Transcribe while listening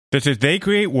This is They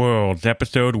Create Worlds,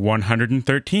 episode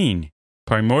 113,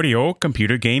 Primordial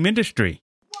Computer Game Industry.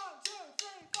 1, 2, 3,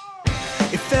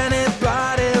 4. If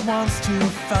anybody wants to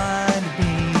find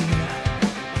me,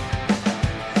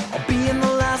 I'll be in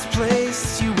the last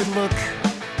place you would look.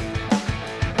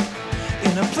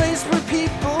 In a place where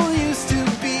people used to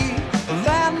be, a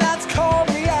land that's called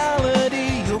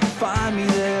reality. You'll find me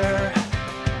there.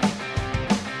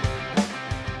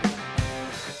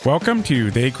 Welcome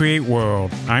to They Create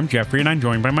World. I'm Jeffrey, and I'm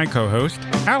joined by my co-host,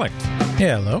 Alex.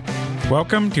 Yeah, hello.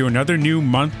 Welcome to another new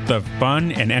month of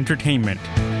fun and entertainment.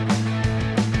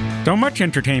 So much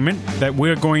entertainment that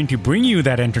we're going to bring you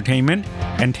that entertainment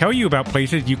and tell you about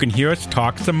places you can hear us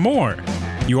talk some more.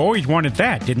 You always wanted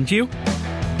that, didn't you?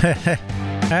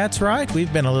 That's right.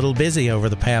 We've been a little busy over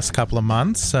the past couple of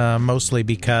months, mostly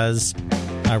because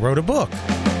I wrote a book.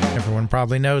 Everyone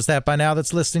probably knows that by now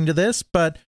that's listening to this,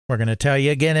 but we're going to tell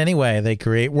you again anyway. They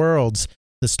Create Worlds,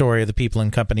 the story of the people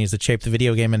and companies that shaped the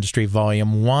video game industry,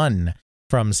 Volume 1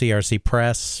 from CRC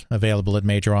Press, available at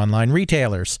major online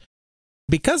retailers.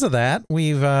 Because of that,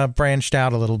 we've branched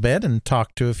out a little bit and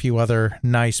talked to a few other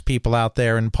nice people out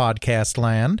there in podcast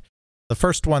land. The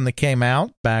first one that came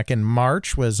out back in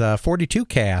March was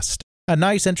 42Cast. A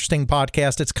nice, interesting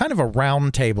podcast. It's kind of a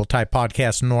roundtable type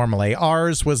podcast normally.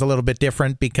 Ours was a little bit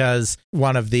different because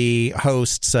one of the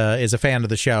hosts is a fan of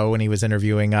the show, and he was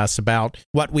interviewing us about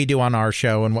what we do on our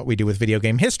show and what we do with video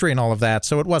game history and all of that,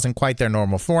 so it wasn't quite their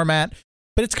normal format.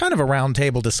 But it's kind of a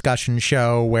roundtable discussion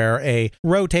show where a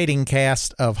rotating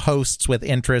cast of hosts with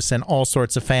interests in all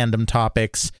sorts of fandom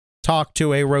topics talk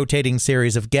to a rotating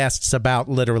series of guests about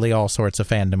literally all sorts of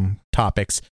fandom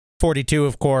topics. 42,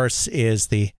 of course, is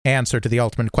the answer to the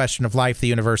ultimate question of life, the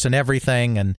universe, and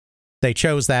everything, and they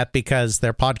chose that because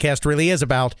their podcast really is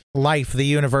about life, the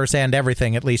universe, and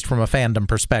everything, at least from a fandom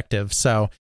perspective.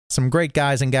 So, some great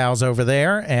guys and gals over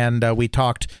there, and we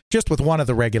talked just with one of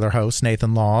the regular hosts,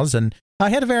 Nathan Laws, and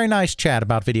I had a very nice chat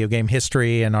about video game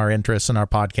history and our interests in our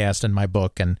podcast and my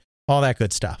book and all that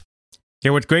good stuff.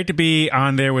 Yeah, it's great to be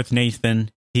on there with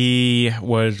Nathan. He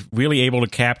was really able to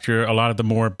capture a lot of the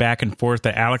more back and forth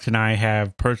that Alex and I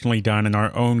have personally done in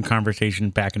our own conversation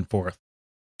back and forth.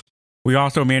 We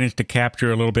also managed to capture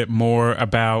a little bit more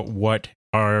about what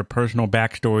our personal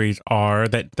backstories are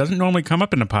that doesn't normally come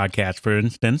up in a podcast, for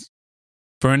instance.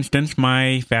 For instance,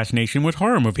 my fascination with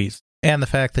horror movies. And the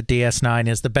fact that DS9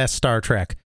 is the best Star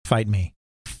Trek. Fight me.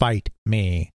 Fight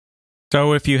me.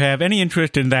 So if you have any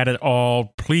interest in that at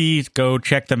all, please go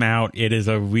check them out. It is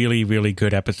a really, really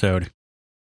good episode.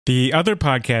 The other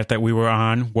podcast that we were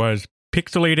on was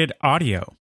Pixelated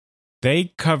Audio.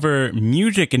 They cover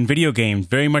music in video games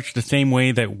very much the same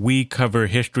way that we cover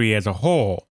history as a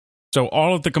whole. So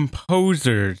all of the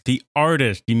composers, the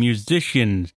artists, the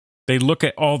musicians, they look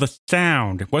at all the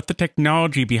sound, what the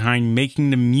technology behind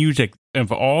making the music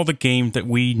of all the games that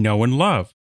we know and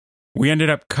love. We ended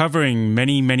up covering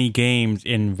many, many games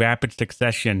in rapid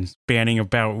succession, spanning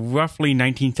about roughly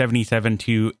 1977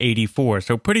 to 84.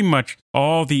 So pretty much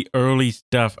all the early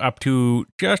stuff up to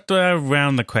just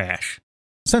around the crash.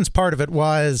 Since part of it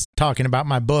was talking about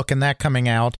my book and that coming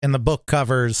out, and the book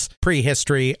covers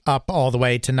prehistory up all the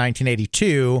way to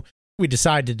 1982, we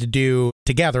decided to do,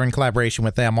 together in collaboration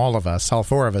with them, all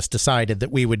four of us decided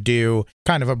that we would do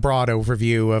kind of a broad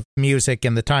overview of music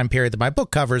in the time period that my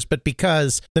book covers, but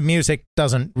because the music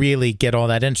doesn't really get all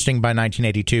that interesting by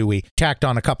 1982, we tacked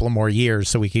on a couple of more years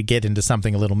so we could get into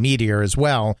something a little meatier as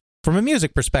well from a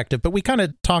music perspective. But we kind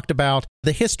of talked about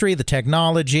the history, the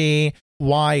technology,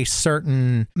 why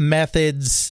certain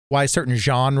methods, why certain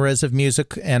genres of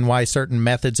music and why certain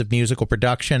methods of musical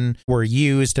production were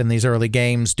used in these early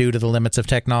games due to the limits of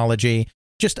technology.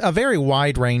 Just a very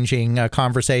wide-ranging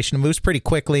conversation. It moves pretty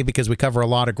quickly because we cover a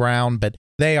lot of ground, but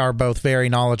they are both very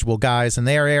knowledgeable guys in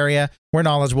their area. We're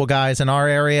knowledgeable guys in our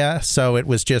area, so it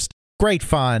was just great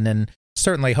fun, and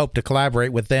certainly hope to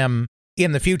collaborate with them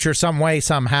in the future some way,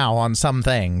 somehow, on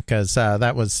something, because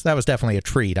that was definitely a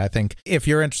treat. I think if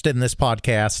you're interested in this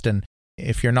podcast, and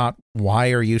if you're not,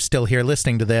 why are you still here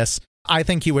listening to this? I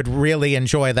think you would really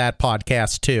enjoy that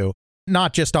podcast too.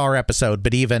 Not just our episode,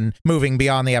 but even moving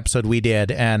beyond the episode we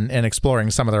did and exploring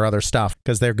some of their other stuff,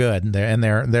 because they're good and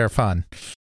they're fun.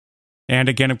 And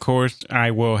again, of course,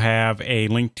 I will have a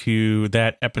link to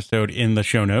that episode in the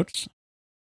show notes.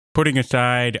 Putting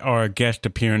aside our guest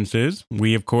appearances,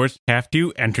 we, of course, have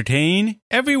to entertain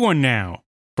everyone now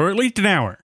for at least an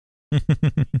hour.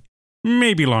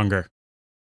 Maybe longer.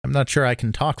 I'm not sure I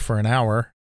can talk for an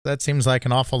hour. That seems like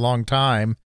an awful long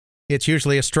time. It's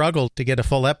usually a struggle to get a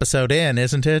full episode in,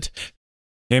 isn't it?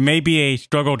 It may be a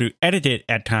struggle to edit it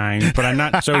at times, but I'm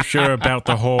not so sure about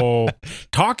the whole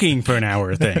talking for an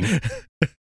hour thing.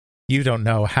 You don't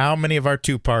know how many of our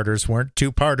two-parters weren't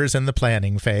two-parters in the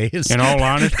planning phase. In all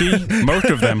honesty, most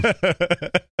of them.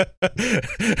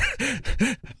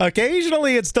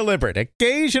 Occasionally it's deliberate.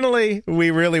 Occasionally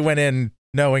we really went in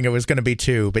knowing it was going to be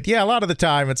two. But yeah, a lot of the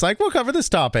time it's like, we'll cover this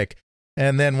topic.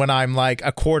 And then when I'm like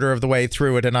a quarter of the way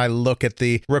through it and I look at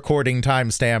the recording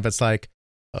timestamp, it's like,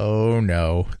 oh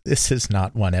no, this is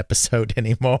not one episode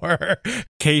anymore.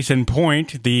 Case in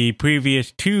point, the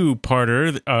previous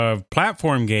two-parter of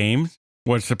platform games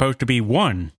was supposed to be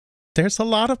one. There's a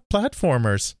lot of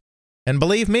platformers. And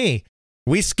believe me,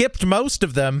 we skipped most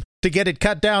of them to get it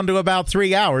cut down to about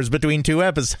 3 hours between two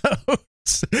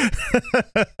episodes.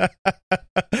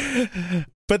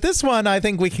 But this one, I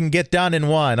think we can get done in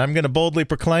one. I'm going to boldly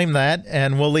proclaim that,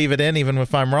 and we'll leave it in even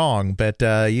if I'm wrong. But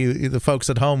the folks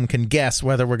at home can guess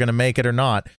whether we're going to make it or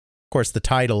not. Of course, the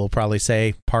title will probably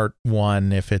say Part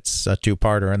 1 if it's a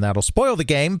two-parter, and that'll spoil the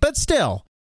game. But still,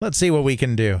 let's see what we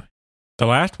can do. The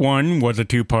last one was a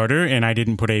two-parter, and I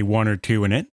didn't put a 1 or 2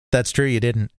 in it. That's true, you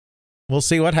didn't. We'll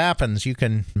see what happens. You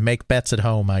can make bets at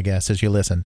home, I guess, as you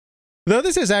listen. Though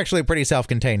this is actually a pretty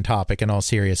self-contained topic in all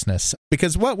seriousness,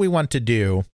 because what we want to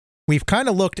do, we've kind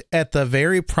of looked at the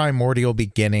very primordial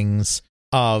beginnings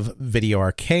of video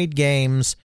arcade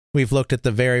games. We've looked at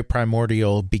the very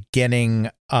primordial beginning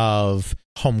of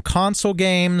home console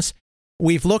games.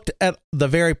 We've looked at the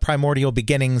very primordial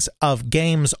beginnings of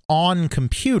games on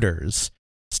computers,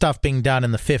 stuff being done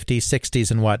in the 50s, 60s,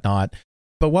 and whatnot.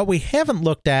 But what we haven't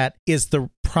looked at is the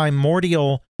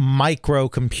primordial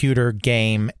microcomputer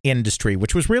game industry,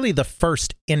 which was really the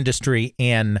first industry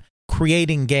in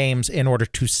creating games in order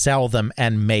to sell them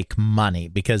and make money.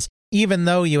 Because even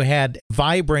though you had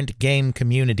vibrant game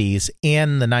communities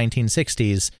in the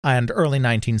 1960s and early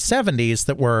 1970s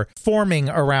that were forming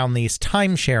around these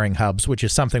time-sharing hubs, which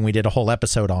is something we did a whole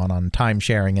episode on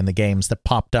time-sharing and the games that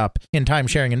popped up in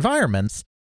time-sharing environments,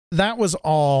 that was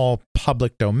all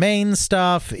public domain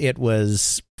stuff. It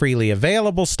was freely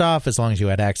available stuff as long as you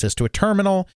had access to a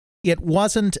terminal. It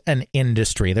wasn't an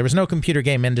industry. There was no computer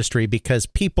game industry because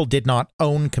people did not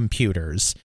own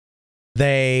computers.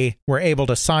 They were able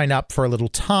to sign up for a little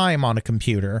time on a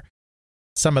computer.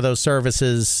 Some of those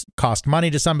services cost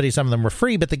money to somebody. Some of them were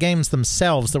free, but the games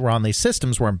themselves that were on these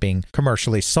systems weren't being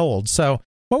commercially sold. So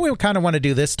what we kind of want to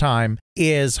do this time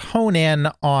is hone in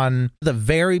on the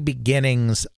very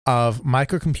beginnings of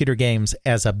microcomputer games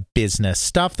as a business,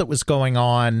 stuff that was going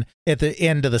on at the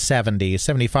end of the 70s,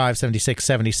 75, 76,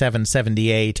 77,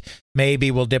 78. Maybe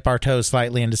we'll dip our toes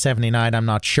slightly into 79, I'm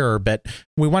not sure, but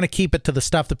we want to keep it to the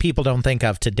stuff that people don't think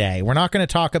of today. We're not going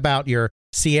to talk about your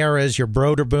Sierras, your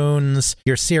Broderboons,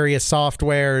 your Sirius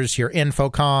Softwares, your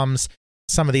Infocoms.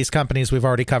 Some of these companies we've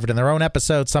already covered in their own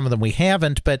episodes, some of them we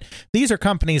haven't, but these are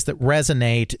companies that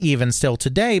resonate even still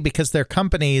today because they're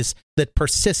companies that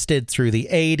persisted through the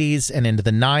 80s and into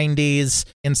the 90s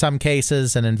in some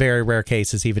cases, and in very rare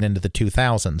cases even into the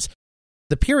 2000s.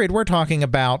 The period we're talking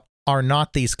about are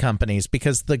not these companies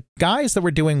because the guys that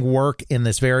were doing work in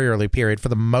this very early period, for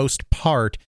the most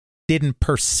part, didn't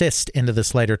persist into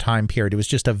this later time period. It was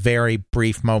just a very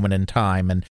brief moment in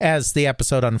time. And as the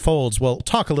episode unfolds, we'll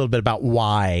talk a little bit about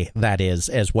why that is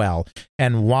as well,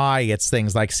 and why it's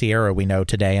things like Sierra we know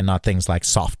today and not things like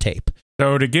soft tape.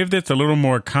 So to give this a little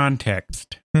more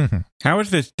context, how is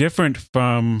this different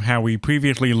from how we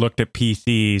previously looked at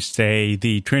PCs, say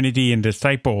the Trinity and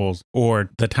Disciples or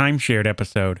the Timeshared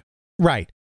episode?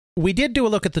 Right. We did do a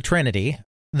look at the Trinity.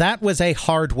 That was a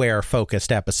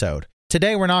hardware-focused episode.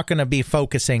 Today, we're not going to be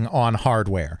focusing on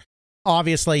hardware.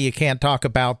 Obviously, you can't talk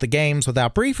about the games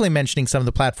without briefly mentioning some of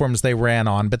the platforms they ran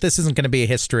on, but this isn't going to be a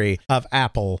history of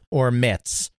Apple or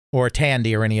MITS or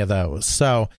Tandy or any of those.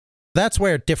 So that's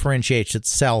where it differentiates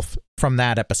itself from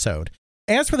that episode.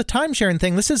 As for the time-sharing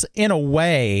thing, this is, in a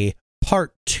way,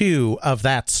 part 2 of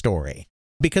that story,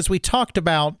 because we talked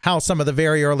about how some of the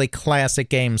very early classic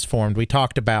games formed. We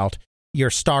talked about your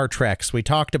Star Treks, we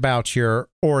talked about your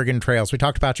Oregon Trails, we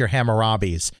talked about your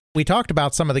Hammurabis. We talked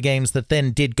about some of the games that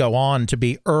then did go on to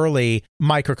be early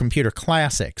microcomputer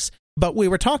classics, but we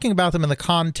were talking about them in the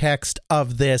context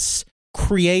of this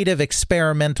creative,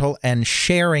 experimental, and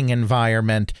sharing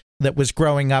environment that was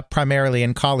growing up primarily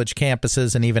in college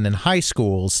campuses and even in high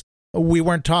schools. We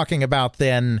weren't talking about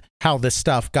then how this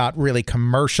stuff got really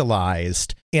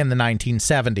commercialized in the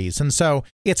 1970s. And so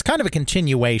it's kind of a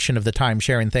continuation of the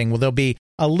time-sharing thing. Well, there'll be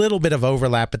a little bit of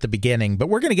overlap at the beginning, but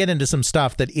we're going to get into some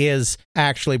stuff that is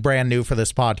actually brand new for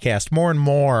this podcast. More and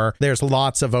more, there's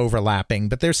lots of overlapping,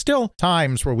 but there's still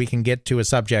times where we can get to a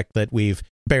subject that we've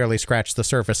barely scratched the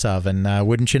surface of, and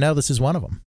wouldn't you know, this is one of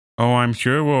them. Oh, I'm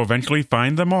sure we'll eventually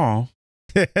find them all.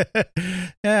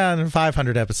 Yeah,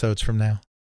 500 episodes from now.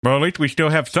 Well, at least we still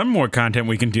have some more content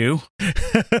we can do.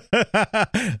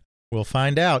 We'll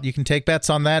find out. You can take bets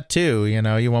on that, too. You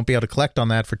know, you won't be able to collect on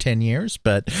that for 10 years,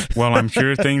 but... Well, I'm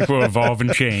sure things will evolve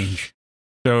and change.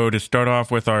 So to start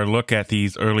off with our look at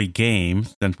these early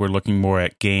games, since we're looking more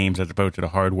at games as opposed to the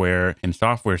hardware and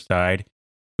software side,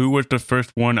 who was the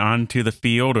first one onto the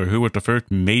field, or who was the first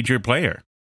major player?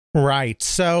 Right.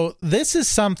 So this is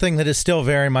something that is still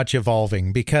very much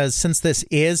evolving, because since this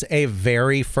is a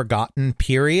very forgotten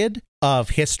period of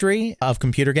history of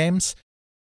computer games,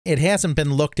 it hasn't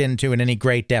been looked into in any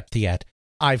great depth yet.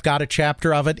 I've got a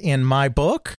chapter of it in my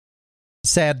book.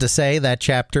 Sad to say, that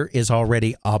chapter is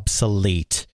already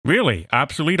obsolete. Really?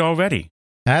 Obsolete already?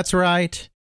 That's right.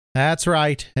 That's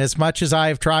right. As much as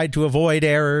I've tried to avoid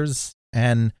errors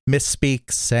and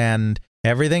misspeaks and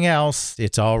everything else,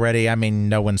 it's already, I mean,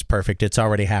 no one's perfect. It's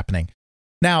already happening.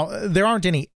 Now, there aren't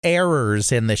any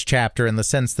errors in this chapter in the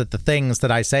sense that the things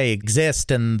that I say exist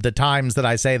and the times that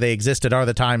I say they existed are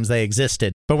the times they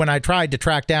existed. But when I tried to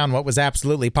track down what was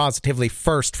absolutely positively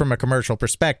first from a commercial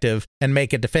perspective and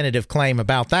make a definitive claim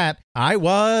about that, I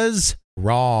was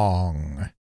wrong.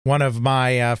 One of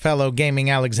my fellow Gaming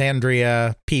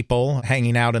Alexandria people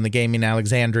hanging out in the Gaming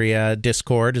Alexandria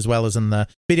Discord, as well as in the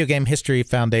Video Game History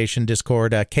Foundation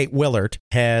Discord, Kate Willert,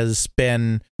 has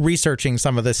been researching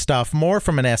some of this stuff more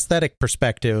from an aesthetic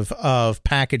perspective of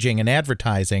packaging and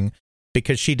advertising,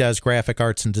 because she does graphic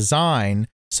arts and design.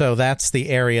 So that's the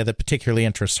area that particularly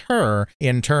interests her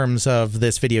in terms of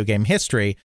this video game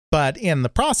history. But in the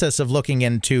process of looking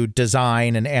into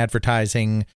design and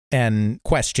advertising and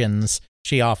questions,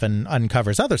 she often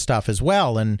uncovers other stuff as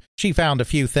well, and she found a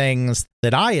few things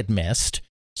that I had missed.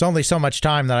 It's only so much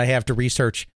time that I have to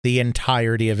research the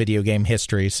entirety of video game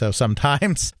history, so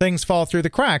sometimes things fall through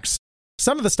the cracks.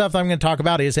 Some of the stuff that I'm going to talk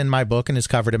about is in my book and is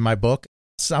covered in my book.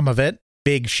 Some of it,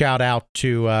 big shout out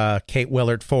to Kate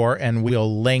Willert for, and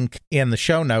we'll link in the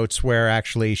show notes where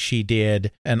actually she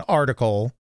did an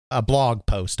article, a blog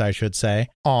post, I should say,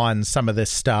 on some of this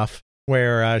stuff,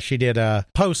 where she did a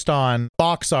post on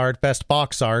box art, best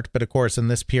box art, but of course in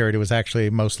this period it was actually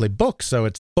mostly books, so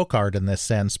it's book art in this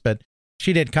sense, but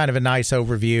she did kind of a nice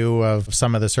overview of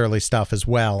some of this early stuff as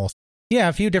well. Yeah,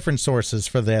 a few different sources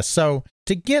for this. So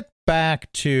to get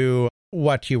back to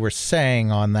what you were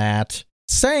saying on that,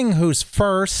 saying who's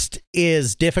first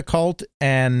is difficult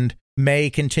and may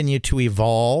continue to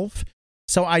evolve.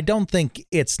 So I don't think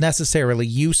it's necessarily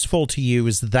useful to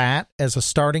use that as a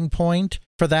starting point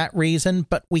for that reason,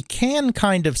 but we can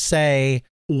kind of say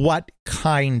what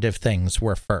kind of things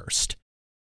were first.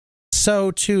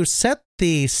 So to set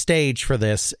the stage for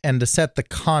this and to set the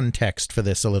context for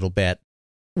this a little bit,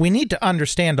 we need to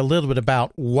understand a little bit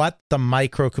about what the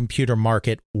microcomputer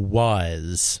market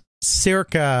was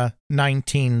circa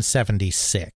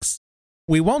 1976.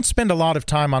 We won't spend a lot of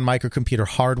time on microcomputer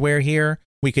hardware here.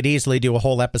 We could easily do a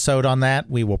whole episode on that.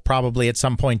 We will probably at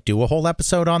some point do a whole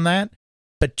episode on that.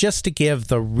 But just to give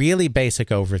the really basic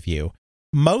overview,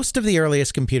 most of the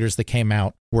earliest computers that came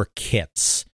out were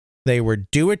kits. They were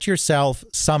do-it-yourself,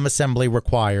 some assembly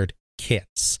required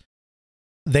kits.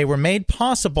 They were made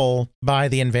possible by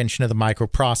the invention of the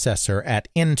microprocessor at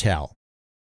Intel.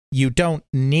 You don't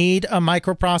need a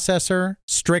microprocessor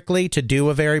strictly to do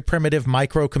a very primitive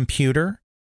microcomputer,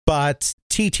 but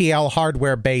TTL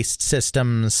hardware-based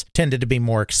systems tended to be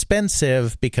more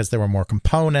expensive because there were more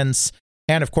components,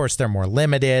 and of course they're more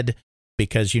limited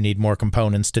because you need more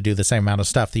components to do the same amount of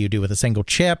stuff that you do with a single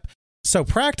chip. So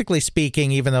practically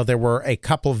speaking, even though there were a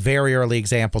couple very early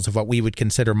examples of what we would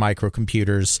consider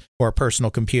microcomputers or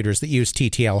personal computers that use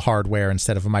TTL hardware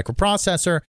instead of a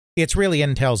microprocessor, it's really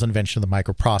Intel's invention of the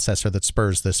microprocessor that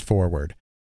spurs this forward.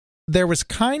 There was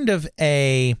kind of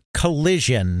a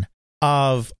collision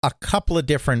of a couple of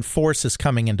different forces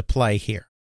coming into play here.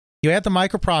 You had the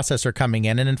microprocessor coming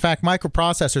in, and in fact,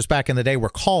 microprocessors back in the day were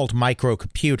called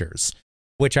microcomputers,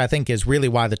 which I think is really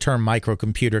why the term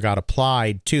microcomputer got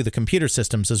applied to the computer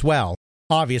systems as well.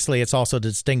 Obviously, it's also to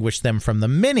distinguish them from the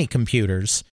mini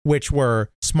computers, which were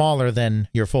smaller than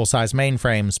your full-size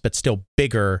mainframes, but still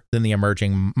bigger than the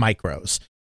emerging micros.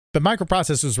 But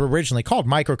microprocessors were originally called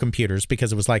microcomputers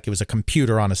because it was like it was a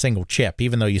computer on a single chip,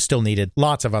 even though you still needed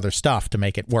lots of other stuff to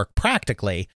make it work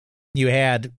practically. You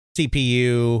had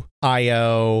CPU,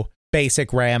 I/O,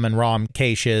 basic RAM and ROM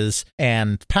caches,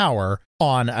 and power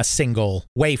on a single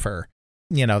wafer.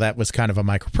 You know, that was kind of a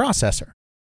microprocessor.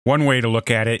 One way to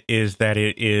look at it is that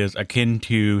it is akin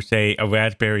to, say, a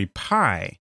Raspberry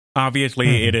Pi.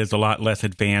 Obviously, it is a lot less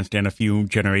advanced and a few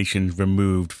generations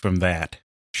removed from that.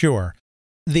 Sure.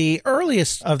 The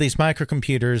earliest of these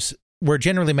microcomputers were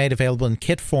generally made available in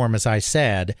kit form, as I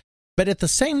said, but at the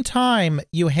same time,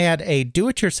 you had a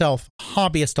do-it-yourself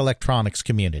hobbyist electronics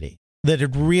community that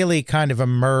had really kind of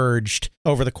emerged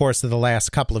over the course of the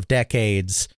last couple of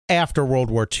decades after World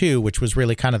War II, which was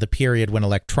really kind of the period when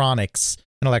electronics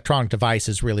and electronic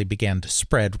devices really began to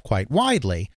spread quite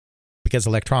widely, because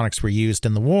electronics were used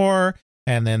in the war,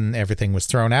 and then everything was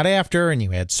thrown out after, and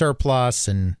you had surplus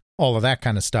and all of that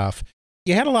kind of stuff.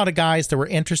 You had a lot of guys that were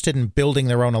interested in building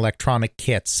their own electronic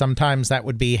kits. Sometimes that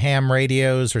would be ham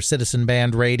radios or citizen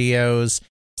band radios.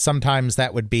 Sometimes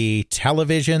that would be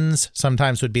televisions.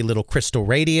 Sometimes would be little crystal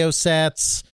radio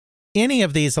sets. Any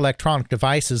of these electronic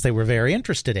devices they were very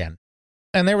interested in.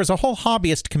 And there was a whole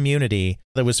hobbyist community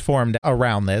that was formed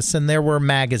around this, and there were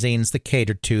magazines that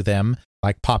catered to them,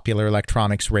 like Popular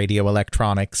Electronics, Radio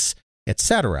Electronics,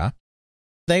 etc.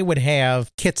 They would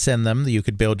have kits in them that you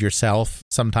could build yourself.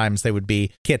 Sometimes they would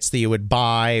be kits that you would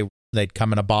buy. They'd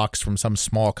come in a box from some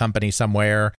small company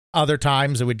somewhere. Other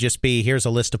times it would just be, here's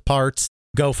a list of parts.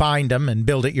 Go find them and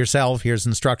build it yourself. Here's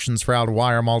instructions for how to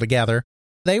wire them all together.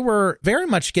 They were very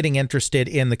much getting interested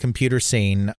in the computer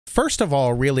scene, first of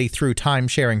all, really through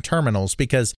time-sharing terminals,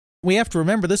 because we have to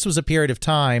remember this was a period of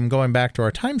time, going back to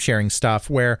our time-sharing stuff,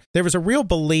 where there was a real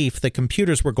belief that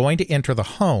computers were going to enter the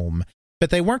home,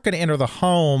 but they weren't going to enter the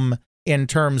home in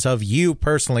terms of you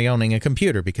personally owning a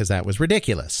computer, because that was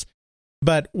ridiculous.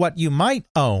 But what you might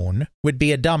own would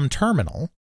be a dumb terminal,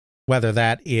 whether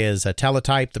that is a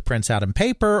teletype that prints out in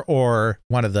paper or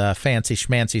one of the fancy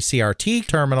schmancy CRT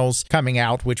terminals coming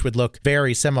out, which would look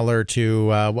very similar to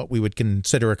what we would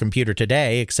consider a computer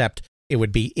today, except it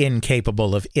would be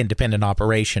incapable of independent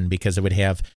operation because it would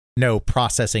have no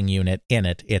processing unit in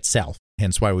it itself,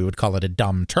 hence why we would call it a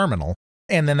dumb terminal.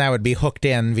 And then that would be hooked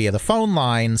in via the phone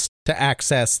lines to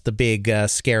access the big,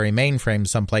 scary mainframe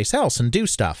someplace else and do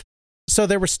stuff. So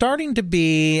there were starting to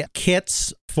be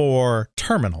kits for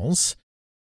terminals,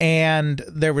 and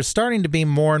there was starting to be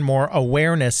more and more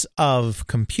awareness of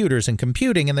computers and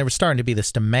computing, and there was starting to be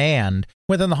this demand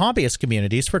within the hobbyist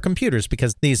communities for computers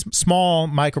because these small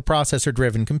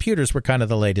microprocessor-driven computers were kind of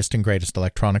the latest and greatest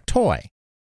electronic toy.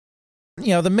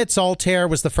 You know, the MITS Altair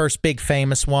was the first big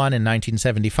famous one in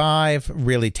 1975,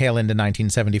 really tail into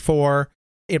 1974.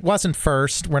 It wasn't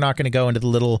first. We're not going to go into the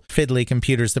little fiddly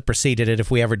computers that preceded it. If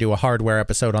we ever do a hardware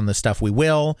episode on this stuff, we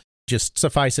will. Just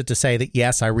suffice it to say that,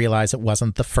 yes, I realize it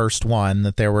wasn't the first one,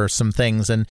 that there were some things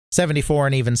in 74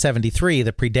 and even 73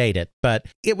 that predate it. But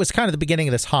it was kind of the beginning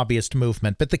of this hobbyist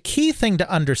movement. But the key thing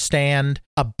to understand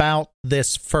about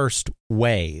this first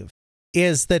wave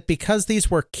is that because these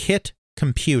were kit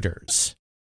computers,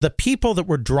 the people that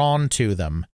were drawn to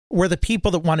them were the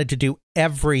people that wanted to do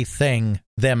everything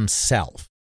themselves.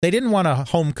 They didn't want a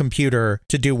home computer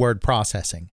to do word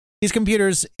processing. These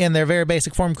computers, in their very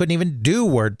basic form, couldn't even do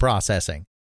word processing.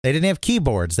 They didn't have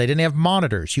keyboards. They didn't have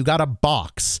monitors. You got a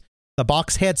box. The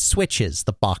box had switches.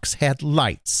 The box had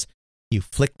lights. You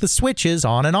flick the switches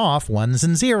on and off, ones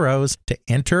and zeros, to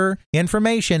enter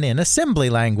information in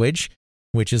assembly language,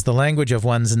 which is the language of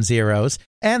ones and zeros,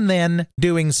 and then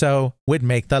doing so would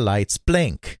make the lights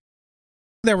blink.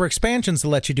 There were expansions that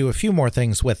let you do a few more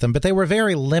things with them, but they were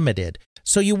very limited.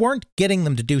 So you weren't getting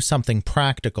them to do something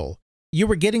practical. You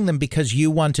were getting them because you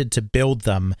wanted to build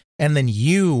them, and then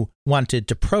you wanted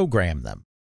to program them.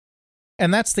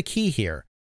 And that's the key here.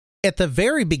 At the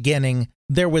very beginning,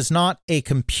 there was not a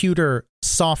computer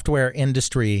software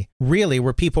industry, really,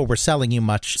 where people were selling you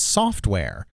much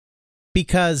software.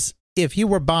 Because if you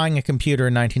were buying a computer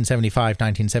in 1975,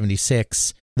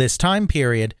 1976, this time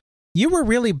period, you were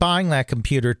really buying that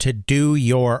computer to do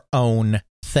your own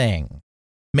thing.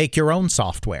 Make your own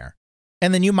software.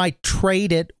 And then you might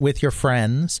trade it with your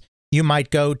friends. You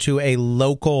might go to a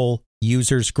local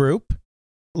users group,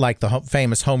 like the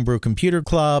famous Homebrew Computer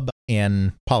Club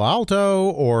in Palo Alto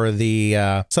or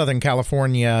the Southern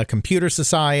California Computer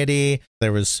Society.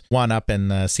 There was one up in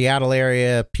the Seattle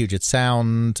area, Puget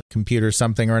Sound Computer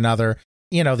something or another.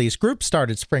 You know, these groups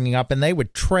started springing up and they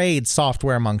would trade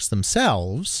software amongst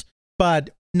themselves, but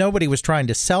nobody was trying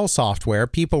to sell software.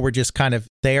 People were just kind of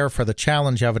there for the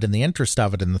challenge of it and the interest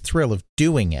of it and the thrill of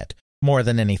doing it more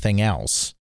than anything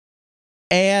else.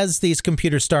 As these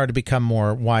computers started to become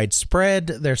more widespread,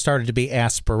 there started to be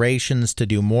aspirations to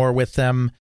do more with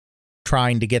them,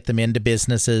 trying to get them into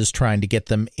businesses, trying to get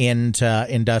them into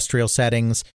industrial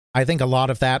settings. I think a lot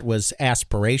of that was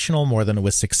aspirational more than it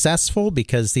was successful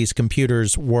because these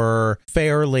computers were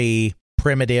fairly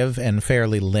primitive and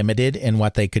fairly limited in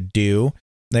what they could do.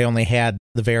 They only had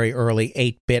the very early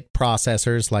 8-bit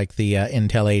processors like the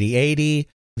Intel 8080.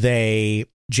 They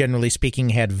generally speaking,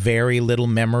 had very little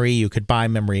memory. You could buy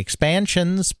memory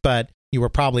expansions, but you were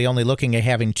probably only looking at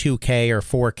having 2K or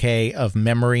 4K of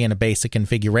memory in a basic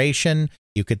configuration.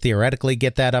 You could theoretically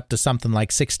get that up to something like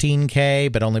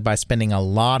 16K, but only by spending a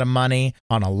lot of money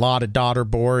on a lot of daughter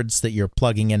boards that you're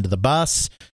plugging into the bus.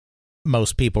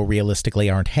 Most people realistically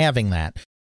aren't having that.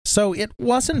 So it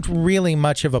wasn't really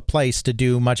much of a place to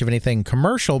do much of anything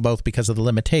commercial, both because of the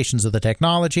limitations of the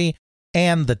technology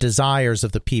and the desires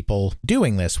of the people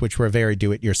doing this, which were very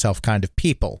do-it-yourself kind of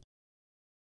people.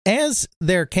 As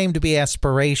there came to be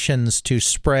aspirations to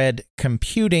spread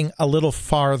computing a little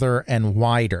farther and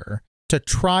wider, to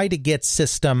try to get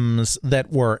systems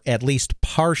that were at least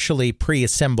partially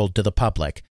pre-assembled to the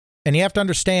public. And you have to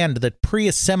understand that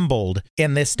pre-assembled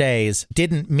in this days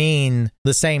didn't mean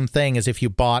the same thing as if you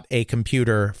bought a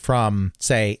computer from,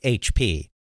 say, HP.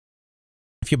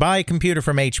 If you buy a computer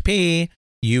from HP,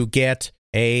 you get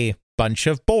a bunch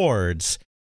of boards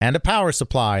and a power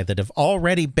supply that have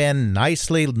already been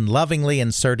nicely and lovingly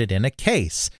inserted in a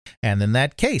case. And then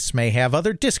that case may have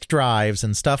other disk drives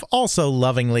and stuff also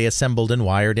lovingly assembled and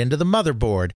wired into the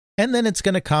motherboard. And then it's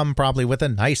going to come probably with a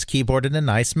nice keyboard and a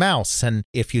nice mouse. And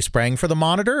if you sprang for the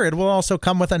monitor, it will also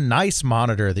come with a nice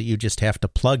monitor that you just have to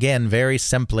plug in very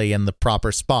simply in the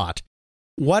proper spot.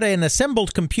 What an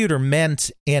assembled computer meant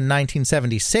in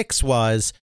 1976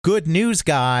 was, good news,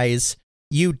 guys,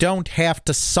 you don't have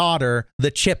to solder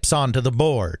the chips onto the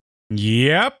board.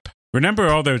 Yep. Remember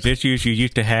all those issues you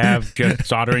used to have just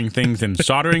soldering things in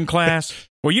soldering class?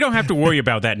 Well, you don't have to worry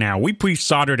about that now. We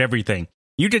pre-soldered everything.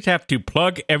 You just have to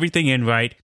plug everything in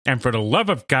right, and for the love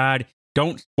of God,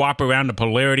 don't swap around the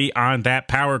polarity on that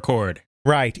power cord.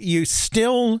 Right. You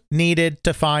still needed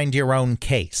to find your own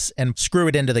case and screw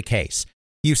it into the case.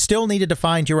 You still needed to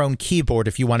find your own keyboard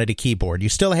if you wanted a keyboard. You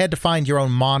still had to find your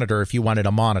own monitor if you wanted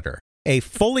a monitor. A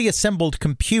fully assembled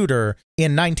computer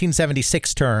in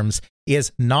 1976 terms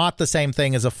is not the same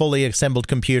thing as a fully assembled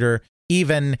computer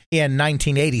even in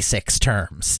 1986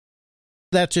 terms.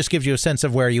 That just gives you a sense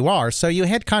of where you are. So you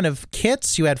had kind of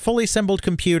kits, you had fully assembled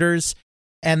computers,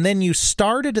 and then you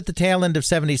started at the tail end of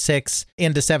 76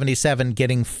 into 77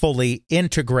 getting fully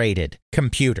integrated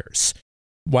computers.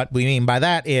 What we mean by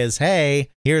that is, hey,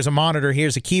 here's a monitor,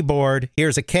 here's a keyboard,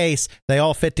 here's a case. They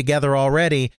all fit together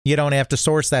already. You don't have to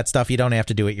source that stuff. You don't have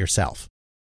to do it yourself.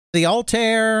 The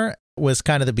Altair was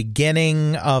kind of the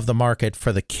beginning of the market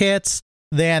for the kits.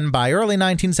 Then by early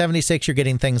 1976, you're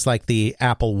getting things like the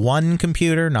Apple I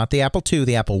computer, not the Apple II,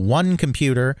 the Apple I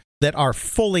computer, that are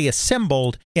fully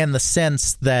assembled in the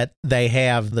sense that they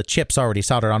have the chips already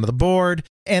soldered onto the board.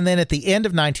 And then at the end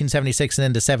of 1976 and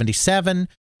into 77,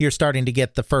 you're starting to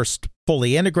get the first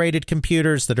fully integrated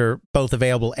computers that are both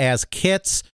available as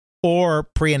kits or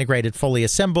pre-integrated fully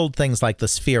assembled, things like the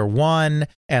Sphere 1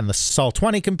 and the Sol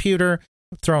 20 computer.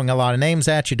 Throwing a lot of names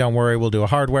at you. Don't worry, we'll do a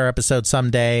hardware episode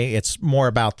someday. It's more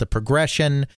about the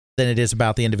progression than it is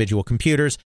about the individual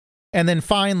computers. And then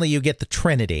finally, you get the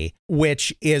Trinity,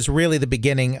 which is really the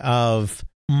beginning of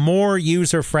more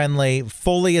user-friendly,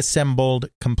 fully assembled,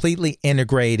 completely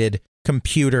integrated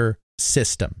computer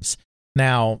systems.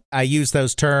 Now, I use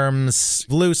those terms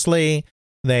loosely.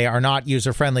 They are not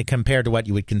user-friendly compared to what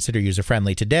you would consider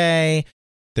user-friendly today.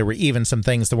 There were even some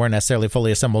things that weren't necessarily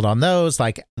fully assembled on those,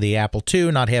 like the Apple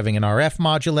II not having an RF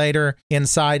modulator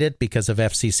inside it because of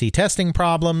FCC testing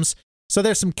problems. So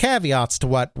there's some caveats to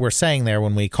what we're saying there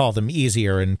when we call them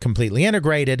easier and completely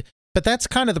integrated. But that's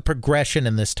kind of the progression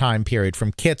in this time period,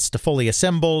 from kits to fully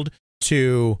assembled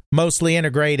to mostly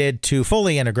integrated to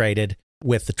fully integrated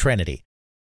with the Trinity.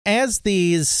 As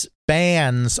these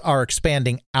bands are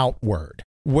expanding outward,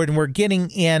 when we're getting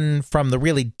in from the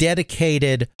really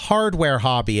dedicated hardware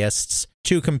hobbyists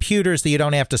to computers that you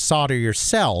don't have to solder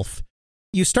yourself,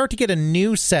 you start to get a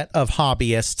new set of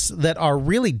hobbyists that are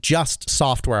really just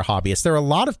software hobbyists. There are a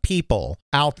lot of people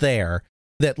out there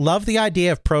that love the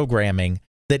idea of programming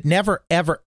that never,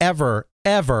 ever, ever,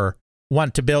 ever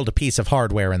want to build a piece of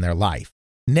hardware in their life,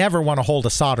 never want to hold a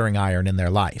soldering iron in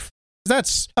their life.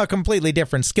 That's a completely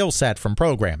different skill set from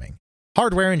programming.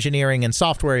 Hardware engineering and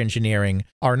software engineering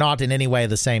are not in any way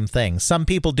the same thing. Some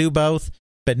people do both,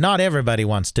 but not everybody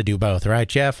wants to do both, right,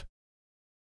 Jeff?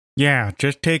 Yeah,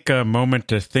 just take a moment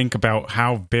to think about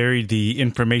how varied the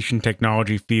information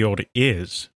technology field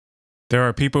is. There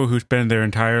are people who spend their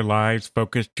entire lives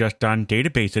focused just on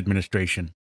database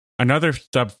administration. Another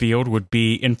subfield would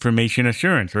be information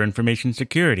assurance or information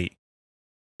security.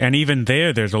 And even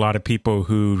there's a lot of people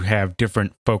who have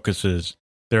different focuses.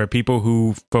 There are people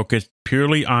who focus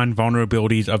purely on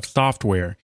vulnerabilities of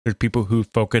software. There's people who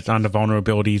focus on the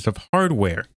vulnerabilities of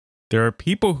hardware. There are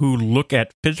people who look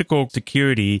at physical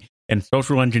security and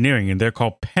social engineering, and they're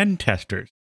called pen testers.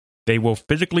 They will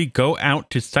physically go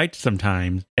out to sites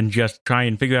sometimes and just try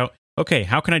and figure out, okay,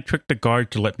 how can I trick the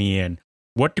guard to let me in?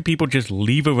 What do people just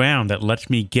leave around that lets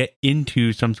me get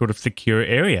into some sort of secure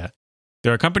area?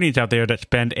 There are companies out there that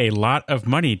spend a lot of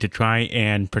money to try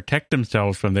and protect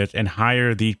themselves from this and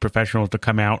hire these professionals to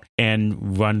come out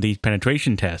and run these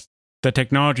penetration tests. The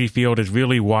technology field is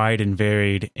really wide and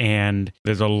varied, and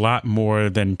there's a lot more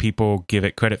than people give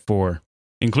it credit for,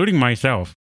 including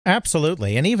myself.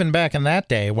 Absolutely. And even back in that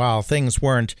day, while things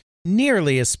weren't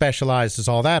nearly as specialized as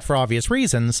all that for obvious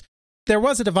reasons, there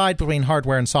was a divide between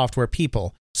hardware and software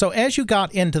people. So as you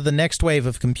got into the next wave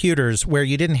of computers where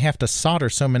you didn't have to solder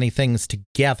so many things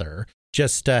together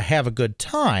just to have a good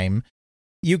time,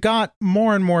 you got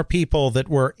more and more people that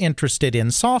were interested in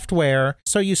software.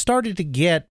 So you started to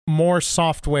get more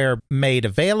software made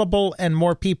available and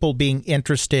more people being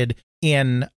interested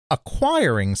in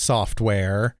acquiring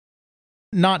software,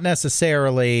 not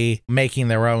necessarily making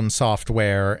their own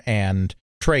software and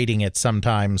trading it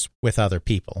sometimes with other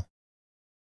people.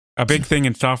 A big thing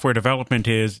in software development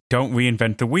is don't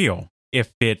reinvent the wheel.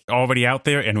 If it's already out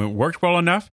there and it works well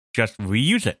enough, just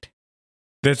reuse it.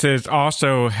 This is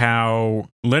also how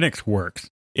Linux works.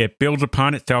 It builds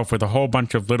upon itself with a whole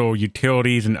bunch of little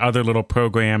utilities and other little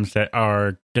programs that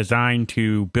are designed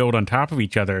to build on top of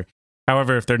each other.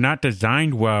 However, if they're not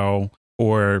designed well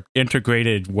or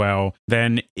integrated well,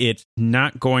 then it's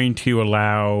not going to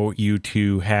allow you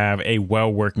to have a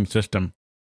well-working system.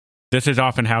 This is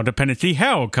often how dependency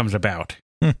hell comes about.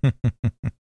 Kind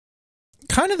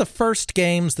of the first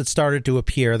games that started to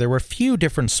appear, there were a few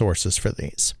different sources for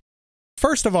these.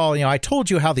 First of all, I told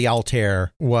you how the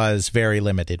Altair was very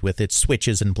limited with its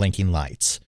switches and blinking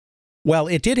lights. Well,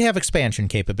 it did have expansion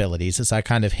capabilities, as I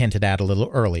kind of hinted at a little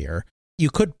earlier. You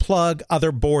could plug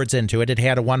other boards into it. It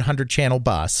had a 100-channel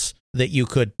bus that you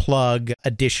could plug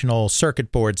additional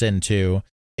circuit boards into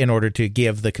in order to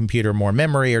give the computer more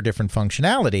memory or different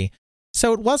functionality.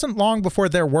 So it wasn't long before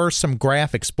there were some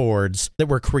graphics boards that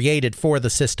were created for the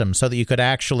system so that you could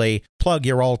actually plug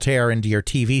your Altair into your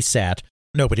TV set.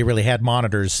 Nobody really had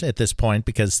monitors at this point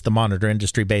because the monitor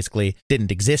industry basically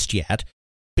didn't exist yet.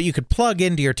 But you could plug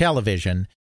into your television.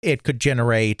 It could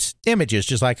generate images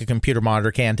just like a computer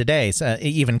monitor can today,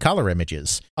 even color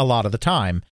images a lot of the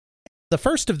time. The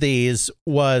first of these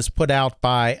was put out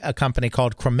by a company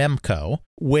called Chromemco,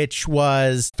 which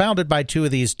was founded by two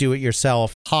of these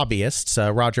do-it-yourself hobbyists,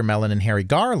 Roger Mellon and Harry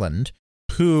Garland,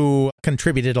 who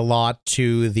contributed a lot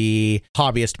to the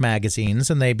hobbyist magazines,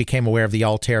 and they became aware of the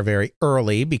Altair very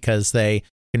early because they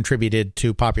contributed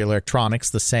to Popular Electronics,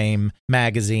 the same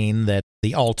magazine that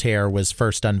the Altair was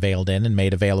first unveiled in and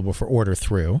made available for order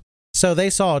through. So they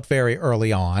saw it very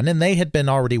early on, and they had been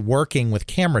already working with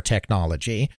camera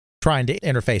technology, trying to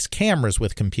interface cameras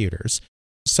with computers.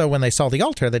 So when they saw the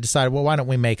Altair, they decided, well, why don't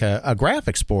we make a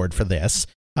graphics board for this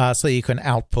so you can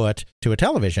output to a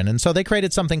television? And so they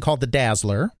created something called the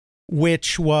Dazzler,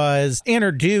 which was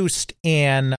introduced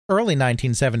in early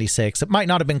 1976. It might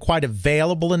not have been quite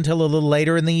available until a little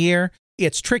later in the year.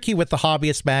 It's tricky with the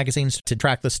hobbyist magazines to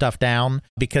track the stuff down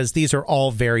because these are all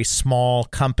very small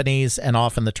companies, and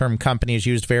often the term company is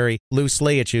used very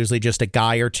loosely. It's usually just a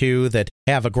guy or two that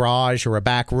have a garage or a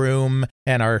back room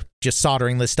and are just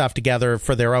soldering this stuff together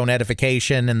for their own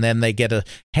edification, and then they get a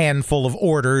handful of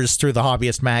orders through the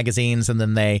hobbyist magazines, and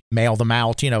then they mail them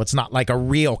out. It's not like a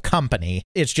real company.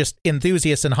 It's just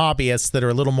enthusiasts and hobbyists that are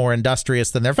a little more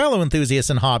industrious than their fellow enthusiasts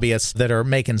and hobbyists that are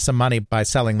making some money by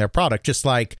selling their product. Just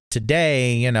like today,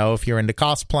 if you're into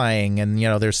cosplaying and,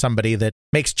 there's somebody that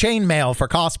makes chainmail for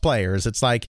cosplayers, it's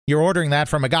like you're ordering that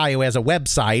from a guy who has a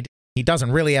website. He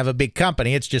doesn't really have a big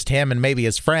company. It's just him and maybe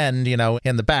his friend,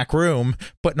 in the back room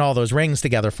putting all those rings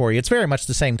together for you. It's very much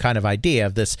the same kind of idea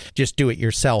of this just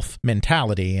do-it-yourself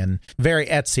mentality, and very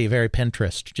Etsy, very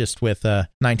Pinterest, just with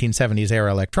 1970s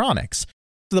era electronics.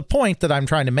 The point that I'm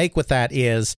trying to make with that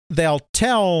is they'll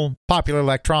tell Popular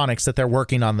Electronics that they're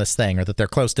working on this thing or that they're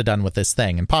close to done with this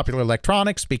thing. And Popular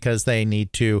Electronics, because they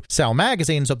need to sell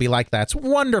magazines, will be like, that's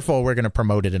wonderful. We're going to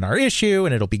promote it in our issue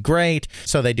and it'll be great.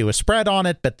 So they do a spread on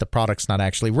it, but the product's not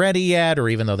actually ready yet. Or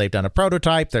even though they've done a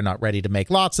prototype, they're not ready to make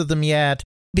lots of them yet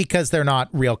because they're not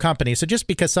real companies. So just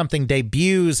because something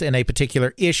debuts in a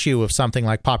particular issue of something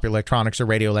like Popular Electronics or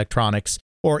Radio Electronics,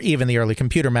 or even the early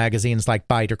computer magazines like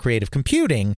Byte or Creative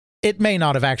Computing, it may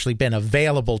not have actually been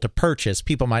available to purchase.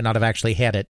 People might not have actually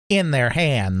had it in their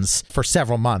hands for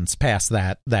several months past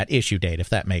that issue date, if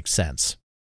that makes sense.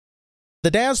 The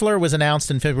Dazzler was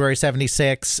announced in February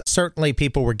 76. Certainly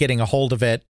people were getting a hold of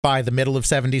it by the middle of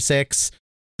 76.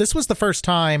 This was the first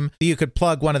time you could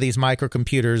plug one of these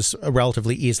microcomputers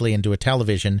relatively easily into a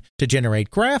television to generate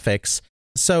graphics.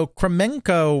 So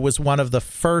Kremenko was one of the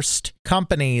first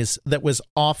companies that was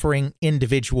offering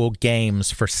individual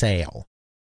games for sale.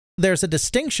 There's a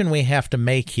distinction we have to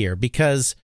make here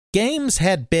because games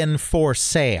had been for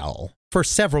sale for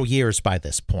several years by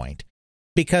this point.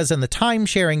 Because in the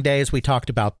time-sharing days, we talked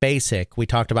about BASIC. We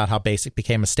talked about how BASIC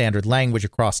became a standard language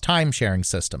across time-sharing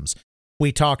systems.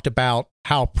 We talked about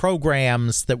how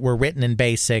programs that were written in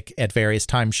BASIC at various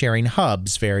time-sharing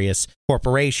hubs, various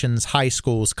corporations, high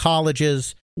schools,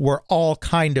 colleges, were all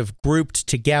kind of grouped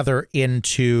together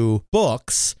into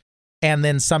books and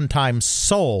then sometimes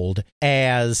sold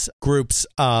as groups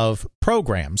of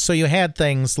programs. So you had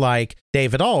things like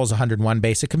David All's 101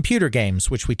 Basic Computer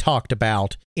Games, which we talked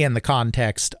about in the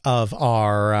context of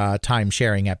our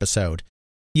time-sharing episode.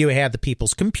 You had the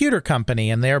People's Computer Company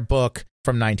and their book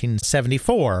from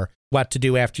 1974, What to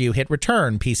Do After You Hit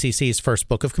Return, PCC's first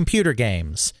book of computer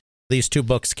games. These two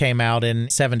books came out in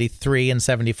 73 and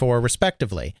 74,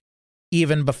 respectively.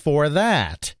 Even before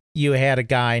that, you had a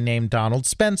guy named Donald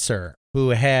Spencer who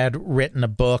had written a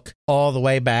book all the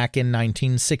way back in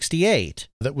 1968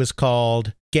 that was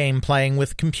called Game Playing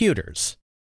with Computers.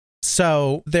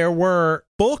 So there were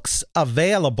books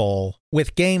available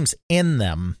with games in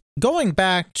them going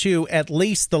back to at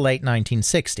least the late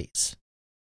 1960s.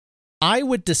 I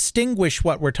would distinguish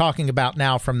what we're talking about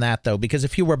now from that, though, because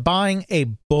if you were buying a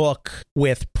book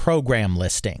with program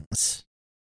listings,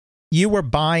 you were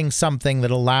buying something that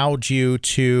allowed you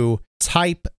to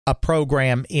type a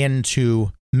program into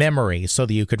memory so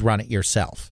that you could run it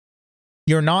yourself.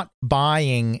 You're not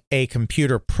buying a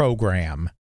computer program.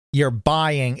 You're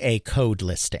buying a code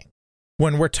listing.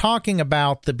 When we're talking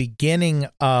about the beginning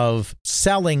of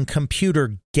selling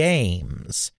computer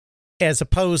games, as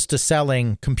opposed to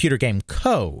selling computer game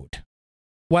code,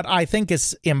 what I think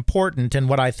is important and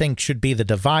what I think should be the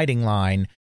dividing line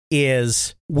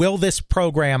is, will this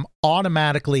program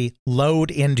automatically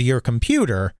load into your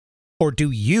computer, or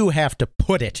do you have to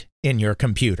put it in your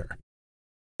computer?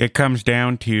 It comes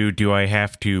down to, do I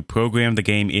have to program the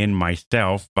game in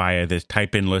myself via this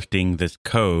type-in listing, this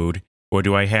code, or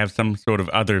do I have some sort of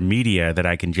other media that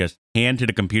I can just hand to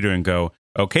the computer and go,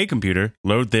 okay, computer,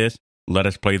 load this, let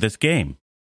us play this game?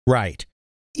 Right.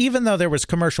 Even though there was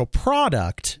commercial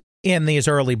product in these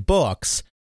early books,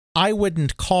 I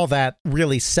wouldn't call that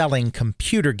really selling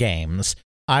computer games.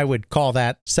 I would call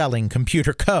that selling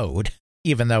computer code,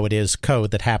 even though it is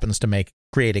code that happens to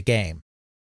create a game.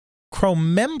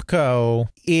 Kremenko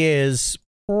is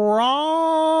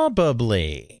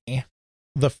probably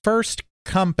the first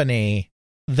company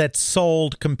that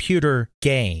sold computer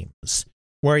games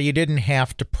where you didn't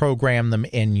have to program them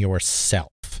in yourself.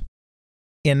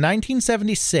 In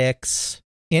 1976,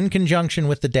 in conjunction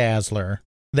with the Dazzler,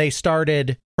 they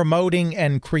started promoting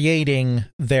and creating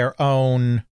their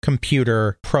own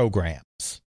computer programs.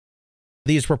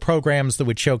 These were programs that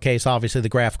would showcase, obviously, the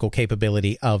graphical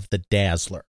capability of the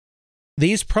Dazzler.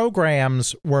 These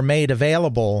programs were made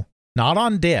available not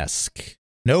on disk.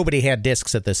 Nobody had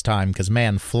disks at this time because,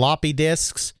 man, floppy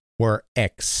disks were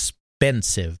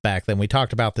expensive back then. We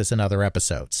talked about this in other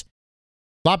episodes.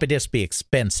 Floppy disks be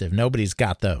expensive. Nobody's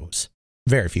got those.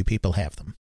 Very few people have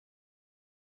them.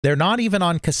 They're not even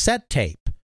on cassette tape,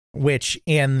 which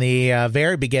in the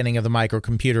very beginning of the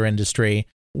microcomputer industry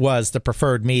was the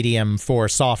preferred medium for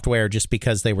software just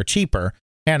because they were cheaper.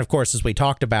 And of course, as we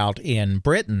talked about in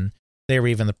Britain, they were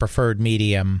even the preferred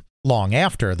medium long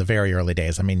after the very early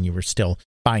days. I mean, you were still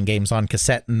buying games on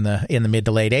cassette in the mid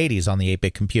to late 80s on the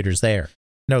 8-bit computers there.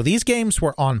 No, these games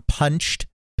were on punched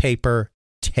paper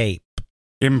tape.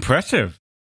 Impressive.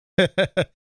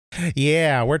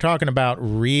 Yeah, we're talking about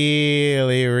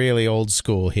really, really old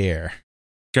school here.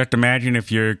 Just imagine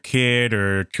if your kid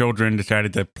or children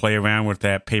decided to play around with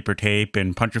that paper tape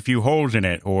and punch a few holes in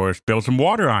it or spill some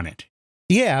water on it.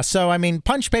 Yeah, so I mean,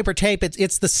 punched paper tape,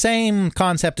 it's the same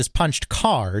concept as punched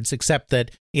cards, except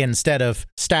that instead of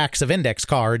stacks of index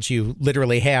cards, you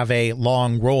literally have a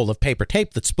long roll of paper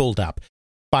tape that's spooled up.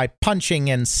 By punching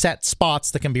in set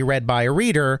spots that can be read by a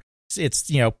reader,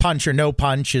 it's, punch or no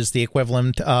punch is the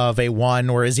equivalent of a 1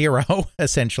 or a 0,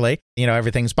 essentially.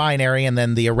 Everything's binary, and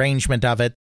then the arrangement of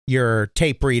it, your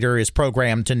tape reader is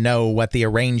programmed to know what the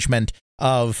arrangement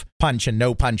of punch and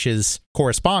no punches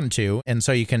correspond to, and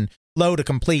so you can load a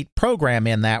complete program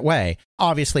in that way.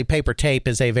 Obviously, paper tape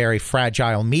is a very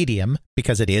fragile medium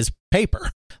because it is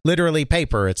paper. Literally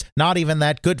paper. It's not even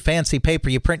that good fancy paper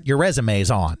you print your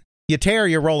resumes on. You tear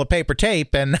your roll of paper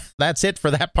tape, and that's it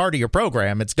for that part of your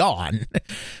program. It's gone.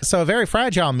 So a very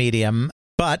fragile medium,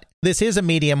 But this is a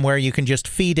medium where you can just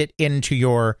feed it into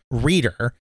your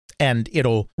reader and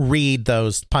it'll read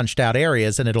those punched out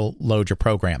areas and it'll load your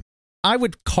program. I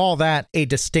would call that a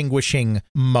distinguishing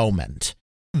moment.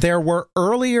 There were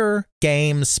earlier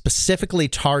games specifically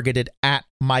targeted at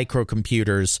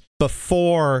microcomputers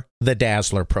before the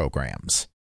Dazzler programs.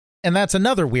 And that's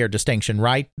another weird distinction,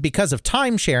 right? Because of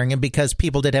time sharing and because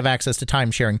people did have access to time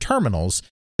sharing terminals,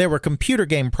 there were computer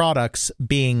game products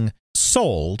being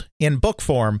sold in book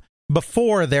form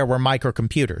before there were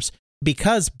microcomputers.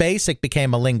 Because BASIC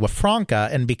became a lingua franca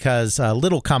and because a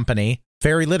little company,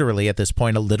 very literally at this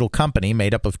point, a little company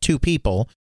made up of two people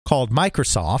called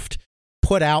Microsoft,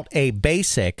 put out a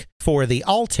BASIC for the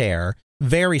Altair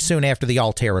very soon after the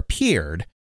Altair appeared.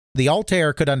 The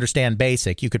Altair could understand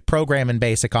BASIC. You could program in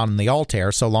BASIC on the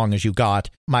Altair so long as you got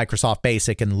Microsoft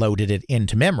BASIC and loaded it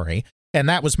into memory. And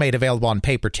that was made available on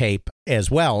paper tape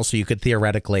as well, so you could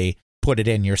theoretically put it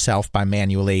in yourself by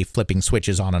manually flipping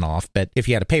switches on and off. But if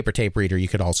you had a paper tape reader, you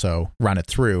could also run it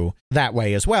through that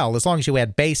way as well. As long as you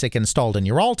had BASIC installed in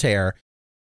your Altair,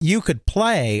 you could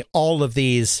play all of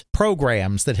these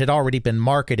programs that had already been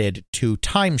marketed to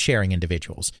time-sharing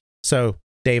individuals. So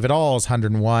David All's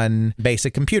 101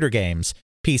 Basic Computer Games,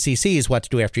 PCC's What to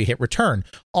Do After You Hit Return.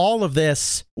 All of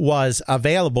this was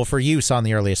available for use on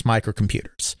the earliest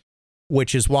microcomputers,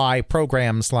 which is why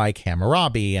programs like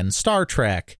Hammurabi and Star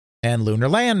Trek and Lunar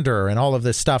Lander and all of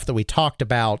this stuff that we talked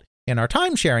about in our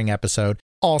time-sharing episode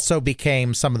also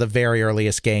became some of the very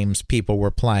earliest games people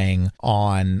were playing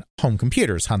on home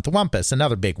computers. Hunt the Wumpus,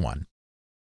 another big one.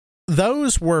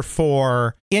 Those were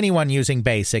for anyone using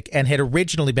BASIC and had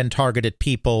originally been targeted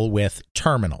people with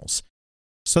terminals.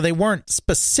 So they weren't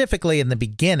specifically in the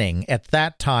beginning at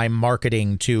that time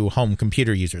marketing to home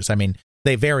computer users. I mean,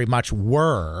 they very much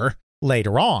were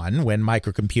later on when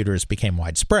microcomputers became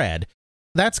widespread.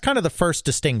 That's kind of the first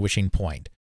distinguishing point.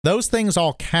 Those things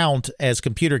all count as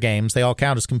computer games. They all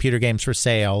count as computer games for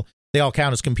sale. They all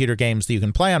count as computer games that you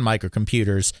can play on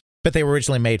microcomputers, but they were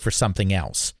originally made for something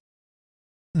else.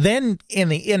 Then in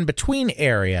the in-between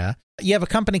area, you have a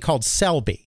company called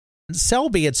Selby.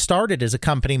 Selby had started as a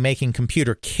company making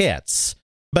computer kits,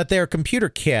 but their computer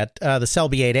kit, the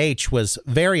Selby 8H, was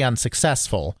very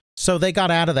unsuccessful. So they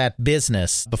got out of that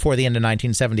business before the end of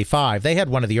 1975. They had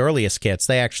one of the earliest kits.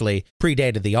 They actually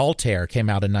predated the Altair, came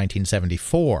out in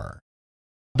 1974.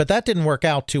 But that didn't work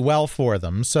out too well for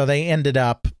them, so they ended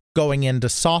up going into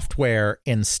software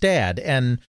instead.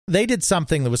 And they did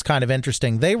something that was kind of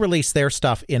interesting. They released their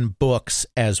stuff in books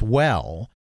as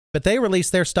well, but they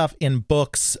released their stuff in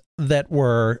books that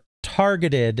were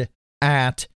targeted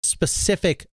at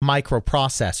specific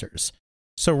microprocessors.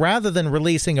 So rather than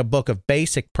releasing a book of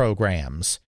basic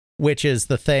programs, which is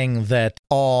the thing that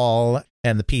All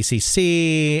and the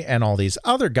PCC and all these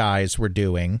other guys were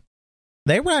doing,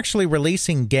 they were actually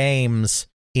releasing games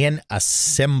in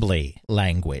assembly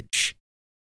language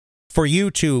for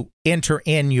you to enter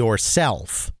in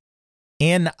yourself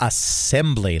in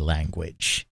assembly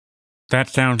language. That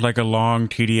sounds like a long,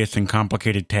 tedious, and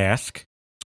complicated task.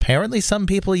 Apparently some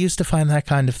people used to find that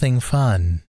kind of thing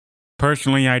fun.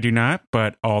 Personally, I do not,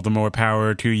 but all the more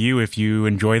power to you if you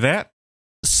enjoy that.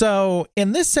 So,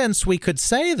 in this sense, we could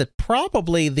say that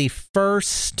probably the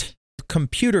first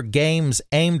computer games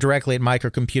aimed directly at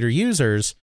microcomputer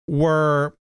users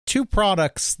were two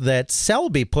products that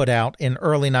Selby put out in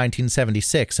early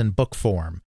 1976 in book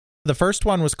form. The first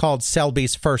one was called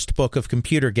Selby's First Book of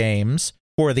Computer Games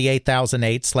for the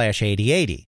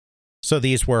 8008/8080. So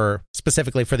these were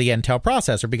specifically for the Intel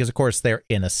processor because, of course, they're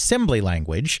in assembly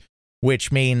language,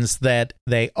 which means that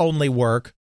they only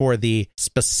work for the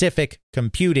specific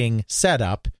computing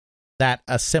setup that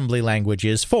assembly language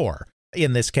is for.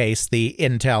 In this case, the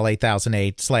Intel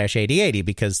 8008/8080,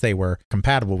 because they were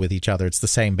compatible with each other. It's the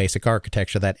same basic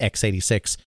architecture, that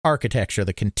x86 architecture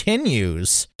that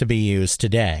continues to be used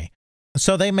today.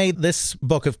 So they made this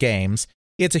book of games.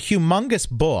 It's a humongous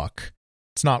book.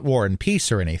 It's not War and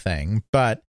Peace or anything,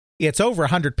 but it's over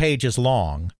 100 pages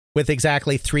long with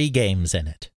exactly 3 games in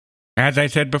it. As I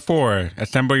said before,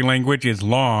 assembly language is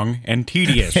long and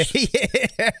tedious.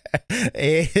 Yeah,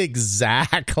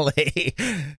 exactly.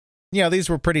 You know, these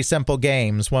were pretty simple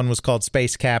games. One was called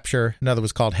Space Capture, another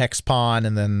was called Hexpawn,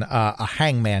 and then a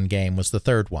Hangman game was the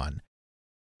third one.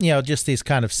 You know, just these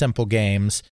kind of simple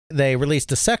games. They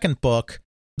released a second book.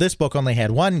 This book only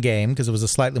had one game because it was a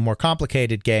slightly more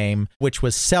complicated game, which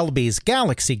was Selby's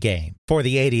Galaxy game for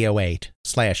the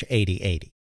 8008/8080.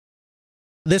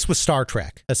 This was Star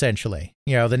Trek, essentially.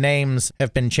 You know, the names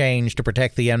have been changed to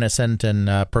protect the innocent and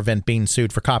prevent being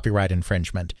sued for copyright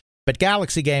infringement. But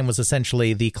Galaxy game was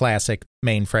essentially the classic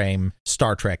mainframe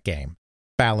Star Trek game.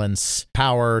 balance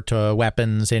power to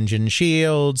weapons, engine,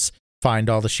 shields, find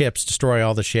all the ships, destroy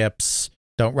all the ships,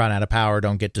 don't run out of power,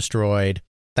 don't get destroyed.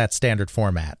 That's standard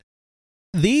format.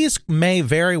 These may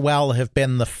very well have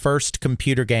been the first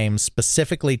computer games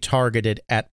specifically targeted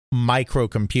at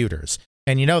microcomputers.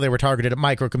 And you know they were targeted at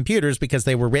microcomputers because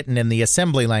they were written in the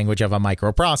assembly language of a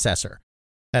microprocessor.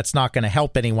 That's not going to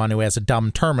help anyone who has a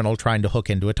dumb terminal trying to hook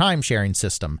into a time-sharing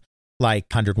system, like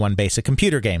 101 Basic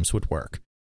Computer Games would work.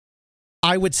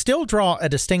 I would still draw a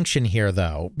distinction here,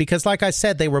 though, because like I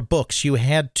said, they were books. You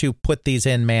had to put these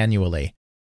in manually.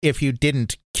 If you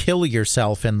didn't kill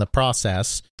yourself in the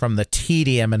process from the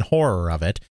tedium and horror of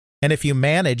it, and if you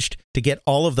managed to get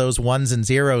all of those ones and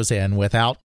zeros in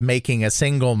without making a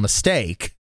single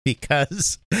mistake,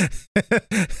 because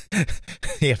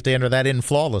you have to enter that in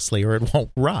flawlessly or it won't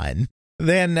run,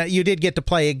 then you did get to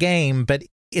play a game, but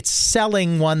it's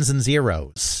selling ones and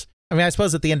zeros. I mean, I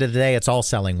suppose at the end of the day, it's all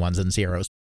selling ones and zeros.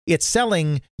 It's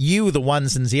selling you the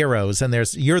ones and zeros, and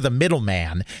you're the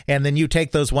middleman, and then you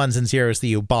take those ones and zeros that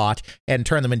you bought and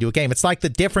turn them into a game. It's like the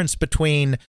difference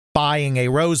between buying a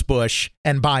rose bush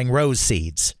and buying rose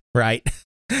seeds, right?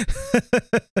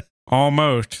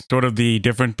 Almost. Sort of the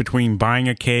difference between buying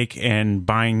a cake and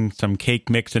buying some cake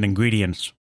mix and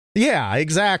ingredients. Yeah,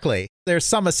 exactly. There's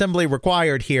some assembly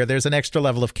required here. There's an extra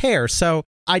level of care. So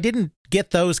I didn't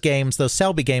get those games, those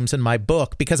Selby games, in my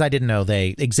book because I didn't know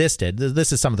they existed.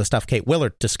 This is some of the stuff Kate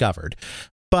Willert discovered.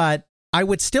 But I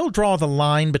would still draw the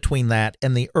line between that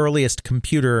and the earliest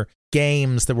computer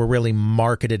games that were really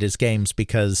marketed as games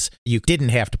because you didn't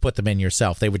have to put them in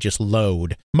yourself. They would just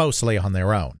load, mostly on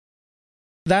their own.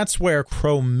 That's where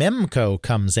Chromemco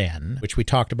comes in, which we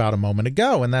talked about a moment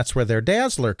ago, and that's where their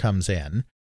Dazzler comes in,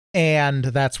 and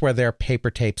that's where their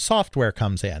paper tape software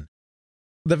comes in.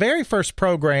 The very first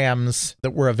programs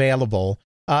that were available,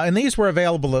 and these were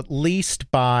available at least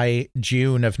by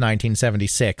June of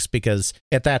 1976, because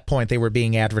at that point they were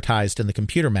being advertised in the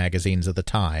computer magazines of the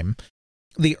time.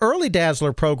 The early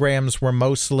Dazzler programs were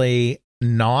mostly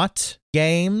not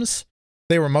games.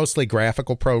 They were mostly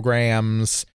graphical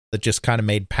programs that just kind of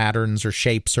made patterns or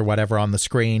shapes or whatever on the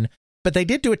screen. But they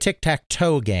did do a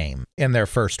tic-tac-toe game in their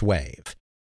first wave.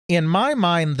 In my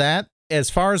mind, that, as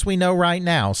far as we know right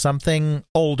now, something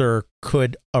older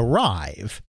could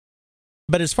arrive.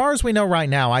 But as far as we know right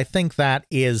now, I think that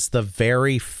is the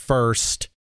very first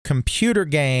computer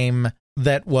game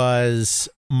that was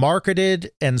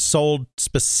marketed and sold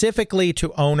specifically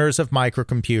to owners of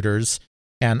microcomputers,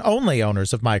 and only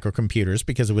owners of microcomputers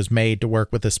because it was made to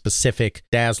work with a specific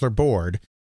Dazzler board,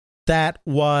 that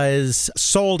was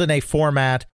sold in a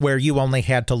format where you only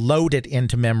had to load it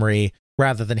into memory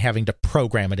rather than having to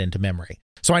program it into memory.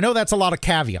 So I know that's a lot of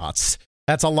caveats.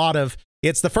 That's a lot of,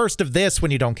 it's the first of this when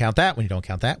you don't count that, when you don't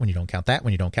count that, when you don't count that,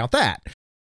 when you don't count that.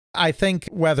 I think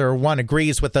whether one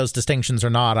agrees with those distinctions or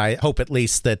not, I hope at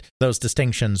least that those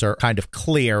distinctions are kind of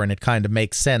clear and it kind of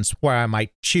makes sense where I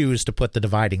might choose to put the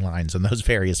dividing lines in those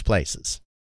various places.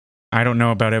 I don't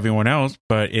know about everyone else,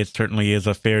 but it certainly is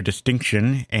a fair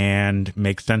distinction and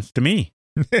makes sense to me.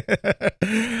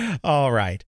 All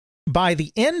right. By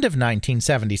the end of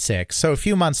 1976, so a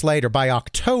few months later, by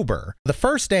October, the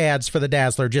first ads for the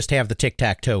Dazzler just have the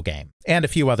tic-tac-toe game and a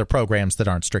few other programs that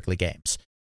aren't strictly games.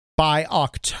 By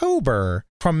October,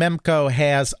 Chromemco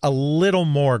has a little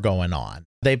more going on.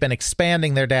 They've been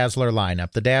expanding their Dazzler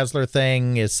lineup. The Dazzler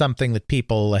thing is something that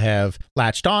people have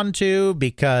latched onto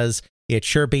because it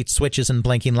sure beats switches and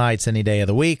blinking lights any day of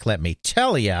the week, let me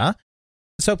tell ya.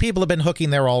 So people have been hooking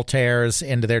their Altairs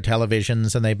into their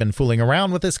televisions, and they've been fooling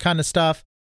around with this kind of stuff.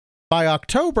 By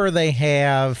October, they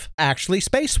have actually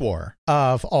Space War,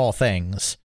 of all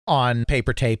things, on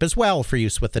paper tape as well for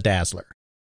use with the Dazzler.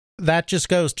 That just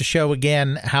goes to show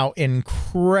again how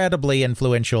incredibly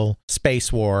influential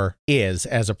Space War is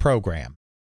as a program.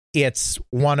 It's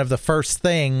one of the first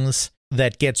things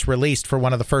that gets released for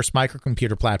one of the first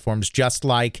microcomputer platforms, just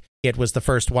like it was the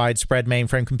first widespread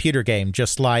mainframe computer game,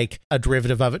 just like a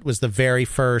derivative of it was the very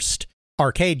first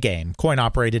arcade game,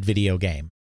 coin-operated video game.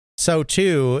 So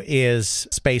too is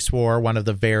Space War one of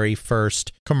the very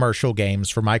first commercial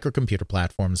games for microcomputer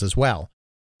platforms as well.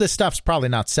 This stuff's probably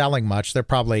not selling much. They're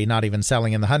probably not even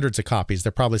selling in the hundreds of copies.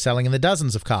 They're probably selling in the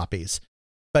dozens of copies.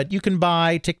 But you can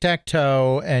buy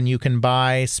Tic-Tac-Toe and you can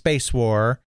buy Space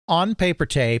War on paper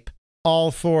tape, all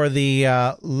for the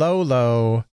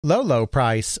low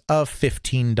price of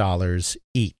 $15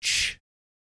 each,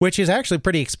 which is actually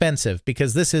pretty expensive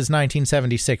because this is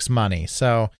 1976 money.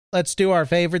 So let's do our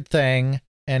favorite thing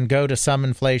and go to some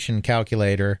inflation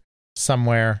calculator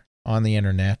somewhere on the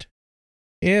internet.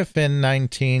 If in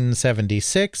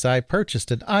 1976 I purchased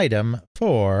an item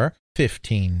for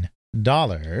 $15,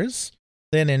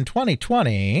 Then in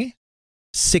 2020,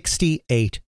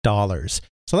 $68.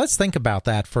 So let's think about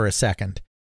that for a second.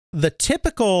 The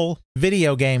typical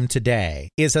video game today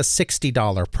is a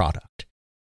 $60 product.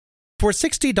 For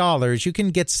 $60, you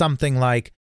can get something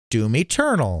like Doom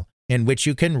Eternal, in which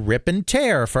you can rip and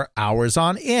tear for hours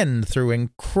on end through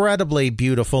incredibly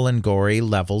beautiful and gory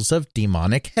levels of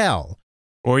demonic hell.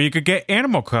 Or you could get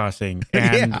Animal Crossing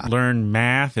and learn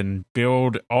math and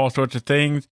build all sorts of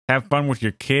things, have fun with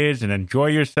your kids and enjoy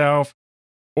yourself.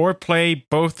 Or play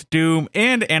both Doom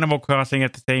and Animal Crossing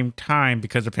at the same time,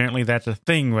 because apparently that's a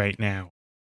thing right now.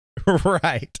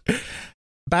 Right.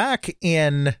 Back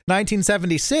in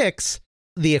 1976,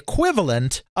 the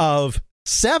equivalent of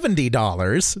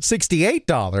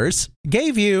 $68,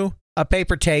 gave you a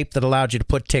paper tape that allowed you to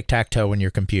put tic-tac-toe in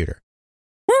your computer.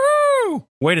 Woohoo!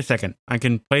 Wait a second. I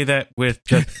can play that with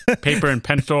just paper and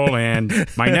pencil and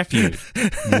my nephew.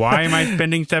 Why am I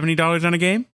spending $70 on a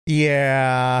game?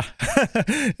 Yeah.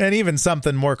 And even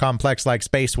something more complex like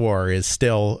Space War is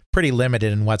still pretty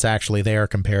limited in what's actually there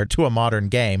compared to a modern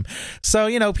game.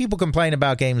 So, people complain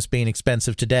about games being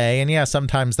expensive today, and yeah,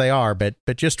 sometimes they are, but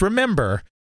just remember,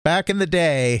 back in the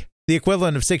day, the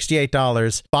equivalent of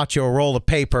 $68 bought you a roll of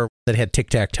paper that had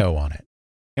tic-tac-toe on it.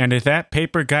 And if that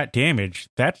paper got damaged,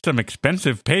 that's some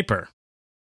expensive paper.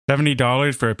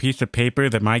 $70 for a piece of paper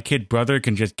that my kid brother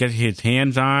can just get his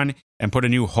hands on and put a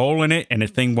new hole in it and the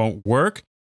thing won't work.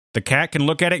 The cat can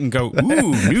look at it and go,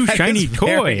 ooh, new shiny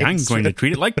toy. I'm going to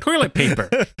treat it like toilet paper.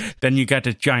 Then you got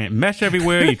this giant mess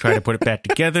everywhere. You try to put it back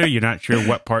together. You're not sure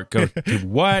what part goes to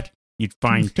what. You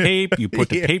find tape. You put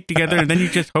the tape together, and then you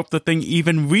just hope the thing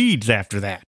even reads after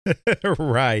that.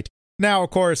 Right. Now, of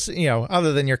course,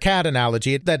 other than your cat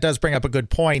analogy, that does bring up a good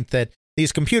point that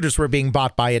these computers were being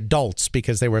bought by adults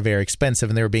because they were very expensive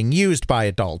and they were being used by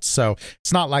adults. So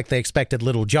it's not like they expected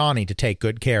little Johnny to take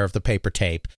good care of the paper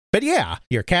tape. But yeah,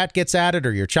 your cat gets at it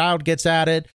or your child gets at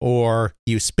it or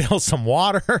you spill some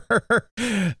water.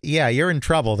 Yeah, you're in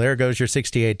trouble. There goes your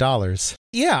 $68.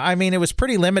 Yeah, I mean, it was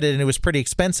pretty limited and it was pretty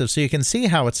expensive. So you can see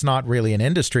how it's not really an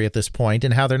industry at this point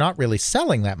and how they're not really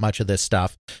selling that much of this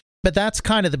stuff. But that's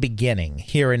kind of the beginning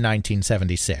here in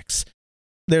 1976.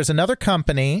 There's another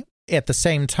company at the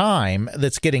same time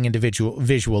that's getting into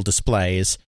visual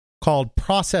displays called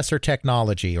Processor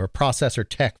Technology, or Processor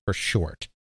Tech for short.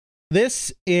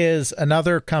 This is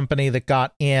another company that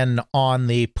got in on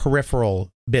the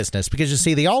peripheral business because, you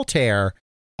see, the Altair,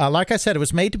 like I said, it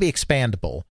was made to be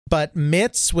expandable, but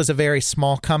MITS was a very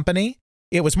small company.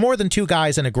 It was more than two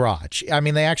guys in a garage. I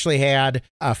mean, they actually had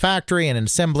a factory and an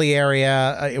assembly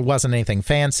area. It wasn't anything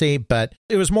fancy, but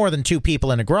it was more than two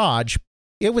people in a garage.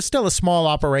 It was still a small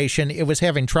operation. It was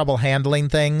having trouble handling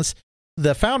things.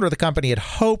 The founder of the company had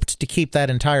hoped to keep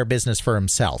that entire business for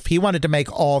himself. He wanted to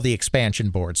make all the expansion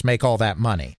boards, make all that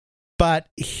money. But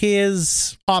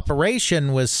his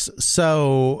operation was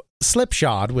so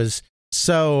slipshod, was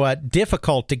so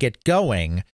difficult to get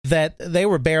going that they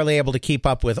were barely able to keep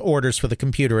up with orders for the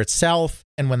computer itself.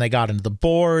 And when they got into the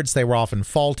boards, they were often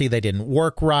faulty. They didn't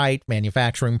work right,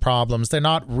 manufacturing problems. They're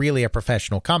not really a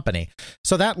professional company.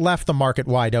 So that left the market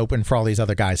wide open for all these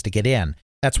other guys to get in.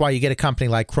 That's why you get a company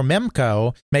like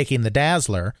Chromemco making the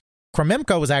Dazzler.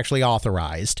 Chromemco was actually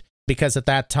authorized because at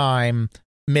that time,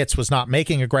 MITS was not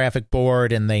making a graphic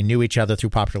board and they knew each other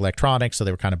through Popular Electronics, so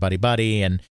they were kind of buddy-buddy,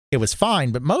 and it was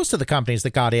fine. But most of the companies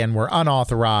that got in were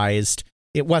unauthorized.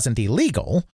 It wasn't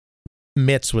illegal.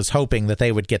 MITS was hoping that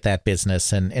they would get that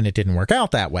business, and it didn't work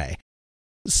out that way.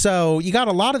 So you got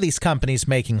a lot of these companies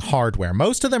making hardware.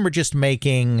 Most of them are just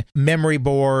making memory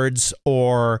boards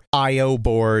or I/O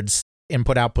boards,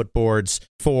 input-output boards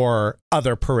for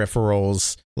other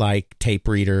peripherals like tape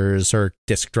readers or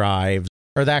disk drives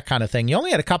or that kind of thing. You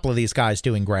only had a couple of these guys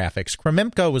doing graphics.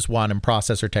 Chromemco was one and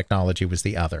Processor Technology was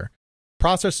the other.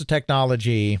 Processor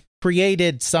Technology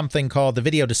created something called the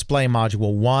Video Display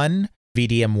Module 1,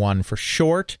 VDM1 for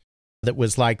short, that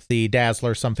was like the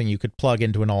Dazzler, something you could plug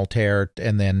into an Altair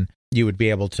and then you would be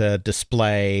able to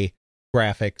display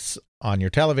graphics on your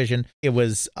television. It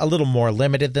was a little more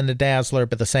limited than the Dazzler,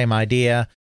 but the same idea.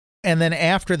 And then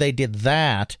after they did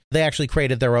that, they actually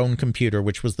created their own computer,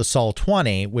 which was the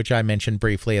Sol-20, which I mentioned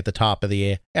briefly at the top of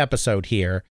the episode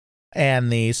here.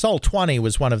 And the Sol-20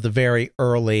 was one of the very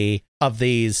early of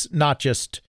these, not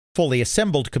just fully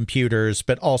assembled computers,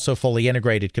 but also fully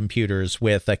integrated computers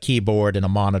with a keyboard and a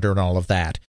monitor and all of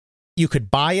that. You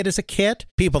could buy it as a kit.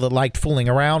 People that liked fooling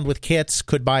around with kits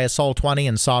could buy a Sol-20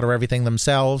 and solder everything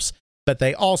themselves, but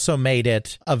they also made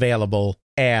it available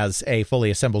as a fully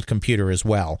assembled computer as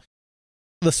well.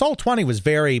 The Sol-20 was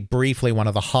very briefly one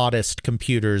of the hottest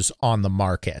computers on the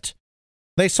market.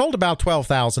 They sold about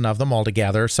 12,000 of them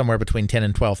altogether, somewhere between 10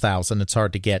 and 12,000. It's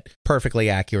hard to get perfectly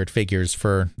accurate figures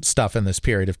for stuff in this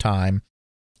period of time,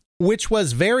 which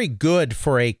was very good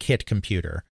for a kit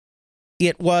computer.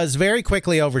 It was very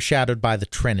quickly overshadowed by the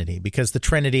Trinity, because the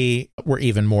Trinity were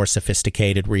even more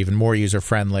sophisticated, were even more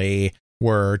user-friendly,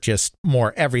 were just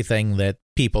more everything that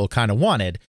people kind of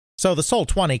wanted. So the Sol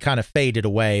 20 kind of faded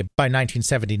away. By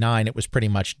 1979, it was pretty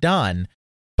much done.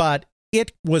 But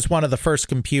it was one of the first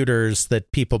computers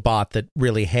that people bought that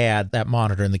really had that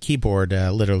monitor and the keyboard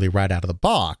literally right out of the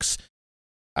box.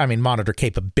 I mean, monitor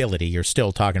capability, you're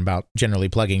still talking about generally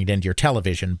plugging it into your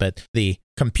television, but the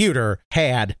computer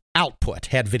had output,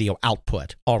 had video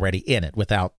output already in it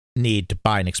without need to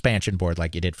buy an expansion board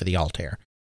like you did for the Altair.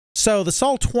 So the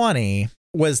Sol 20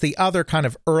 was the other kind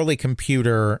of early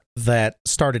computer that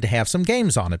started to have some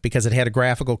games on it because it had a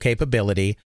graphical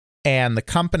capability, and the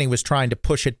company was trying to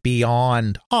push it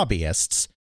beyond hobbyists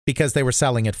because they were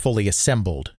selling it fully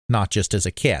assembled, not just as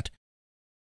a kit.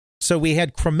 So we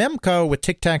had Krememco with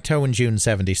Tic-Tac-Toe in June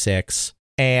 76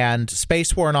 and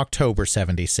Space War in October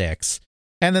 76.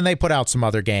 And then they put out some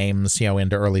other games,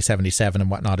 into early 77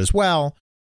 and whatnot as well.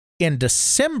 In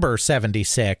December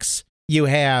 76, you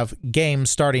have games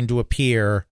starting to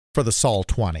appear for the Sol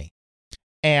 20.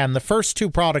 And the first two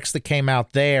products that came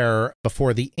out there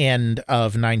before the end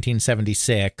of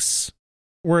 1976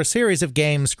 were a series of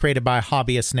games created by a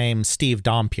hobbyist named Steve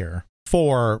Dompier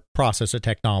for processor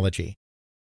technology.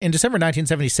 In December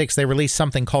 1976, they released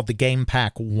something called the Game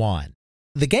Pack 1.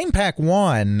 The Game Pack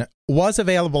 1 was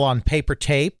available on paper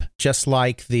tape, just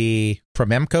like the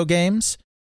Krememco games,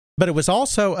 but it was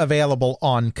also available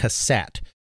on cassette.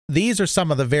 These are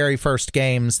some of the very first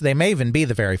games. They may even be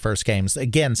the very first games.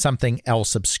 Again, something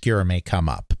else obscure may come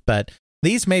up, but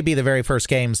these may be the very first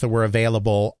games that were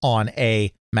available on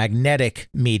a magnetic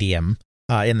medium,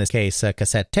 in this case, a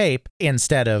cassette tape,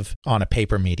 instead of on a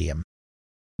paper medium.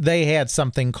 They had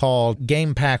something called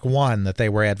Game Pack 1 that they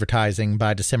were advertising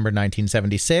by December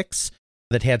 1976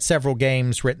 that had several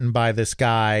games written by this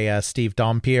guy, Steve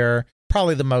Dompier.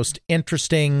 Probably the most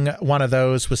interesting one of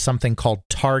those was something called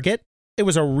Target. It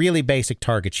was a really basic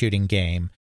target shooting game.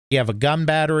 You have a gun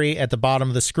battery at the bottom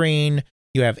of the screen,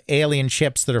 you have alien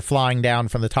ships that are flying down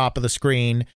from the top of the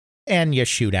screen, and you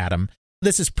shoot at them.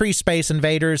 This is pre-Space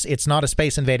Invaders. It's not a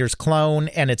Space Invaders clone,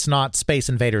 and it's not Space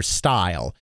Invaders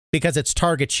style. Because it's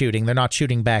target shooting, they're not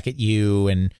shooting back at you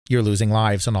and you're losing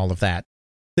lives and all of that.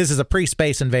 This is a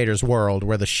pre-Space Invaders world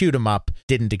where the shoot 'em up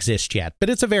didn't exist yet, but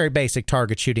it's a very basic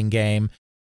target shooting game.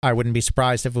 I wouldn't be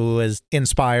surprised if it was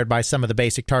inspired by some of the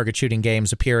basic target shooting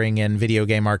games appearing in video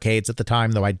game arcades at the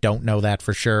time, though I don't know that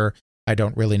for sure. I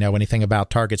don't really know anything about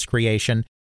Target's creation.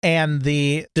 And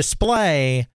the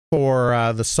display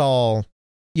for the Sol,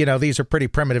 these are pretty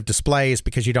primitive displays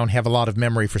because you don't have a lot of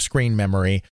memory for screen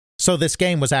memory. So this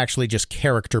game was actually just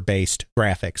character-based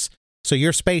graphics. So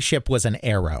your spaceship was an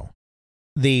arrow.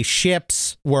 The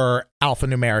ships were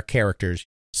alphanumeric characters.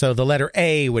 So the letter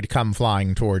A would come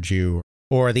flying towards you,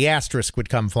 or the asterisk would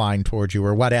come flying towards you,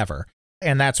 or whatever.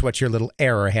 And that's what your little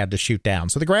arrow had to shoot down.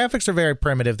 So the graphics are very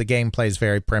primitive, the gameplay is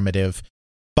very primitive,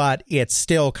 but it's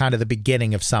still kind of the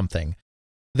beginning of something.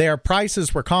 Their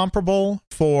prices were comparable.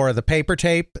 For the paper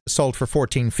tape, sold for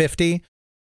 $14.50.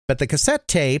 But the cassette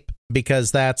tape,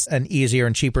 because that's an easier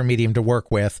and cheaper medium to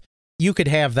work with, you could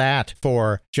have that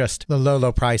for just the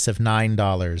low price of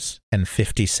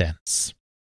 $9.50.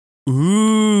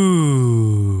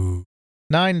 Ooh.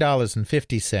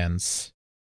 $9.50.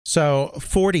 So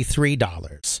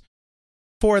 $43.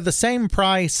 For the same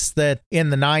price that in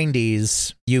the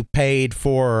 90s you paid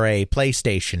for a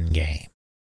PlayStation game.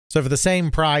 So for the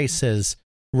same price as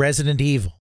Resident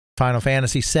Evil, Final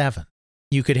Fantasy VII,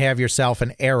 you could have yourself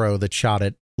an arrow that shot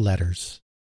at letters.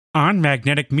 On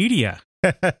magnetic media.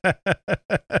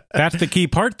 That's the key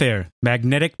part there.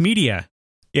 Magnetic media.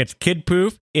 It's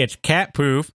kid-proof, it's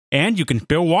cat-proof, and you can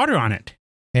spill water on it.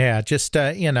 Yeah, just,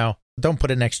 don't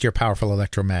put it next to your powerful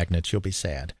electromagnets. You'll be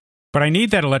sad. But I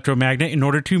need that electromagnet in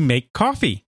order to make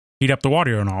coffee. Heat up the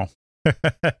water and all.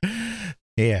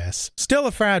 Yes. Still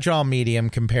a fragile medium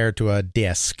compared to a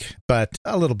disc, but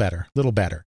a little better.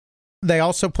 They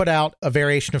also put out a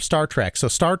variation of Star Trek. So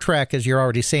Star Trek, as you're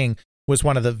already seeing, was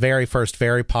one of the very first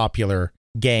very popular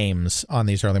games on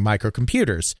these early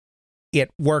microcomputers. It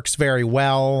works very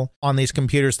well on these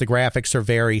computers. The graphics are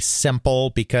very simple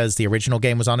because the original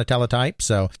game was on a teletype.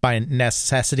 So by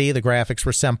necessity, the graphics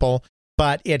were simple,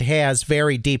 but it has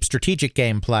very deep strategic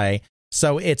gameplay.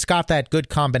 So it's got that good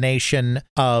combination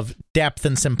of depth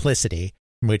and simplicity,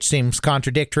 which seems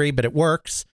contradictory, but it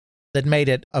works. That made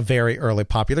it a very early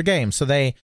popular game. So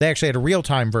they actually had a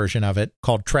real-time version of it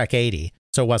called Trek 80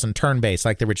 So it wasn't turn-based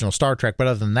like the original Star Trek, but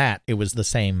other than that, it was the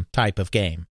same type of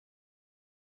game.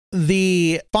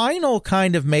 The final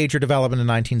kind of major development in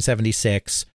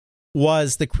 1976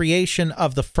 was the creation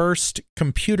of the first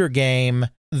computer game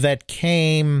that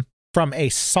came from a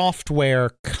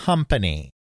software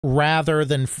company rather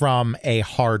than from a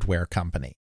hardware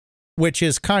company, which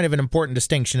is kind of an important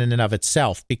distinction in and of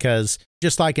itself, because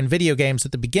just like in video games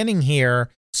at the beginning here,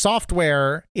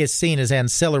 software is seen as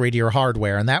ancillary to your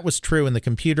hardware, and that was true in the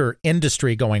computer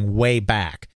industry going way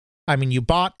back. I mean, you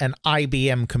bought an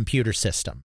IBM computer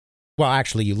system. Well,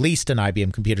 actually, you leased an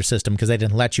IBM computer system because they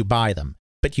didn't let you buy them,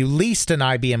 but you leased an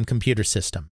IBM computer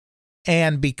system.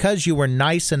 And because you were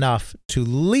nice enough to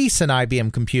lease an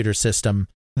IBM computer system,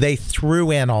 they threw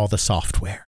in all the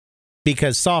software.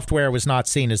 Because software was not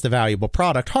seen as the valuable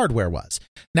product, hardware was.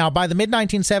 Now, by the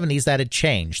mid-1970s, that had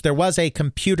changed. There was a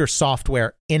computer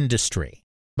software industry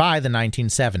by the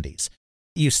 1970s.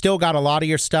 You still got a lot of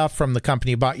your stuff from the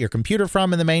company you bought your computer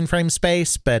from in the mainframe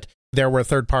space, but there were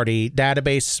third-party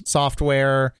database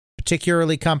software,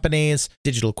 particularly companies.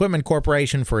 Digital Equipment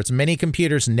Corporation, for its many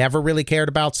computers, never really cared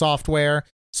about software,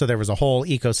 so there was a whole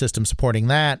ecosystem supporting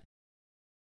that.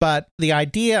 But the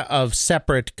idea of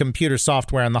separate computer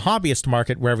software in the hobbyist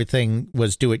market where everything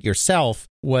was do-it-yourself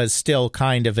was still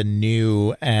kind of a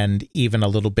new and even a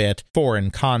little bit foreign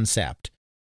concept.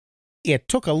 It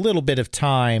took a little bit of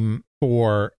time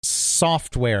for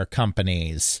software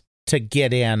companies to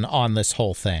get in on this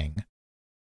whole thing.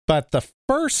 But the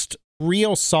first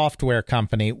real software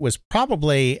company was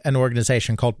probably an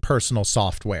organization called Personal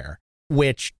Software,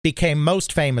 which became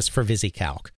most famous for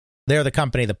VisiCalc. They're the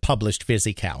company that published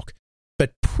VisiCalc.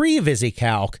 But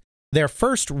pre-VisiCalc, their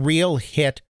first real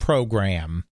hit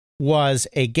program was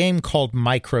a game called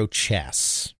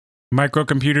Microchess.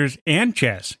 Microcomputers and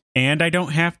chess. And I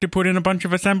don't have to put in a bunch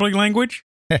of assembly language?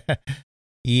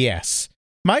 Yes.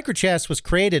 Microchess was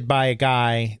created by a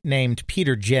guy named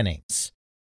Peter Jennings.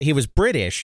 He was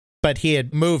British, but he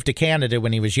had moved to Canada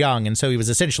when he was young, and so he was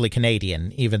essentially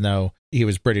Canadian, even though he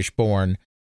was British-born.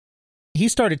 He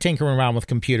started tinkering around with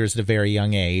computers at a very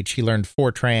young age. He learned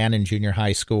Fortran in junior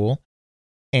high school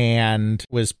and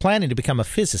was planning to become a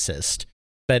physicist.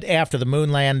 But after the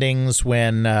moon landings,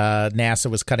 when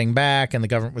NASA was cutting back and the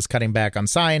government was cutting back on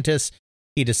scientists,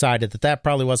 he decided that that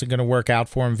probably wasn't going to work out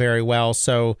for him very well,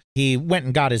 so he went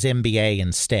and got his MBA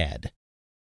instead.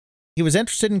 He was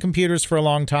interested in computers for a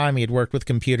long time. He had worked with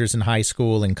computers in high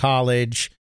school and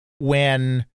college.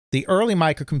 When the early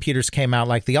microcomputers came out,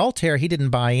 like the Altair, he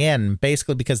didn't buy in,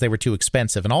 basically because they were too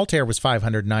expensive. An Altair was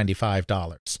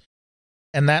 $595.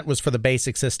 And that was for the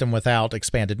basic system without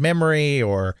expanded memory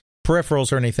or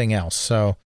peripherals or anything else.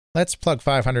 So let's plug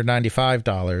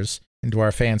 $595 into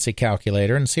our fancy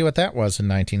calculator and see what that was in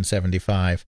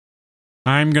 1975.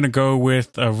 I'm going to go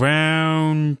with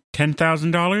around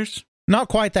 $10,000. Not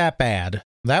quite that bad.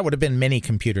 That would have been mini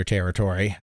computer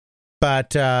territory.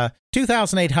 But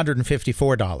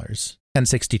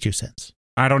 $2,854.62.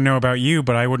 I don't know about you,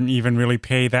 but I wouldn't even really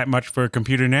pay that much for a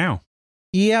computer now.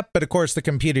 Yep, but of course the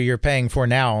computer you're paying for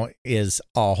now is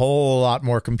a whole lot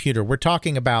more computer. We're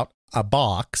talking about a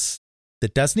box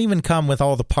that doesn't even come with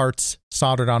all the parts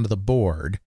soldered onto the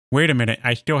board. Wait a minute,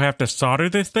 I still have to solder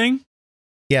this thing?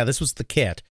 Yeah, this was the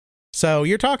kit. So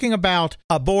you're talking about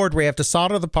a board where you have to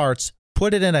solder the parts,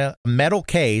 put it in a metal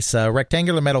case, a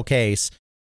rectangular metal case,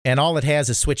 and all it has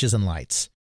is switches and lights.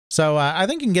 So I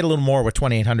think you can get a little more with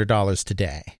 $2,800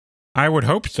 today. I would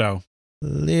hope so.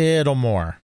 Little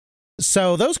more.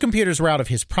 So those computers were out of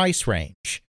his price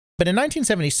range. But in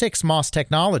 1976, MOS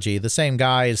Technology, the same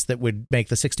guys that would make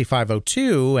the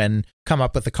 6502 and come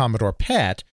up with the Commodore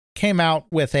PET, came out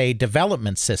with a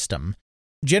development system.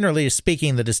 Generally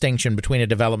speaking, the distinction between a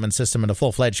development system and a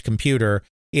full-fledged computer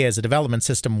is a development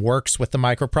system works with the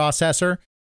microprocessor,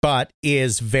 but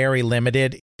is very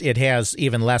limited. It has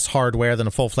even less hardware than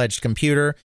a full-fledged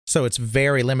computer, so it's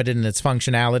very limited in its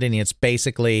functionality, and it's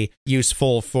basically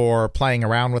useful for playing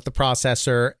around with the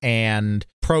processor and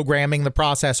programming the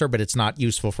processor, but it's not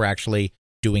useful for actually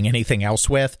doing anything else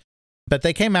with. But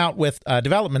they came out with a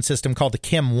development system called the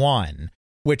KIM-1,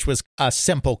 which was a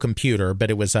simple computer, but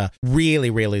it was a really,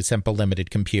 really simple limited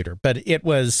computer. But it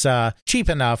was cheap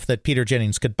enough that Peter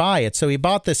Jennings could buy it, so he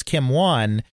bought this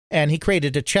KIM-1, and he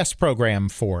created a chess program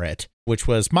for it, which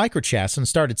was Microchess, and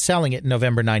started selling it in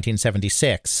November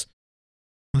 1976.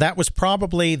 That was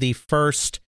probably the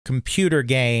first computer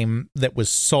game that was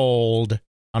sold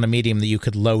on a medium that you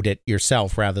could load it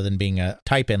yourself rather than being a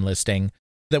type-in listing,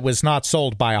 that was not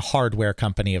sold by a hardware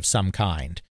company of some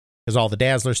kind. Because all the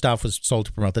Dazzler stuff was sold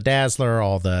to promote the Dazzler,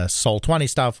 all the Sol 20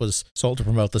 stuff was sold to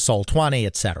promote the Sol 20,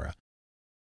 etc.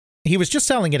 he was just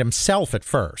selling it himself at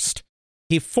first.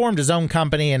 He formed his own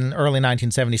company in early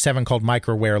 1977 called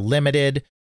Microware Limited.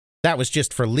 That was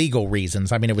just for legal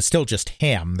reasons. I mean, it was still just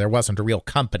him. There wasn't a real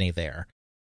company there.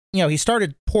 You know, he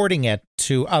started porting it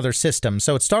to other systems.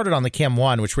 So it started on the Kim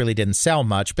 1, which really didn't sell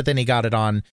much, but then he got it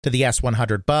on to the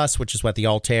S100 bus, which is what the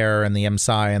Altair and the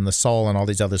MSI and the Sol and all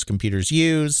these other computers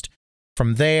used.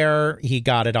 From there, he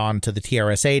got it on to the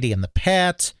TRS-80 and the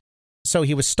PET. So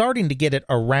he was starting to get it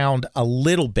around a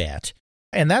little bit.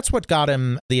 And that's what got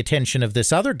him the attention of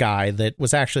this other guy that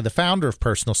was actually the founder of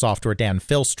Personal Software, Dan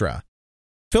Filstra.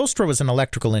 Filstra was an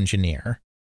electrical engineer.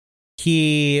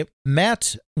 He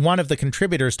met one of the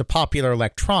contributors to Popular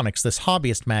Electronics, this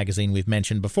hobbyist magazine we've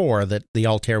mentioned before that the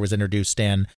Altair was introduced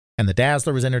in, and the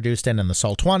Dazzler was introduced in, and the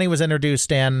Sol 20 was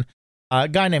introduced in. A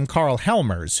guy named Carl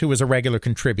Helmers, who was a regular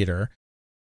contributor.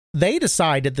 They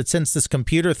decided that since this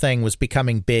computer thing was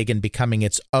becoming big and becoming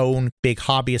its own big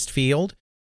hobbyist field,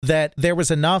 that there was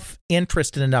enough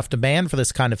interest and enough demand for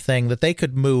this kind of thing that they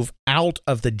could move out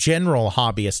of the general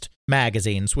hobbyist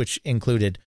magazines, which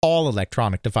included all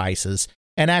electronic devices,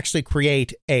 and actually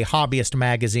create a hobbyist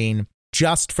magazine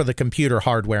just for the computer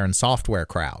hardware and software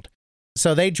crowd.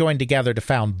 So they joined together to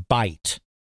found Byte,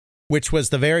 which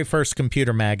was the very first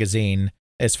computer magazine,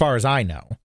 as far as I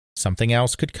know. Something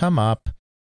else could come up,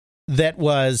 that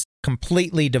was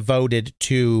completely devoted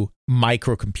to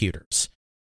microcomputers.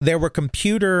 There were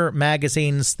computer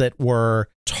magazines that were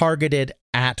targeted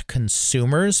at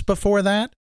consumers before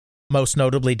that, most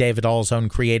notably David All's own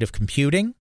Creative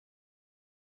Computing.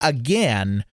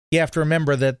 Again, you have to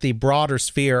remember that the broader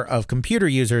sphere of computer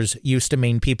users used to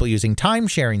mean people using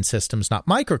time-sharing systems, not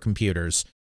microcomputers.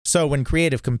 So when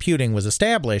Creative Computing was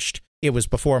established, it was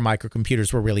before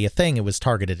microcomputers were really a thing. It was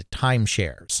targeted at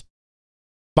timeshares.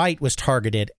 Byte was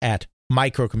targeted at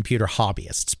microcomputer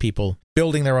hobbyists, people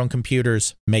building their own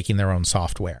computers, making their own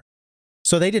software.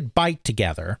 So they did Byte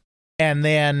together, and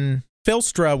then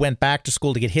Filstra went back to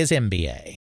school to get his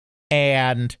MBA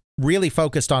and really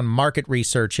focused on market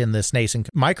research in this nascent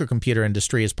microcomputer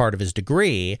industry as part of his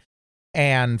degree.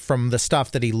 And from the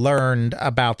stuff that he learned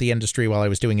about the industry while he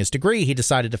was doing his degree, he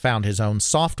decided to found his own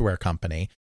software company.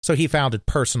 So he founded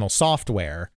Personal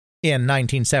Software in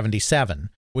 1977,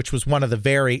 which was one of the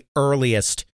very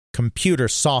earliest computer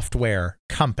software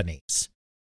companies.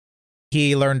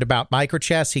 He learned about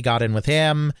microchess. He got in with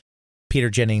him. Peter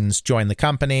Jennings joined the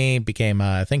company, became,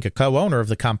 I think, a co-owner of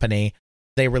the company.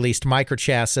 They released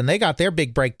microchess, and they got their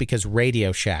big break because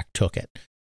Radio Shack took it.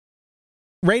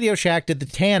 Radio Shack did the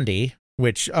Tandy,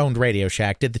 which owned Radio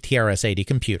Shack, did the TRS-80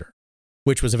 computer,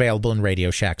 which was available in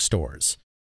Radio Shack stores.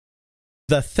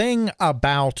 The thing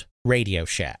about Radio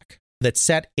Shack that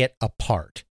set it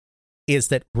apart is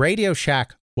that Radio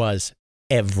Shack was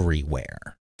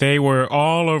everywhere. They were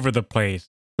all over the place,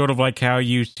 sort of like how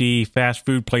you see fast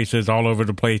food places all over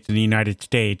the place in the United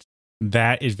States.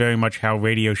 That is very much how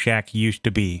Radio Shack used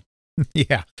to be.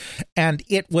 Yeah, and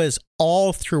it was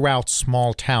all throughout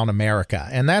small town America,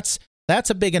 and that's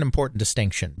a big and important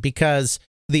distinction, because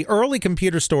the early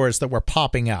computer stores that were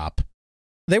popping up,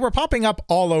 they were popping up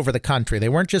all over the country. They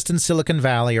weren't just in Silicon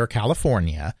Valley or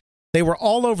California. They were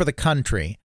all over the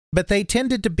country, but they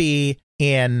tended to be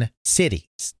in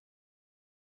cities.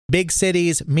 Big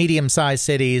cities, medium-sized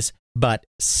cities, but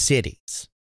cities.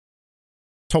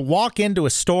 To walk into a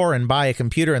store and buy a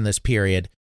computer in this period,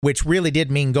 which really did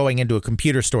mean going into a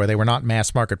computer store, they were not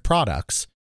mass-market products.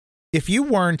 If you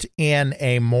weren't in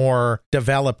a more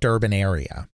developed urban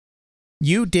area,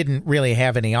 you didn't really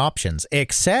have any options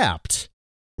except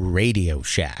Radio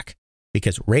Shack,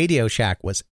 because Radio Shack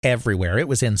was everywhere. It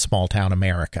was in small-town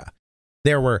America.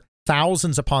 There were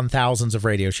thousands upon thousands of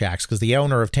Radio Shacks, because the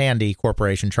owner of Tandy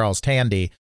Corporation, Charles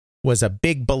Tandy, was a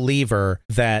big believer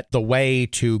that the way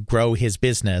to grow his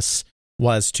business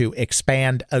was to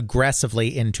expand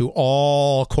aggressively into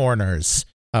all corners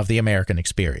of the American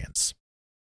experience.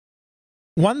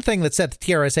 One thing that set the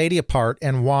TRS-80 apart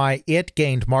and why it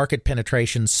gained market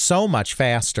penetration so much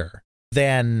faster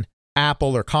than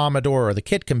Apple or Commodore or the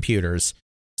KIT computers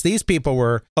is these people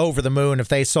were over the moon if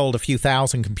they sold a few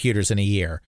thousand computers in a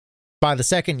year. By the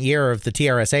second year of the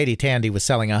TRS-80, Tandy was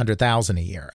selling 100,000 a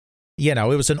year. You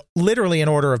know, it was literally an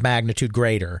order of magnitude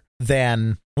greater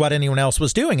than what anyone else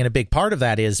was doing, and a big part of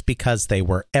that is because they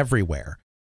were everywhere.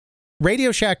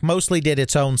 Radio Shack mostly did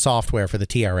its own software for the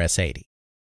TRS-80.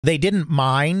 They didn't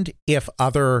mind if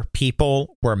other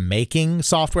people were making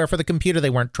software for the computer.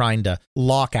 They weren't trying to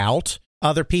lock out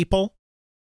other people.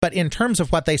 But in terms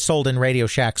of what they sold in Radio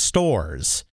Shack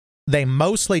stores, they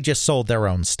mostly just sold their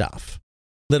own stuff.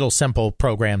 Little simple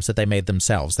programs that they made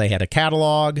themselves. They had a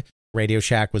catalog. Radio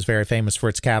Shack was very famous for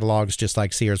its catalogs, just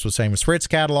like Sears was famous for its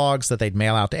catalogs that they'd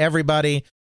mail out to everybody.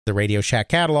 The Radio Shack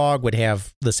catalog would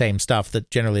have the same stuff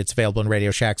that generally it's available in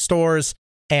Radio Shack stores,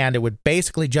 and it would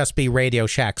basically just be Radio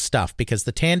Shack stuff because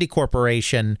the Tandy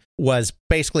Corporation was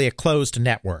basically a closed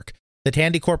network. The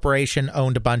Tandy Corporation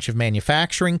owned a bunch of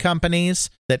manufacturing companies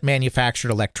that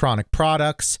manufactured electronic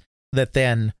products that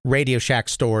then Radio Shack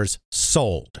stores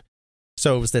sold.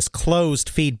 So it was this closed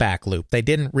feedback loop. They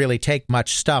didn't really take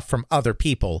much stuff from other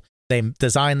people. They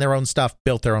designed their own stuff,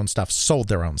 built their own stuff, sold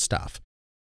their own stuff.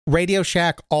 Radio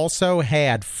Shack also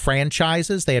had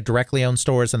franchises. They had directly owned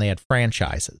stores and they had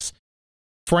franchises.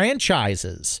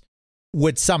 Franchises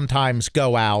would sometimes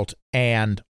go out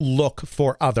and look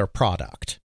for other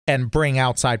product and bring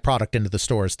outside product into the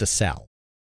stores to sell.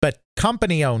 But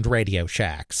company-owned Radio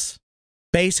Shacks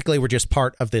basically were just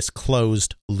part of this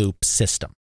closed loop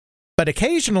system. But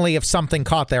occasionally, if something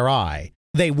caught their eye,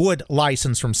 they would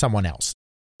license from someone else.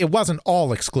 It wasn't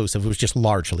all exclusive, it was just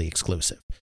largely exclusive.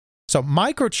 So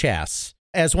Microchess,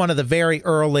 as one of the very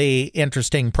early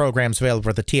interesting programs available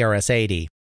for the TRS-80,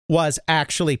 was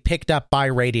actually picked up by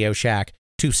Radio Shack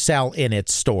to sell in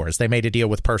its stores. They made a deal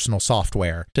with Personal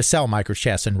Software to sell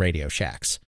Microchess in Radio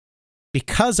Shacks.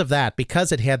 Because of that,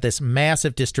 because it had this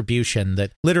massive distribution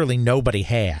that literally nobody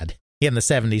had in the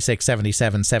 76,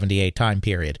 77, 78 time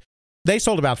period, they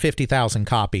sold about 50,000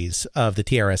 copies of the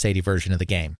TRS-80 version of the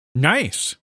game.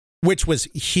 Nice. Which was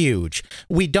huge.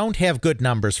 We don't have good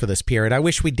numbers for this period. I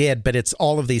wish we did, but it's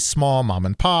all of these small mom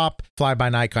and pop,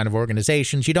 fly-by-night kind of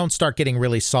organizations. You don't start getting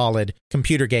really solid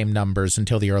computer game numbers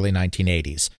until the early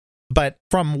 1980s. But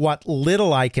from what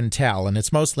little I can tell, and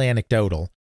it's mostly anecdotal,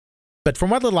 but from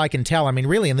what little I can tell, I mean,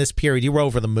 really in this period, you were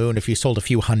over the moon if you sold a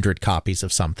few hundred copies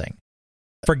of something.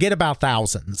 Forget about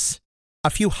thousands.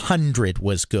 A few hundred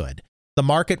was good. The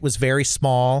market was very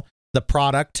small. The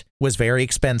product was very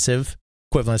expensive,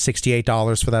 equivalent of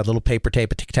 $68 for that little paper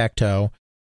tape of tic-tac-toe.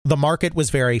 The market was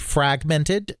very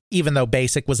fragmented. Even though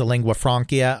BASIC was a lingua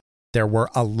franca, there were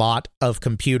a lot of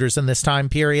computers in this time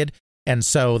period, and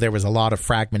so there was a lot of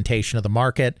fragmentation of the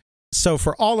market. So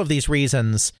for all of these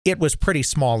reasons, it was pretty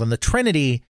small, and the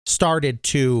Trinity started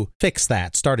to fix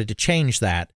that, started to change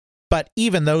that. But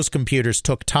even those computers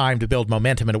took time to build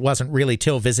momentum, and it wasn't really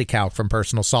till VisiCalc from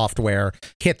Personal Software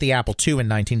hit the Apple II in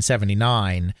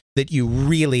 1979 that you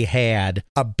really had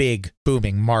a big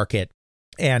booming market,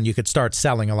 and you could start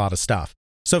selling a lot of stuff.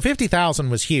 So 50,000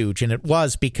 was huge, and it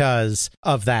was because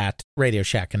of that Radio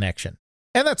Shack connection.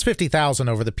 And that's 50,000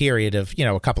 over the period of,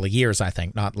 a couple of years, I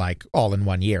think, not like all in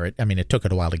 1 year. It took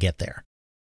it a while to get there.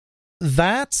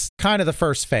 That's kind of the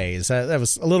first phase. That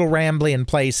was a little rambly in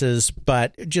places,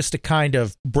 but just to kind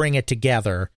of bring it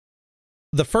together.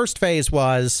 The first phase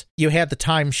was you had the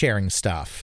time-sharing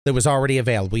stuff that was already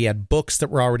available. You had books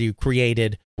that were already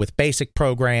created with basic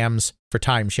programs for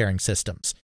time-sharing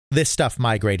systems. This stuff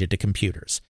migrated to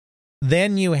computers.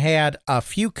 Then you had a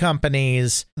few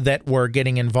companies that were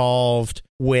getting involved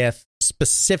with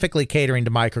specifically catering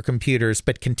to microcomputers,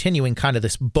 but continuing kind of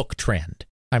this book trend.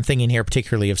 I'm thinking here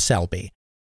particularly of Selby.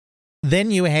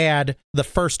 Then you had the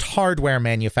first hardware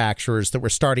manufacturers that were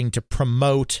starting to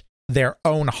promote their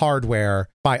own hardware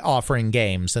by offering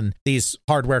games. And these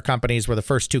hardware companies were the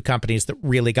first two companies that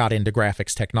really got into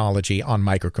graphics technology on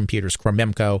microcomputers,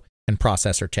 Chromemco and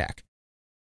Processor Tech.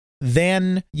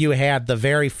 Then you had the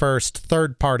very first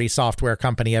third-party software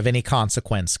company of any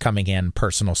consequence coming in,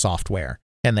 Personal Software,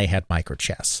 and they had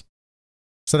Microchess.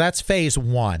 So that's phase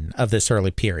one of this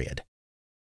early period.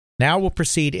 Now we'll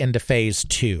proceed into phase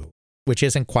two, which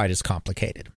isn't quite as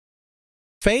complicated.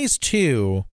 Phase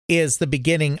two is the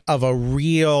beginning of a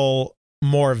real,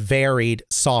 more varied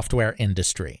software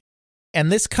industry.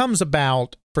 And this comes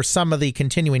about for some of the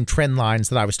continuing trend lines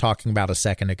that I was talking about a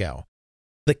second ago.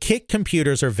 The kit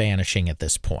computers are vanishing at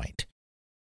this point.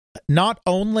 Not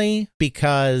only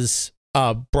because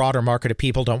a broader market of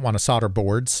people don't want to solder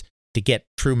boards. To get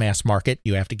true mass market,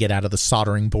 you have to get out of the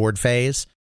soldering board phase.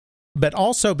 But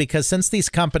also because since these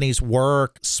companies were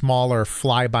smaller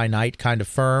fly-by-night kind of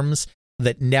firms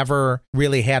that never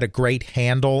really had a great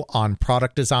handle on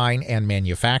product design and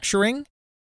manufacturing,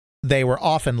 they were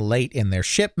often late in their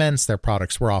shipments, their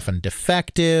products were often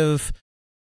defective.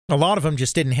 A lot of them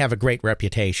just didn't have a great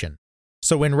reputation.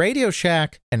 So when Radio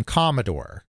Shack and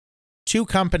Commodore, two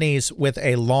companies with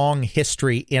a long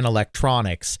history in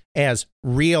electronics as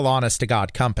real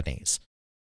honest-to-God companies,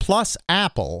 plus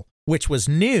Apple, which was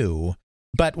new,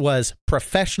 but was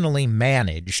professionally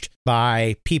managed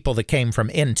by people that came from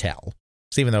Intel.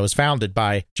 So even though it was founded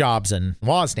by Jobs and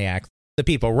Wozniak, the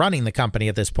people running the company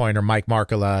at this point are Mike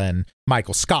Markkula and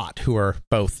Michael Scott, who are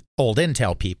both old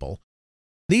Intel people.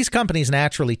 these companies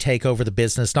naturally take over the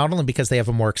business, not only because they have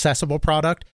a more accessible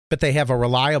product, but they have a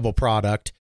reliable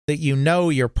product that you know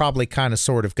you're probably kind of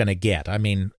sort of going to get. I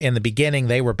mean, in the beginning,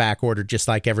 they were back ordered just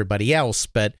like everybody else,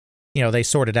 but they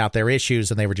sorted out their issues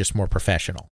and they were just more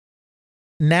professional.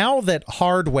 Now that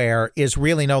hardware is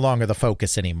really no longer the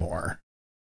focus anymore,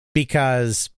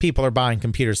 because people are buying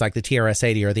computers like the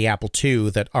TRS-80 or the Apple II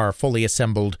that are fully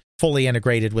assembled, fully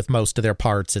integrated with most of their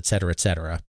parts, et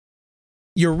cetera,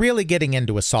 you're really getting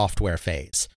into a software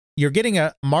phase. You're getting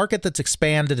a market that's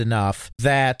expanded enough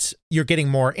that you're getting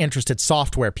more interested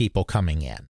software people coming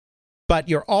in. But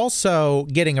you're also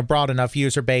getting a broad enough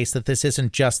user base that this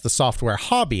isn't just the software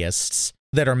hobbyists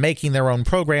that are making their own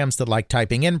programs, that like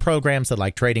typing in programs, that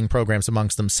like trading programs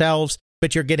amongst themselves,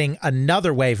 but you're getting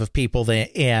another wave of people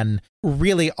that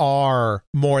really are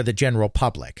more the general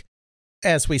public.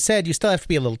 As we said, you still have to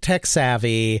be a little tech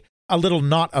savvy, a little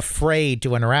not afraid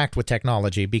to interact with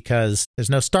technology, because there's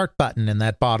no start button in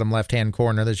that bottom left-hand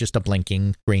corner. There's just a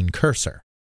blinking green cursor.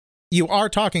 You are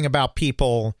talking about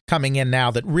people coming in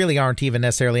now that really aren't even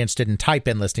necessarily interested in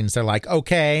type-in listings. They're like,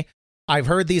 okay, I've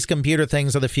heard these computer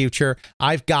things are the future.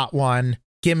 I've got one.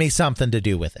 Give me something to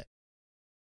do with it.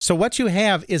 So what you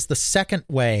have is the second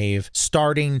wave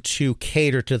starting to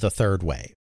cater to the third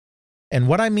wave. And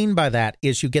what I mean by that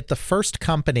is you get the first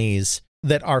companies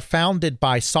that are founded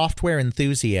by software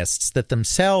enthusiasts that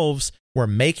themselves were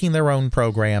making their own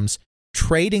programs,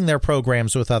 trading their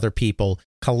programs with other people,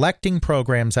 collecting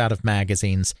programs out of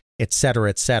magazines, et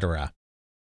cetera.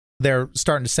 They're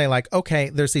starting to say like, okay,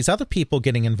 there's these other people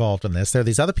getting involved in this. There are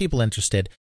these other people interested.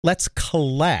 Let's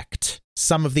collect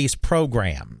some of these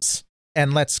programs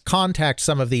and let's contact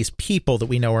some of these people that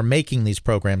we know are making these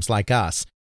programs like us.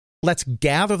 Let's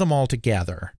gather them all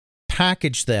together,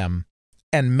 package them,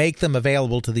 and make them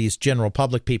available to these general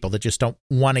public people that just don't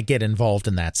want to get involved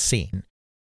in that scene.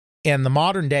 In the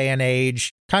modern day and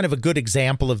age, kind of a good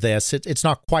example of this, it's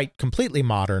not quite completely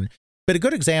modern, but a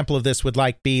good example of this would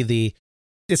be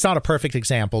it's not a perfect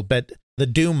example, but the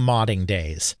Doom modding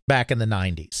days back in the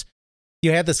 90s.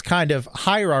 You had this kind of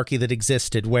hierarchy that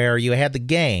existed where you had the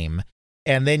game,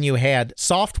 and then you had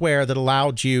software that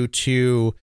allowed you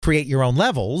to create your own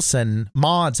levels and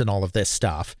mods and all of this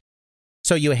stuff.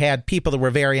 So you had people that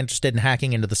were very interested in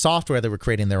hacking into the software that were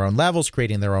creating their own levels,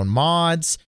 creating their own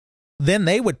mods. Then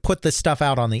they would put this stuff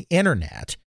out on the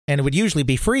internet, and it would usually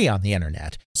be free on the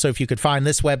internet. So if you could find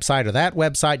this website or that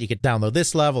website, you could download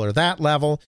this level or that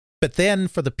level. But then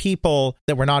for the people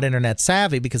that were not internet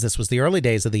savvy, because this was the early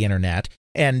days of the internet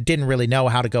and didn't really know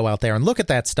how to go out there and look at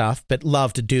that stuff, but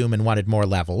loved Doom and wanted more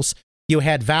levels, you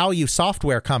had value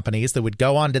software companies that would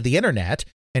go onto the internet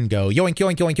and go yoink,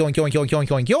 yoink, yoink, yoink, yoink, yoink, yoink,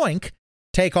 yoink, yoink,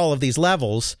 take all of these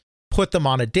levels, put them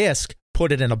on a disc,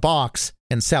 put it in a box,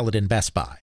 and sell it in Best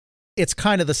Buy. It's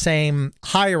kind of the same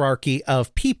hierarchy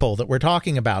of people that we're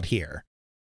talking about here.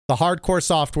 The hardcore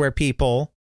software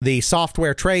people, the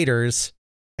software traders,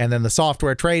 and then the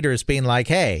software traders being like,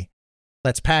 hey,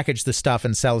 let's package this stuff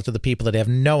and sell it to the people that have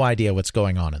no idea what's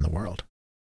going on in the world.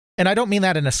 And I don't mean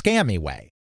that in a scammy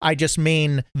way. I just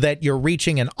mean that you're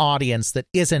reaching an audience that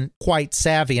isn't quite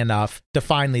savvy enough to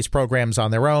find these programs on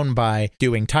their own by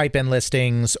doing type-in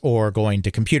listings or going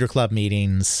to computer club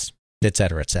meetings, et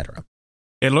cetera, et cetera.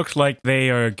 It looks like they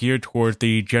are geared towards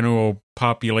the general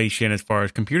population as far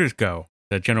as computers go.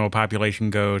 The general population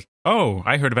goes, oh,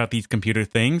 I heard about these computer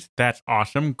things. That's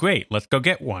awesome. Great. Let's go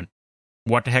get one.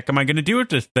 What the heck am I going to do with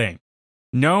this thing?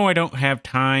 No, I don't have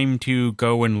time to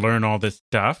go and learn all this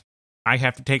stuff. I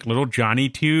have to take little Johnny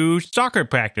to soccer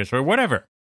practice or whatever.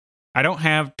 I don't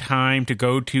have time to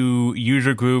go to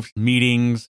user groups,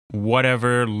 meetings,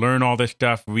 whatever, learn all this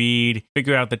stuff, read,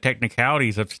 figure out the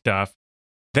technicalities of stuff.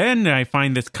 Then I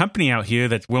find this company out here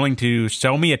that's willing to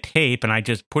sell me a tape, and I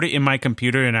just put it in my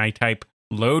computer and I type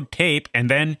load tape, and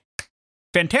then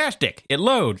fantastic, it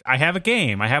loads. I have a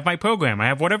game, I have my program, I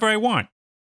have whatever I want.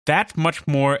 That's much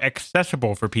more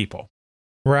accessible for people.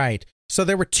 Right. So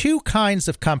there were two kinds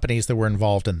of companies that were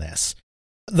involved in this.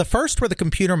 The first were the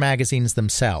computer magazines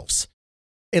themselves.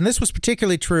 And this was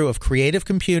particularly true of Creative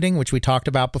Computing, which we talked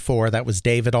about before. That was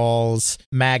David All's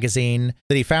magazine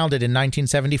that he founded in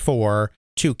 1974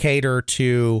 to cater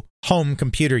to home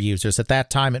computer users. At that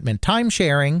time, it meant time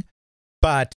sharing,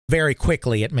 but very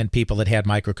quickly it meant people that had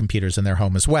microcomputers in their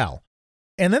home as well.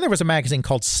 And then there was a magazine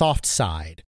called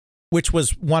SoftSide, which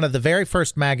was one of the very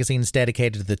first magazines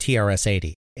dedicated to the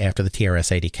TRS-80 after the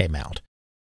TRS-80 came out.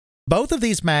 Both of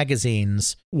these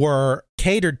magazines were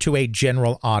catered to a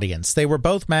general audience. They were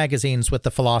both magazines with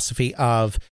the philosophy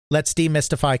of, let's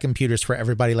demystify computers for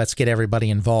everybody, let's get everybody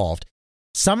involved.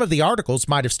 Some of the articles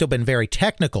might have still been very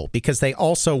technical because they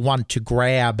also want to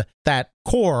grab that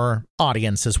core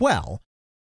audience as well.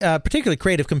 Particularly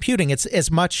creative computing, it's as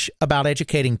much about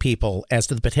educating people as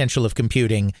to the potential of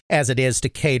computing as it is to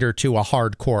cater to a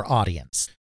hardcore audience.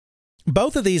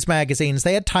 Both of these magazines,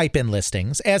 they had type-in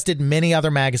listings, as did many other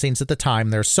magazines at the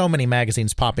time. There are so many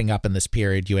magazines popping up in this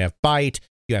period. You have Byte,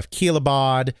 you have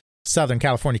Kilobaud, Southern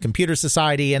California Computer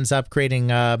Society ends up creating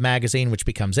a magazine which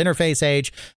becomes Interface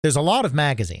Age. There's a lot of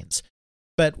magazines.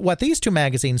 But what these two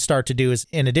magazines start to do is,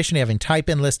 in addition to having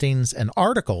type-in listings and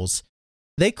articles,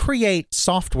 they create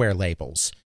software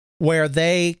labels where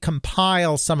they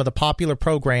compile some of the popular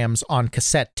programs on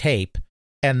cassette tape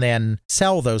and then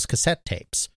sell those cassette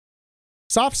tapes.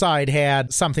 Softside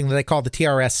had something that they called the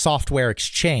TRS Software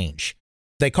Exchange.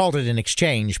 They called it an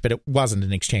exchange, but it wasn't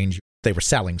an exchange. They were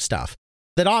selling stuff.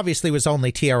 That obviously was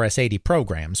only TRS-80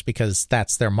 programs because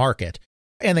that's their market.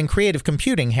 And then Creative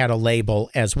Computing had a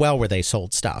label as well where they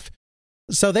sold stuff.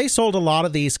 So they sold a lot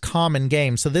of these common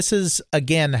games. So this is,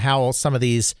 again, how some of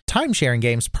these time-sharing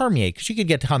games permeate, because you could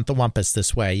get Hunt the Wumpus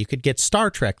this way. You could get Star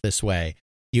Trek this way.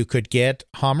 You could get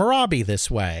Hammurabi this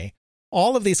way.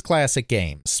 All of these classic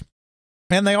games.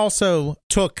 And they also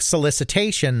took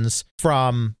solicitations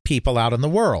from people out in the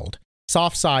world.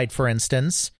 Softside, for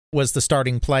instance, was the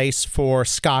starting place for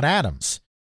Scott Adams,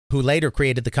 who later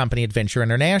created the company Adventure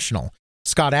International.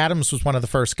 Scott Adams was one of the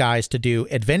first guys to do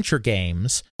adventure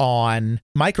games on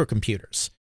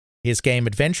microcomputers. His game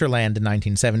Adventureland in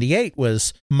 1978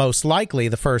 was most likely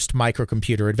the first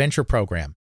microcomputer adventure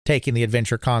program, taking the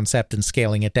adventure concept and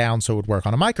scaling it down so it would work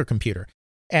on a microcomputer.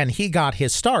 And he got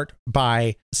his start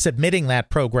by submitting that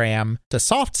program to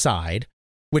Softside,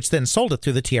 which then sold it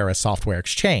through the TRS Software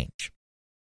Exchange.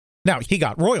 Now, he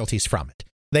got royalties from it.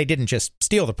 They didn't just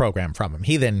steal the program from him.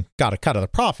 He then got a cut of the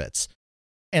profits.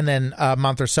 And then a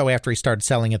month or so after he started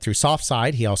selling it through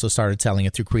Softside, he also started selling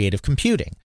it through Creative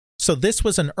Computing. So this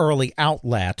was an early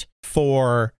outlet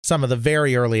for some of the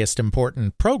very earliest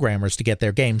important programmers to get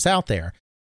their games out there.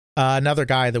 Another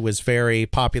guy that was very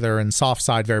popular in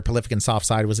Softside, very prolific in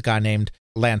Softside, was a guy named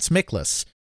Lance Miklas.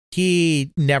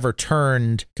 He never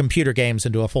turned computer games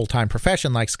into a full-time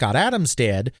profession like Scott Adams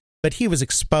did, but he was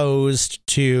exposed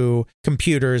to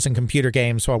computers and computer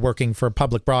games while working for a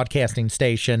public broadcasting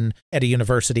station at a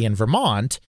university in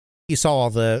Vermont. He saw all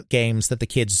the games that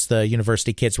the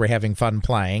university kids were having fun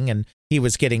playing, and he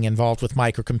was getting involved with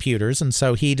microcomputers, and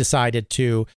so he decided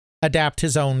to adapt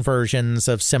his own versions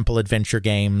of simple adventure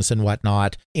games and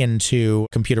whatnot into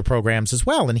computer programs as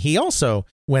well. And he also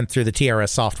went through the TRS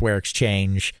Software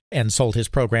Exchange and sold his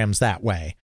programs that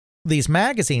way. These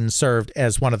magazines served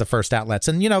as one of the first outlets.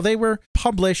 And, they were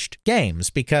published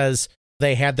games because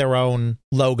they had their own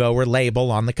logo or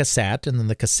label on the cassette, and then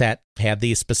the cassette had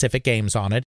these specific games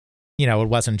on it. It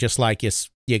wasn't just like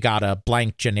you got a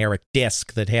blank generic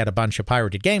disc that had a bunch of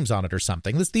pirated games on it or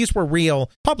something. These were real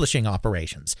publishing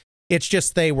operations. It's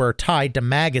just they were tied to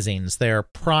magazines. Their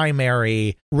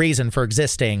primary reason for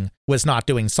existing was not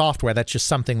doing software. That's just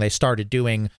something they started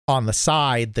doing on the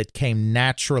side that came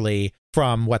naturally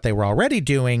from what they were already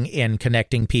doing in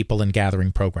connecting people and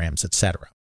gathering programs, etc.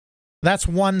 That's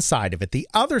one side of it. The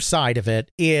other side of it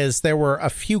is there were a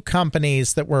few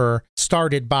companies that were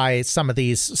started by some of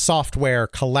these software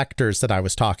collectors that I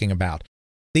was talking about.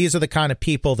 These are the kind of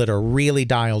people that are really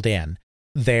dialed in.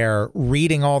 They're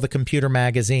reading all the computer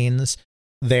magazines.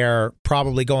 They're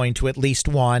probably going to at least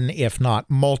one, if not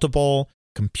multiple,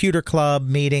 computer club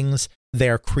meetings.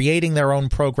 They're creating their own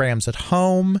programs at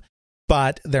home,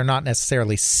 but they're not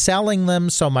necessarily selling them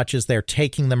so much as they're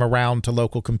taking them around to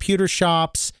local computer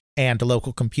shops and to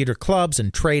local computer clubs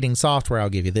and trading software. I'll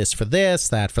give you this for this,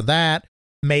 that for that.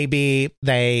 Maybe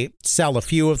they sell a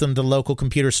few of them to the local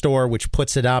computer store, which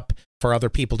puts it up for other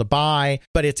people to buy,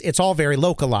 but it's all very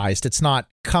localized. It's not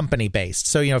company-based.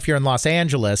 So, if you're in Los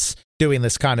Angeles doing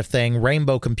this kind of thing,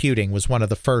 Rainbow Computing was one of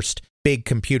the first big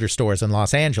computer stores in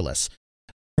Los Angeles.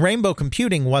 Rainbow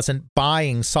Computing wasn't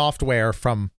buying software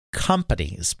from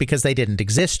companies because they didn't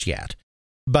exist yet.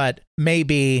 But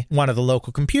maybe one of the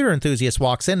local computer enthusiasts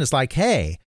walks in and is like,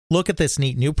 hey, look at this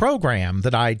neat new program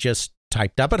that I just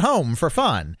typed up at home for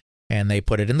fun. And they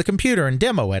put it in the computer and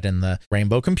demo it. And the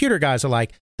Rainbow Computer guys are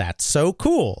like, that's so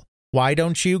cool. Why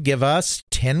don't you give us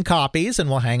 10 copies and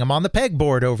we'll hang them on the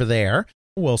pegboard over there.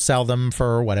 We'll sell them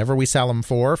for whatever we sell them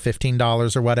for,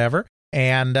 $15 or whatever.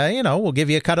 And, we'll give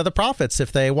you a cut of the profits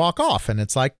if they walk off. And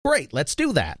it's like, great, let's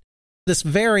do that. This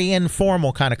very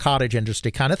informal kind of cottage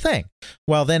industry kind of thing.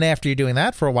 Well, then after you're doing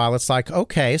that for a while, it's like,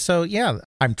 okay, so yeah,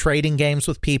 I'm trading games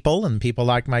with people and people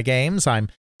like my games. I'm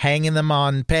hanging them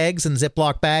on pegs and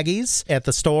Ziploc baggies at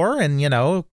the store, and,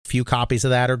 a few copies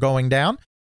of that are going down.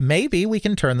 Maybe we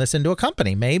can turn this into a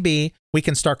company. Maybe we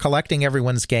can start collecting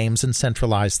everyone's games and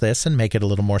centralize this and make it a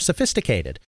little more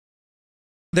sophisticated.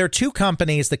 There are two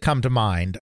companies that come to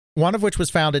mind, one of which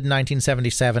was founded in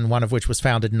 1977, one of which was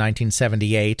founded in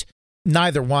 1978.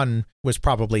 Neither one was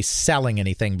probably selling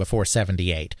anything before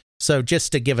 78. So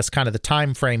just to give us kind of the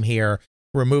time frame here,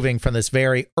 we're moving from this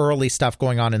very early stuff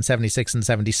going on in 76 and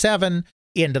 77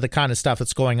 into the kind of stuff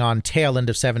that's going on tail end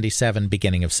of 77,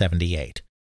 beginning of 78.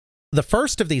 The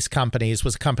first of these companies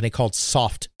was a company called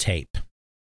Soft Tape.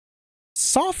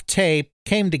 Soft Tape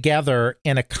came together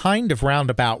in a kind of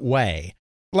roundabout way.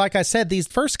 Like I said, these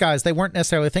first guys, they weren't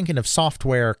necessarily thinking of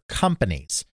software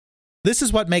companies. This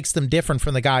is what makes them different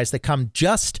from the guys that come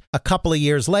just a couple of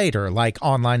years later, like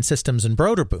Online Systems and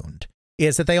Broderbund,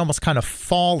 is that they almost kind of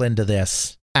fall into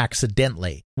this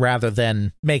accidentally rather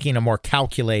than making a more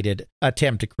calculated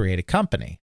attempt to create a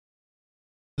company.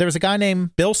 There was a guy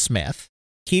named Bill Smith.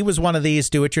 He was one of these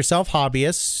do-it-yourself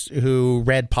hobbyists who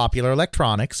read Popular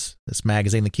Electronics, this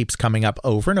magazine that keeps coming up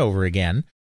over and over again.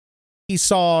 He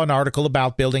saw an article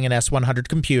about building an S100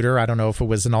 computer. I don't know if it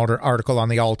was an article on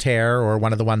the Altair or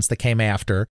one of the ones that came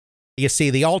after. You see,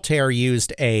 the Altair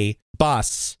used a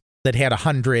bus that had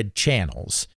 100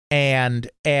 channels. And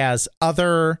as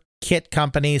other kit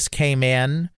companies came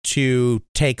in to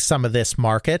take some of this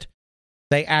market,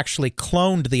 they actually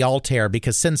cloned the Altair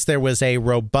because since there was a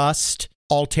robust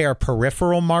Altair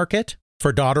peripheral market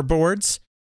for daughter boards,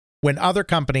 when other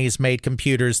companies made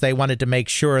computers, they wanted to make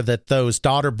sure that those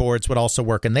daughter boards would also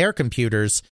work in their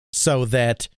computers so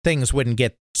that things wouldn't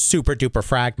get super duper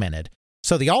fragmented.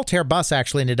 So the Altair bus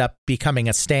actually ended up becoming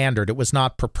a standard. It was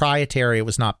not proprietary. It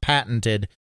was not patented.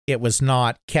 It was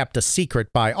not kept a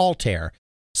secret by Altair.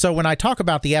 So when I talk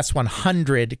about the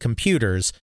S100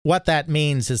 computers, what that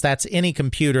means is that's any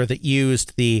computer that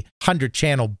used the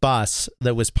 100-channel bus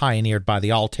that was pioneered by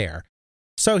the Altair.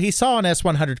 So he saw an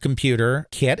S100 computer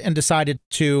kit and decided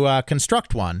to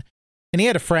construct one. And he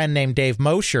had a friend named Dave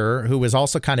Mosher who was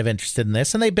also kind of interested in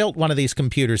this, and they built one of these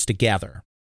computers together.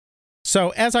 So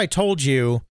as I told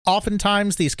you,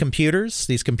 oftentimes these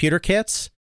computer kits,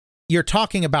 you're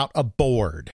talking about a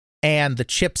board and the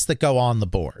chips that go on the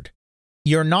board.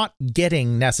 You're not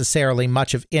getting necessarily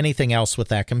much of anything else with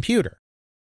that computer.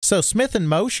 So Smith and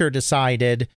Mosher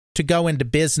decided to go into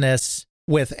business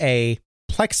with a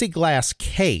plexiglass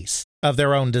case of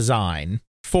their own design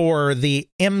for the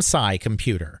MSI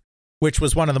computer, which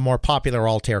was one of the more popular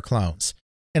Altair clones.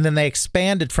 And then they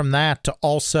expanded from that to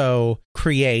also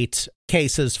create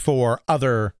cases for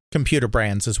other computer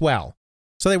brands as well.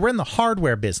 So they were in the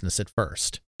hardware business at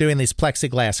first, doing these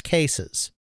plexiglass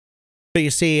cases. But you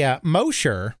see,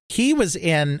 Mosher, he was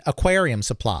in aquarium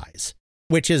supplies,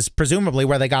 which is presumably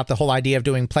where they got the whole idea of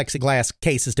doing plexiglass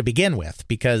cases to begin with,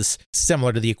 because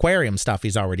similar to the aquarium stuff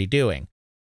he's already doing.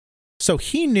 So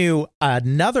he knew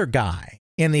another guy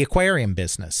in the aquarium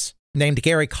business named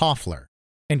Gary Koffler.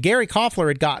 And Gary Koffler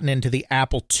had gotten into the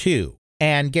Apple II.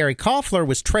 And Gary Koffler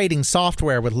was trading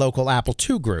software with local Apple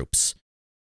II groups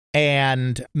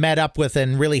and met up with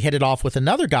and really hit it off with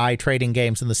another guy trading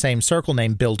games in the same circle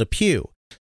named Bill Depew.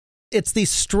 It's these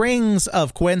strings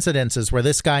of coincidences where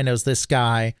this guy knows this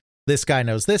guy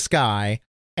knows this guy,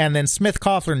 and then Smith,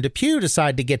 Koffler, and Depew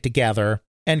decide to get together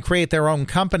and create their own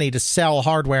company to sell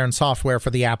hardware and software for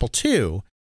the Apple II,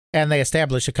 and they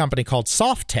establish a company called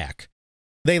Softtech.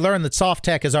 They learn that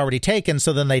Softtech is already taken,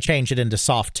 so then they change it into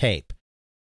Soft Tape.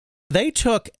 They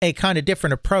took a kind of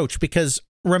different approach because,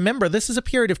 remember, this is a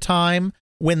period of time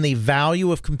when the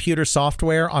value of computer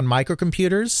software on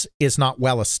microcomputers is not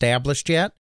well established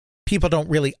yet. People don't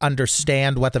really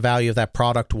understand what the value of that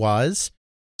product was.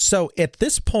 So at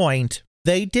this point,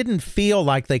 they didn't feel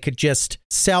like they could just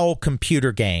sell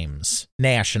computer games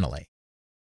nationally.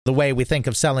 The way we think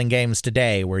of selling games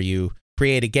today, where you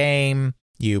create a game,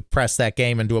 you press that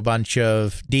game into a bunch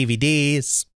of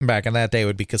DVDs, back in that day it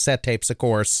would be cassette tapes, of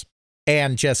course,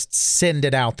 and just send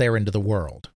it out there into the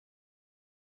world.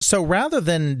 So rather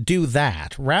than do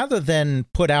that, rather than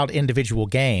put out individual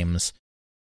games,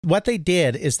 what they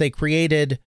did is they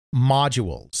created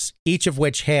modules, each of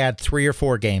which had 3 or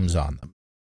 4 games on them.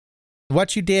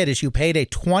 What you did is you paid a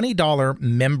 $20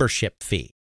 membership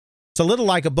fee. It's a little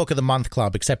like a Book of the Month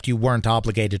Club, except you weren't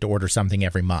obligated to order something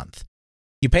every month.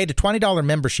 You paid a $20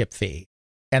 membership fee,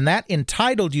 and that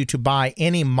entitled you to buy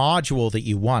any module that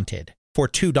you wanted for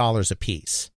 $2 a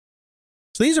piece.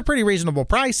 So these are pretty reasonable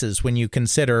prices when you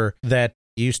consider that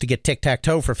you used to get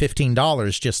Tic-Tac-Toe for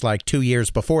 $15 just like 2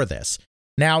 years before this.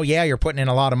 Now, yeah, you're putting in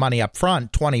a lot of money up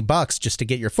front, $20 just to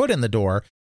get your foot in the door,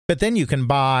 But then you can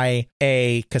buy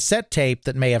a cassette tape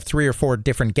that may have 3 or 4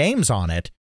 different games on it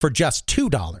for just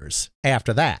 $2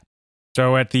 after that.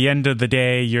 So at the end of the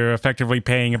day, you're effectively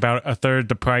paying about a third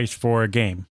the price for a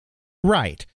game.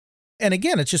 Right. And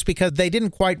again, it's just because they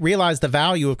didn't quite realize the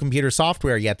value of computer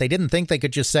software yet. They didn't think they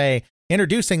could just say,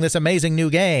 introducing this amazing new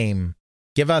game,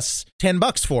 give us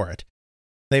 $10 for it.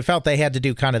 They felt they had to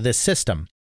do kind of this system.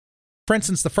 For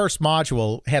instance, the first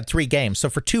module had 3 games. So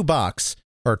for $2,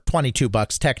 or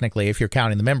 $22 technically if you're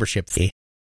counting the membership fee,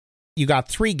 you got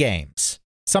 3 games.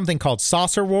 Something called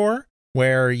Saucer War,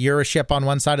 where you're a ship on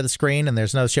one side of the screen and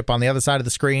there's another ship on the other side of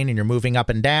the screen and you're moving up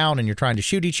and down and you're trying to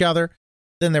shoot each other.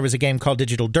 Then there was a game called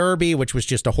Digital Derby, which was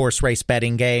just a horse race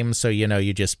betting game. So,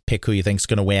 you just pick who you think's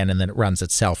going to win and then it runs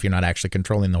itself. You're not actually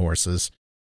controlling the horses.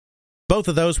 Both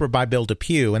of those were by Bill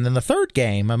Depew. And then the third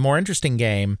game, a more interesting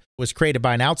game, was created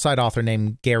by an outside author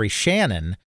named Gary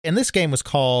Shannon. And this game was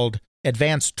called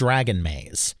Advanced Dragon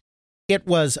Maze. It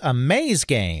was a maze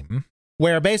game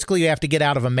where basically you have to get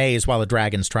out of a maze while a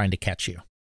dragon's trying to catch you.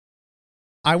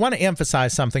 I want to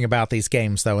emphasize something about these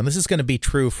games, though, and this is going to be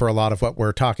true for a lot of what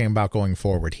we're talking about going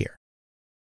forward here.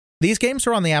 These games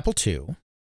are on the Apple II.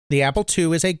 The Apple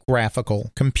II is a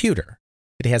graphical computer.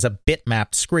 It has a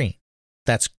bitmapped screen.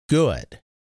 That's good.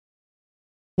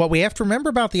 What we have to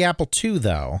remember about the Apple II,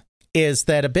 though, is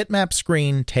that a bitmap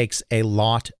screen takes a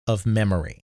lot of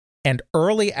memory. And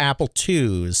early Apple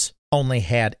IIs only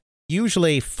had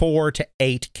usually 4 to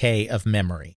 8K of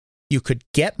memory. You could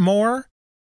get more,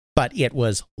 but it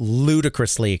was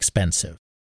ludicrously expensive.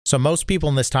 So most people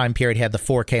in this time period had the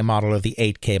 4K model or the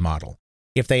 8K model.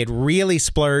 If they had really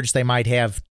splurged, they might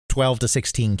have 12 to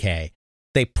 16K.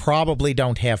 They probably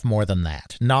don't have more than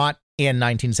that. Not in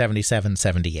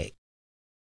 1977-78.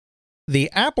 The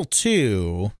Apple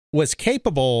II was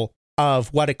capable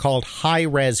of what it called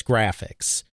high-res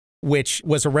graphics, which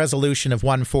was a resolution of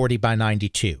 140 by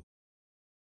 92.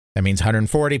 That means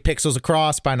 140 pixels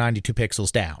across by 92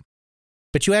 pixels down.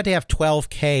 But you had to have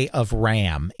 12K of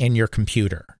RAM in your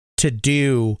computer to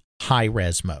do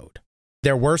high-res mode.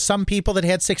 There were some people that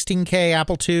had 16K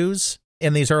Apple IIs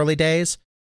in these early days.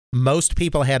 Most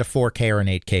people had a 4K or an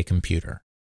 8K computer,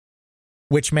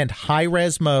 which meant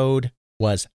high-res mode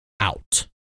was out.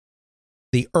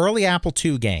 The early Apple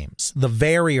II games, the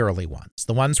very early ones,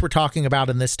 the ones we're talking about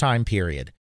in this time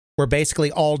period, were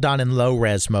basically all done in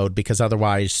low-res mode because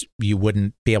otherwise you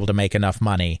wouldn't be able to make enough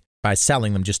money by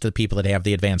selling them just to the people that have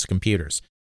the advanced computers.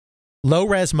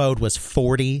 Low-res mode was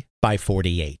 40 by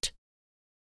 48.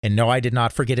 And no, I did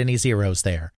not forget any zeros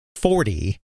there.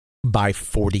 40 by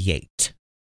 48.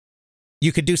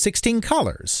 You could do 16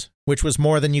 colors, which was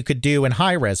more than you could do in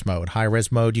high-res mode.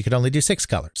 High-res mode, you could only do 6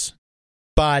 colors.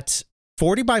 But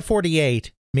 40 by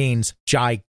 48 means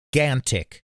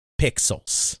gigantic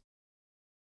pixels.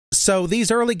 So these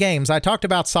early games, I talked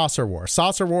about Saucer War.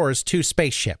 Saucer War is 2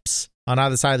 spaceships on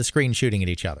either side of the screen shooting at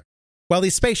each other. Well,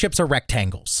 these spaceships are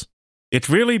rectangles. It's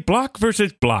really block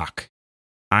versus block.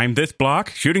 I'm this block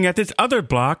shooting at this other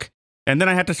block, and then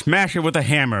I have to smash it with a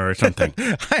hammer or something.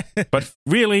 But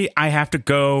really, I have to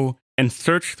go and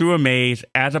search through a maze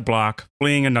as a block,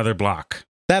 fleeing another block.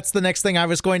 That's the next thing I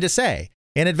was going to say.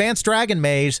 In Advanced Dragon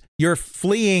Maze, you're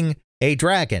fleeing a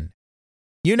dragon.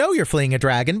 You know you're fleeing a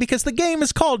dragon because the game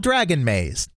is called Dragon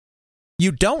Maze.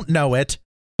 You don't know it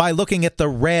by looking at the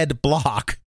red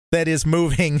block that is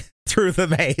moving through the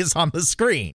maze on the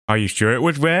screen. Are you sure it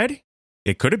was red?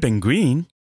 It could have been green.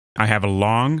 I have a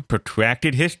long,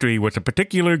 protracted history with a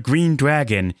particular green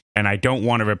dragon, and I don't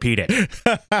want to repeat it.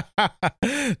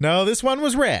 No, this one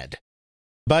was red,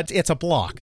 but it's a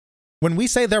block. When we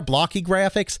say they're blocky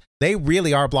graphics, they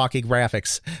really are blocky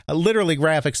graphics. Literally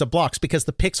graphics of blocks because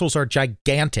the pixels are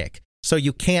gigantic, so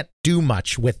you can't do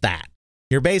much with that.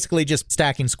 You're basically just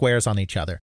stacking squares on each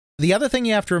other. The other thing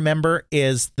you have to remember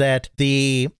is that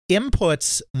the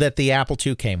inputs that the Apple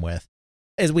II came with,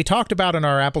 as we talked about in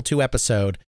our Apple II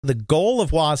episode, the goal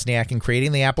of Wozniak in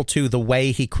creating the Apple II the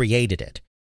way he created it,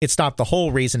 it's not the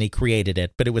whole reason he created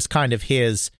it, but it was kind of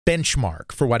his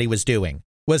benchmark for what he was doing,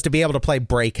 was to be able to play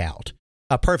Breakout,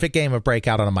 a perfect game of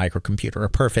Breakout on a microcomputer, a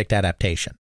perfect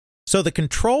adaptation. So the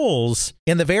controls,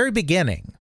 in the very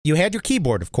beginning, you had your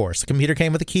keyboard, of course. The computer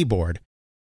came with a keyboard.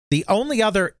 The only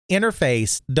other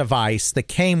interface device that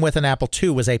came with an Apple II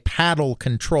was a paddle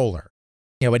controller.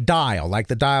 A dial, like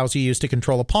the dials you use to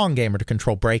control a Pong game or to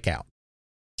control Breakout.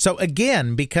 So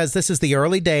again, because this is the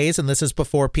early days and this is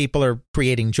before people are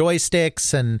creating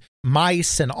joysticks and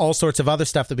mice and all sorts of other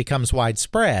stuff that becomes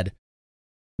widespread,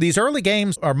 these early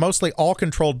games are mostly all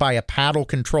controlled by a paddle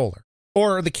controller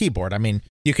or the keyboard. I mean,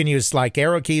 you can use like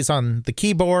arrow keys on the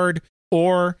keyboard.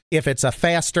 Or if it's a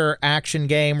faster action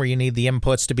game where you need the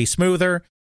inputs to be smoother,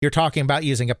 you're talking about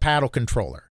using a paddle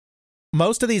controller.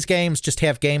 Most of these games just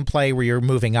have gameplay where you're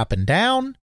moving up and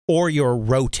down or you're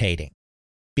rotating,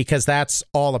 because that's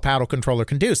all a paddle controller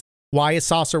can do. Why is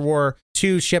Saucer War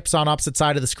 2 ships on opposite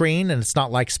side of the screen and it's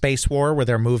not like Space War where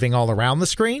they're moving all around the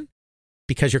screen?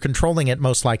 Because you're controlling it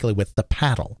most likely with the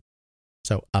paddle.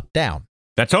 So up, down.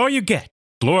 That's all you get.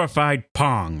 Glorified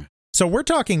Pong. So we're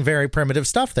talking very primitive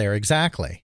stuff there,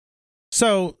 exactly.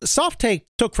 So Softape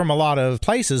took from a lot of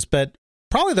places, but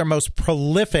probably their most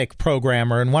prolific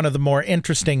programmer and one of the more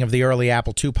interesting of the early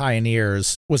Apple II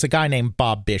pioneers was a guy named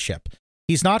Bob Bishop.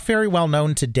 He's not very well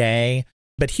known today,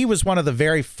 but he was one of the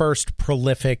very first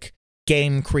prolific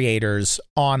game creators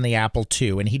on the Apple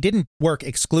II. And he didn't work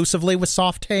exclusively with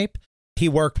Softape. He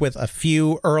worked with a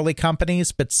few early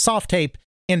companies, but Softape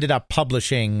ended up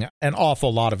publishing an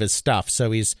awful lot of his stuff,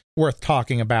 so he's worth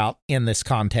talking about in this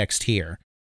context here.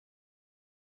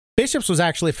 Bishop's was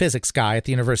actually a physics guy at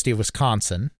the University of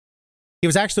Wisconsin. He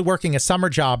was actually working a summer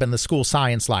job in the school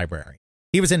science library.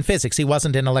 He was in physics. He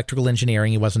wasn't in electrical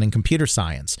engineering. He wasn't in computer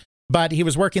science. But he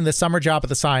was working the summer job at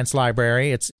the science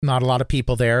library. It's not a lot of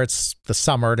people there. It's the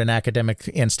summer at an academic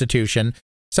institution.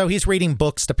 So he's reading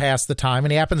books to pass the time,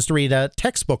 and he happens to read a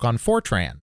textbook on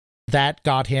Fortran. That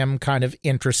got him kind of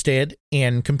interested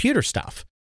in computer stuff.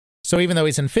 So even though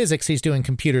he's in physics, he's doing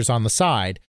computers on the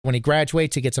side. When he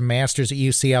graduates, he gets a master's at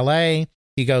UCLA.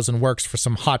 He goes and works for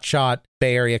some hotshot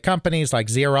Bay Area companies like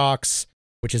Xerox,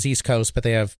 which is East Coast, but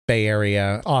they have Bay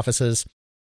Area offices.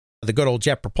 The good old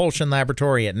Jet Propulsion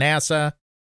Laboratory at NASA.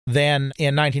 Then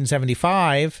in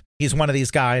 1975, he's one of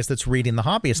these guys that's reading the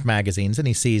hobbyist magazines, and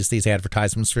he sees these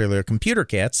advertisements for their computer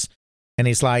kits, and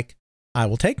he's like, I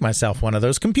will take myself one of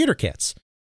those computer kits.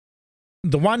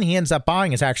 The one he ends up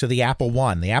buying is actually the Apple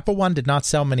I. The Apple I did not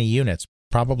sell many units,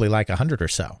 probably like 100 or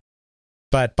so.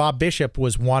 But Bob Bishop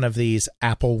was one of these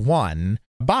Apple I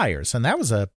buyers, and that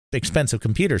was a expensive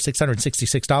computer,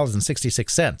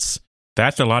 $666.66.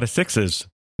 That's a lot of sixes.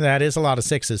 That is a lot of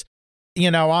sixes. You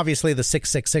know, obviously the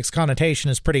 666 connotation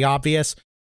is pretty obvious.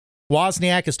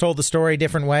 Wozniak has told the story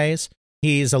different ways.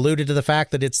 He's alluded to the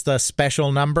fact that it's the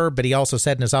special number, but he also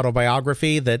said in his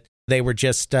autobiography that they were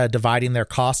just dividing their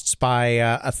costs by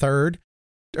a third,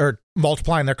 or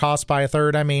multiplying their costs by a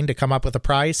third, to come up with a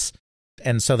price.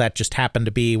 And so that just happened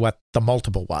to be what the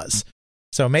multiple was.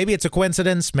 So maybe it's a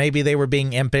coincidence. Maybe they were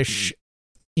being impish.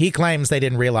 He claims they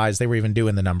didn't realize they were even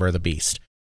doing the number of the beast.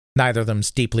 Neither of them's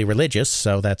deeply religious,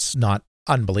 so that's not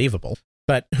unbelievable.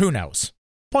 But who knows?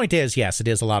 Point is, yes, it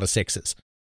is a lot of sixes.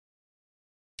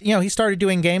 You know, he started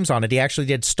doing games on it. He actually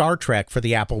did Star Trek for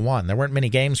the Apple I. There weren't many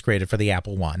games created for the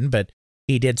Apple I, but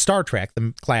he did Star Trek,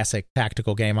 the classic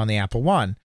tactical game on the Apple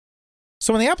I.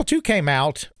 So when the Apple II came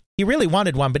out, he really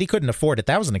wanted one, but he couldn't afford it.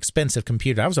 That was an expensive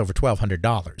computer. That was over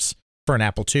 $1,200 for an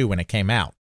Apple II when it came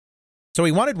out. So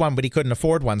he wanted one, but he couldn't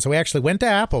afford one. So he actually went to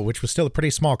Apple, which was still a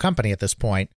pretty small company at this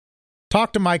point,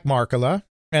 talked to Mike Markkula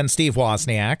and Steve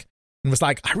Wozniak, and was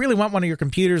like, I really want one of your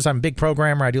computers. I'm a big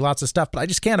programmer. I do lots of stuff, but I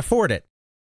just can't afford it.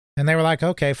 And they were like,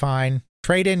 okay, fine.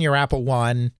 Trade in your Apple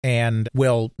I, and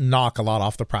we'll knock a lot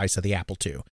off the price of the Apple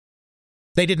II.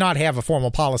 They did not have a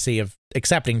formal policy of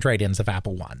accepting trade-ins of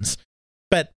Apple Is.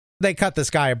 But they cut this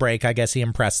guy a break. I guess he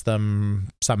impressed them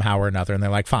somehow or another, and they're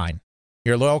like, fine.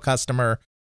 You're a loyal customer.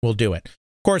 We'll do it.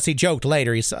 Of course, he joked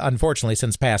later. He's unfortunately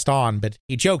since passed on, but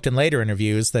he joked in later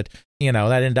interviews that,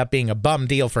 that ended up being a bum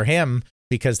deal for him,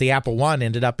 because the Apple I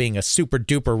ended up being a super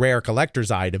duper rare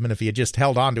collector's item. And if he had just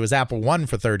held on to his Apple I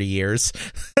for 30 years.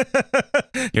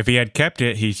 If he had kept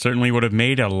it, he certainly would have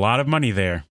made a lot of money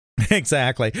there.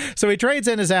 Exactly. So he trades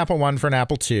in his Apple I for an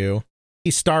Apple II.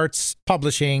 He starts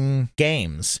publishing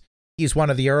games. He's one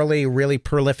of the early, really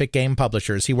prolific game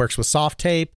publishers. He works with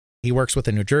Softape. He works with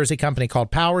a New Jersey company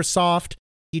called PowerSoft.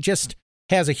 He just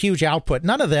has a huge output.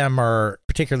 None of them are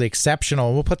particularly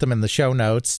exceptional. We'll put them in the show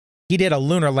notes. He did a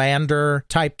lunar lander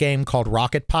type game called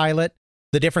Rocket Pilot.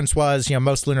 The difference was,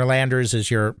 most lunar landers is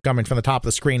you're coming from the top of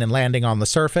the screen and landing on the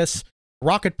surface.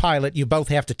 Rocket Pilot, you both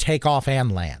have to take off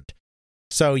and land.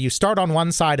 So you start on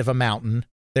one side of a mountain.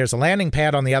 There's a landing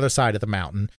pad on the other side of the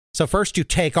mountain. So first you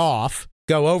take off,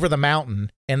 go over the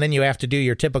mountain, and then you have to do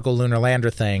your typical lunar lander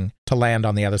thing to land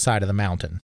on the other side of the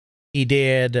mountain. He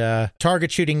did a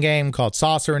target shooting game called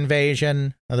Saucer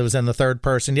Invasion. That was in the third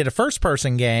person. He did a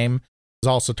first-person game. It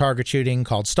was also target shooting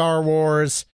called Star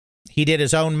Wars. He did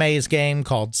his own maze game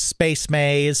called Space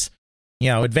Maze.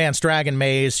 Advanced Dragon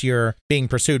Maze, you're being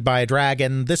pursued by a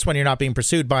dragon. This one, you're not being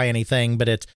pursued by anything,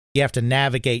 but you have to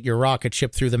navigate your rocket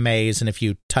ship through the maze, and if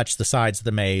you touch the sides of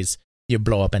the maze, you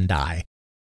blow up and die.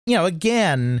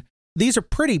 Again, these are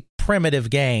pretty primitive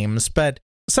games, but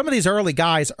some of these early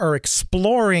guys are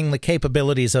exploring the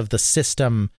capabilities of the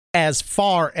system as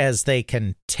far as they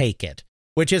can take it,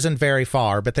 which isn't very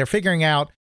far, but they're figuring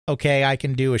out, okay, I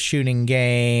can do a shooting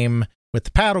game with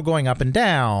the paddle going up and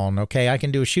down. Okay, I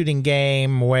can do a shooting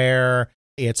game where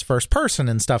it's first person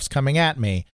and stuff's coming at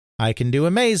me. I can do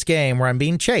a maze game where I'm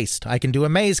being chased. I can do a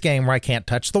maze game where I can't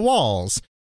touch the walls.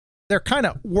 They're kind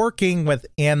of working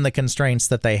within the constraints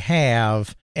that they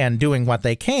have and doing what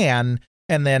they can.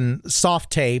 And then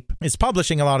Soft Tape is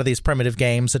publishing a lot of these primitive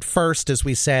games at first, as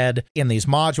we said, in these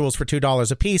modules for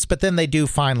 $2 a piece, but then they do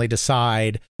finally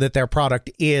decide that their product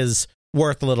is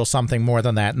worth a little something more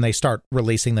than that, and they start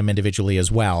releasing them individually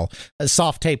as well.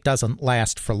 Soft Tape doesn't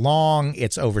last for long.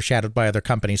 It's overshadowed by other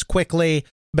companies quickly,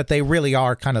 but they really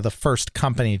are kind of the first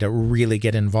company to really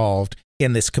get involved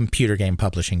in this computer game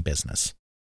publishing business.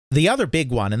 The other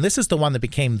big one, and this is the one that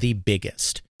became the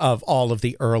biggest of all of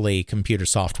the early computer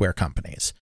software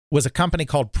companies, was a company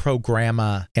called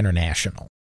Programma International.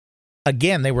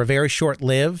 Again, they were very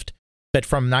short-lived, but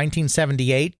from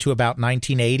 1978 to about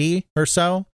 1980 or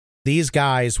so, these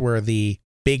guys were the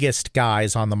biggest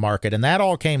guys on the market, and that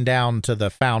all came down to the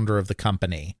founder of the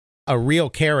company, a real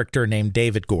character named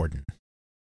David Gordon.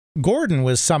 Gordon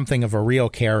was something of a real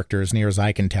character, as near as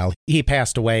I can tell. He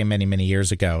passed away many, many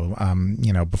years ago,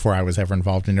 before I was ever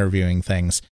involved in interviewing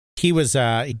things. He was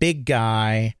a big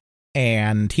guy,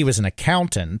 and he was an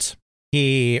accountant.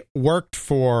 He worked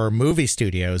for movie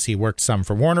studios. He worked some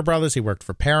for Warner Brothers. He worked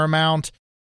for Paramount.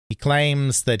 He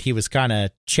claims that he was kind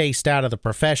of chased out of the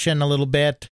profession a little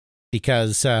bit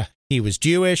because he was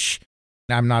Jewish.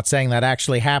 I'm not saying that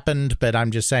actually happened, but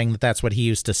I'm just saying that that's what he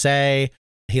used to say.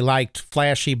 He liked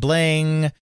flashy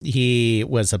bling. He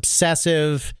was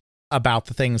obsessive about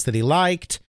the things that he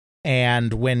liked.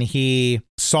 And when he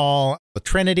saw the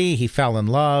Trinity, he fell in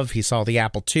love. He saw the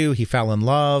Apple II, he fell in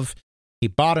love. He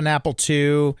bought an Apple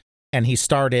II, and he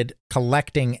started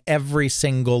collecting every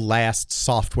single last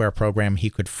software program he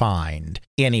could find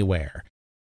anywhere.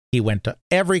 He went to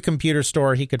every computer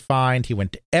store he could find. He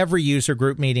went to every user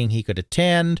group meeting he could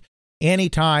attend.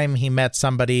 Anytime he met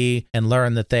somebody and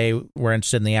learned that they were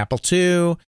interested in the Apple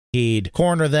II, he'd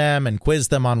corner them and quiz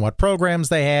them on what programs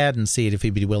they had and see if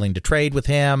he'd be willing to trade with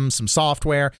him some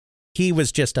software. He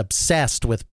was just obsessed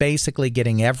with basically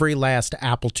getting every last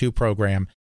Apple II program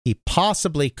he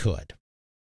possibly could.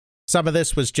 Some of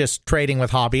this was just trading with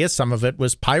hobbyists. Some of it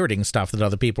was pirating stuff that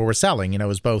other people were selling. It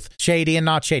was both shady and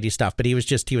not shady stuff, but he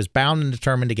was bound and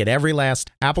determined to get every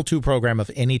last Apple II program of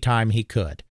any time he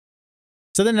could.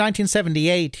 So then in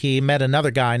 1978, he met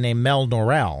another guy named Mel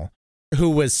Norell, who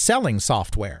was selling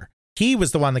software. He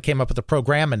was the one that came up with the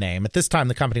Programma name. At this time,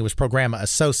 the company was Programma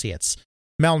Associates.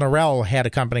 Mel Norell had a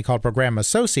company called Programma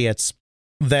Associates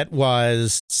that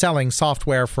was selling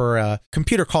software for a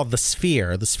computer called the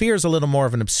Sphere. The Sphere is a little more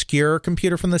of an obscure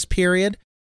computer from this period.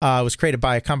 It was created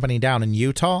by a company down in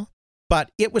Utah, but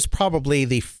it was probably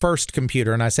the first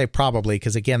computer, and I say probably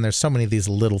because, again, there's so many of these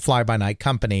little fly-by-night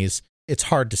companies, it's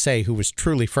hard to say who was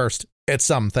truly first at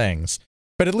some things.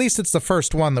 But at least it's the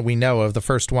first one that we know of, the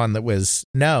first one that was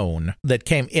known, that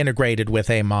came integrated with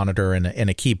a monitor and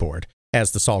a keyboard,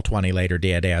 as the Sol 20 later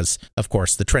did, as, of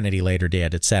course, the Trinity later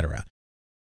did, etc.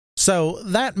 So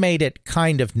that made it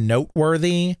kind of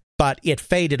noteworthy, but it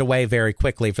faded away very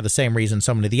quickly for the same reason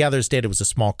so many of the others did. It was a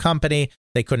small company.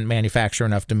 They couldn't manufacture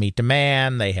enough to meet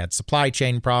demand. They had supply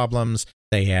chain problems.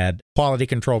 They had quality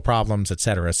control problems,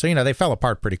 etc. So, they fell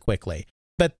apart pretty quickly.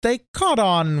 But they caught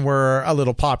on and were a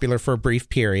little popular for a brief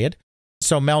period.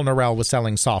 So Mel Norell was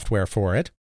selling software for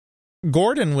it.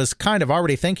 Gordon was kind of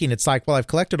already thinking, it's like, well, I've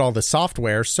collected all this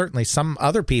software. Certainly some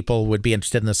other people would be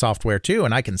interested in the software too,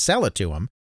 and I can sell it to them.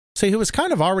 So he was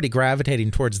kind of already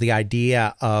gravitating towards the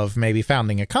idea of maybe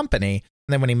founding a company.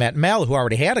 And then when he met Mel, who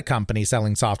already had a company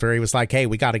selling software, he was like, hey,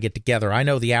 we got to get together. I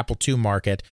know the Apple II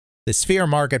market. The Sphere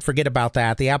market, forget about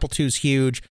that. The Apple II's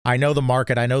huge. I know the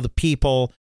market. I know the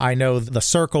people. I know the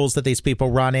circles that these people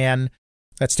run in.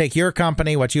 Let's take your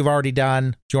company, what you've already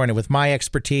done, join it with my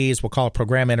expertise. We'll call it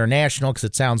Programma International because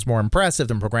it sounds more impressive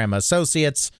than Programma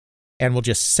Associates. And we'll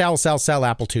just sell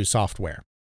Apple II software.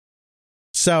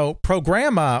 So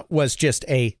Programma was just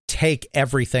a take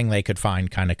everything they could find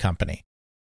kind of company,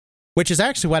 which is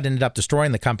actually what ended up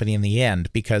destroying the company in the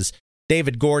end, because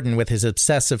David Gordon, with his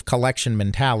obsessive collection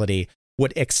mentality,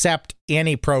 would accept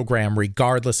any program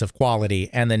regardless of quality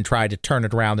and then try to turn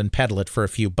it around and peddle it for a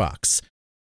few bucks,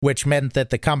 which meant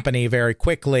that the company very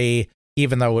quickly,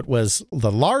 even though it was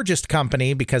the largest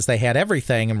company because they had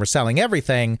everything and were selling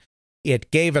everything,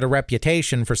 it gave it a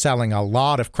reputation for selling a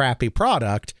lot of crappy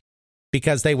product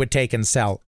because they would take and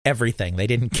sell everything. They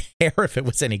didn't care if it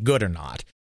was any good or not.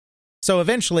 So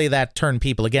eventually that turned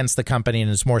people against the company,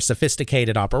 and its more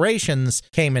sophisticated operations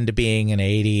came into being in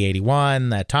 80, 81,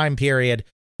 that time period.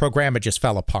 Programma just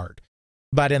fell apart.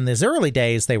 But in these early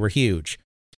days, they were huge.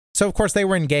 So, of course, they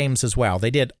were in games as well.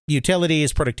 They did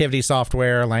utilities, productivity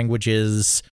software,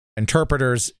 languages,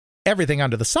 interpreters, everything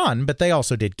under the sun, but they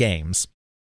also did games.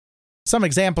 Some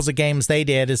examples of games they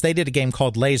did is they did a game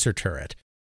called Laser Turret.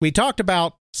 We talked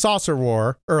about Saucer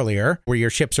War earlier, where your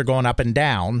ships are going up and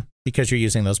down because you're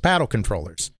using those paddle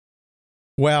controllers.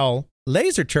 Well,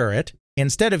 Laser Turret,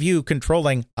 instead of you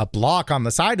controlling a block on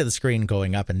the side of the screen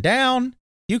going up and down,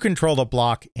 you control a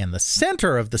block in the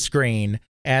center of the screen,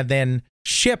 and then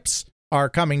ships are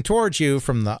coming towards you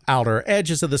from the outer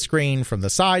edges of the screen, from the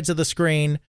sides of the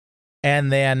screen,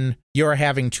 and then you're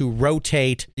having to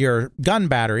rotate your gun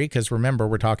battery, because remember,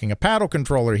 we're talking a paddle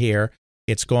controller here.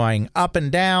 It's going up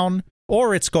and down,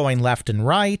 or it's going left and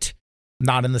right,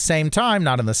 not in the same time,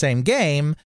 not in the same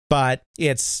game, but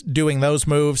it's doing those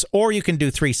moves, or you can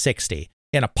do 360.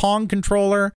 In a Pong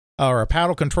controller or a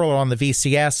paddle controller on the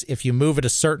VCS, if you move it a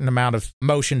certain amount of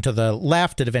motion to the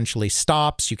left, it eventually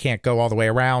stops. You can't go all the way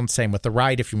around. Same with the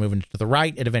right. If you're moving to the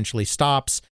right, it eventually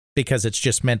stops because it's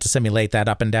just meant to simulate that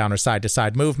up and down or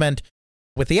side-to-side movement.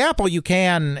 With the Apple, you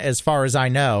can, as far as I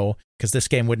know, because this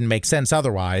game wouldn't make sense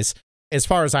otherwise, as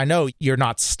far as I know, you're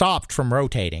not stopped from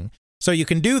rotating. So you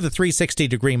can do the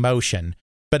 360-degree motion,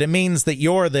 but it means that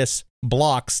you're this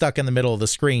block stuck in the middle of the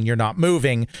screen. You're not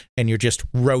moving, and you're just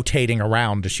rotating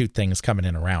around to shoot things coming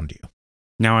in around you.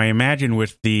 Now, I imagine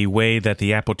with the way that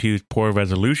the Apple II's poor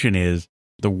resolution is,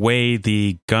 the way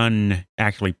the gun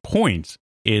actually points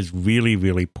is really,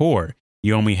 really poor.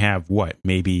 You only have,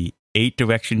 maybe 8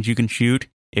 directions you can shoot?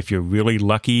 If you're really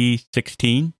lucky,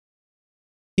 16?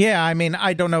 Yeah, I mean,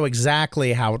 I don't know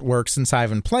exactly how it works since I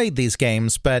haven't played these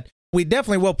games, but we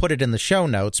definitely will put it in the show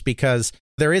notes because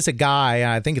there is a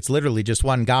guy, I think it's literally just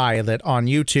one guy, that on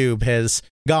YouTube has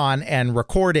gone and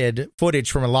recorded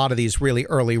footage from a lot of these really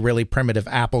early, really primitive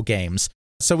Apple games.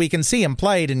 So we can see him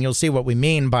played, and you'll see what we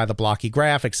mean by the blocky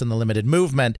graphics and the limited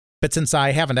movement. But since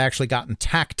I haven't actually gotten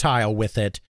tactile with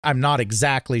it, I'm not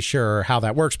exactly sure how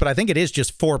that works. But I think it is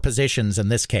just 4 positions in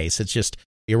this case. It's just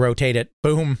you rotate it,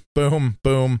 boom, boom,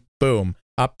 boom, boom,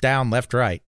 up, down, left,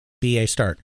 right, BA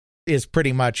start is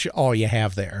pretty much all you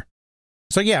have there.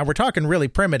 So yeah, we're talking really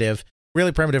primitive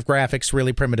graphics,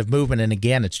 really primitive movement. And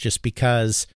again, it's just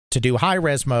because to do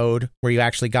high-res mode, where you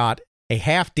actually got a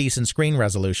half-decent screen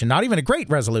resolution, not even a great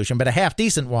resolution, but a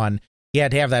half-decent one, you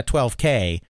had to have that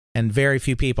 12K. And very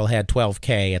few people had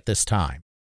 12K at this time.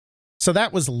 So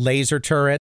that was Laser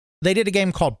Turret. They did a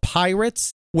game called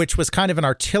Pirates, which was kind of an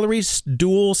artillery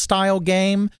duel style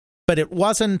game, but it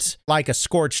wasn't like a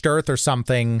Scorched Earth or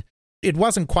something. It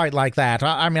wasn't quite like that.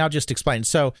 I mean, I'll just explain.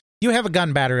 So you have a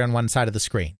gun battery on one side of the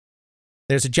screen.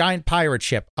 There's a giant pirate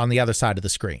ship on the other side of the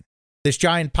screen. This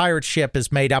giant pirate ship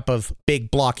is made up of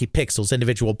big blocky pixels,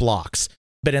 individual blocks.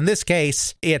 But in this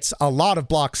case, it's a lot of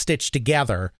blocks stitched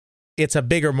together. It's a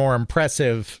bigger, more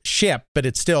impressive ship, but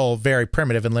it's still very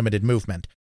primitive and limited movement.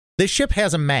 This ship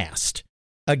has a mast,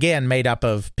 again, made up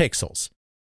of pixels.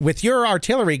 With your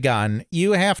artillery gun,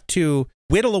 you have to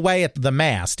whittle away at the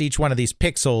mast. Each one of these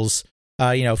pixels,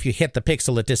 if you hit the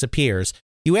pixel, it disappears.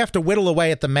 You have to whittle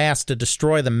away at the mast to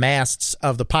destroy the masts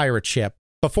of the pirate ship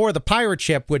before the pirate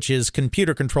ship, which is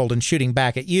computer controlled and shooting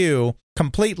back at you,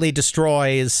 completely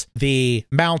destroys the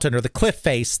mountain or the cliff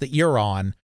face that you're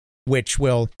on, which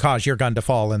will cause your gun to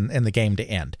fall and the game to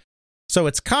end. So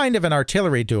it's kind of an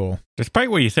artillery duel.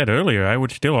 Despite what you said earlier, I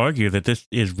would still argue that this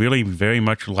is really very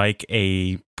much like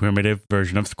a primitive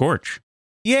version of Scorch.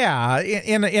 Yeah,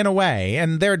 in a way.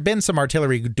 And there had been some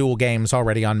artillery duel games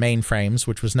already on mainframes,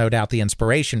 which was no doubt the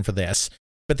inspiration for this.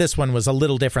 But this one was a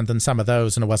little different than some of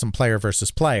those, and it wasn't player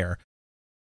versus player.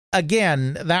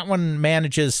 Again, that one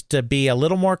manages to be a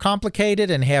little more complicated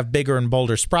and have bigger and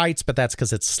bolder sprites, but that's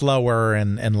because it's slower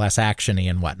and less action-y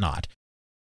and whatnot.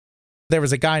 There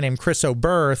was a guy named Chris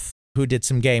O'Birth who did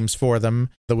some games for them.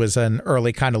 There was an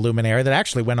early kind of luminary that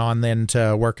actually went on then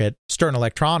to work at Stern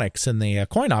Electronics in the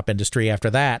coin-op industry after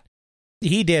that.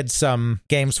 He did some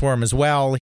games for him as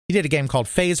well. He did a game called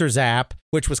Phaser Zap,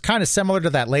 which was kind of similar to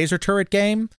that Laser Turret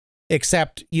game,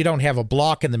 except you don't have a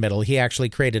block in the middle. He actually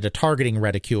created a targeting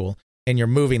reticule, and you're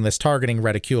moving this targeting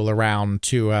reticule around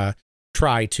to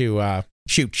try to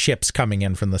shoot ships coming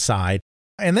in from the side.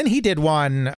 And then he did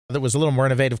one that was a little more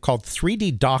innovative called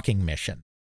 3D Docking Mission.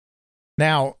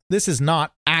 Now, this is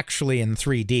not actually in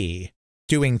 3D,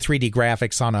 doing 3D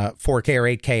graphics on a 4K or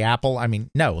 8K Apple. I mean,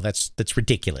 no, that's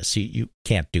ridiculous. You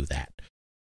can't do that.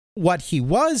 What he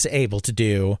was able to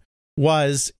do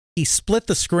was he split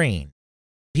the screen.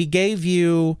 he gave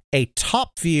you a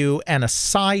top view and a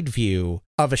side view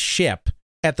of a ship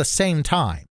at the same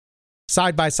time,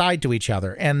 side by side to each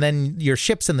other, and then your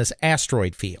ship's in this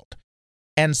asteroid field.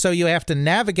 And so you have to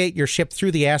navigate your ship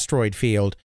through the asteroid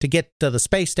field to get to the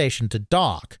space station to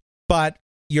dock, but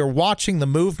you're watching the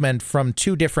movement from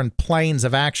two different planes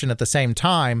of action at the same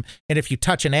time, and if you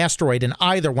touch an asteroid in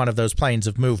either one of those planes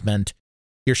of movement,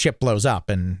 your ship blows up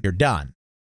and you're done.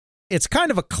 It's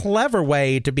kind of a clever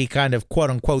way to be kind of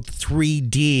quote-unquote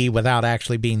 3D without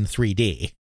actually being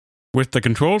 3D. With the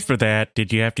controls for that,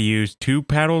 did you have to use two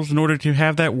paddles in order to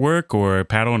have that work, or a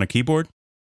paddle and a keyboard?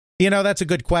 That's a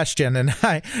good question. And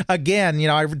I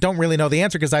don't really know the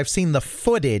answer because I've seen the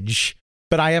footage,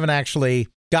 but I haven't actually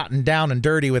gotten down and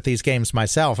dirty with these games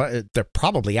myself. They're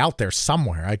probably out there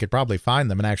somewhere. I could probably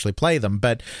find them and actually play them,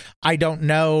 but I don't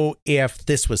know if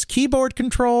this was keyboard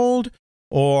controlled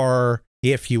or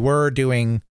if you were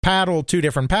doing two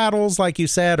different paddles, like you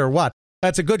said, or what.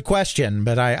 That's a good question,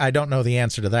 but I don't know the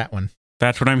answer to that one.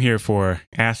 That's what I'm here for.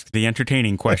 Ask the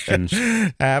entertaining questions.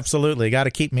 Absolutely. Got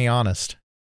to keep me honest.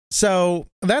 So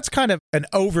that's kind of an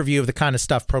overview of the kind of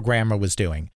stuff Programma was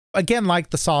doing. Again,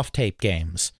 like the soft tape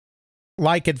games,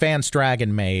 like Advanced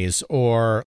Dragon Maze,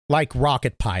 or like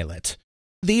Rocket Pilot.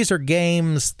 These are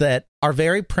games that are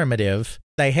very primitive.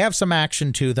 They have some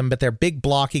action to them, but they're big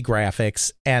blocky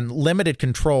graphics and limited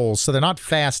controls, so they're not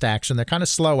fast action. They're kind of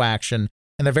slow action,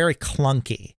 and they're very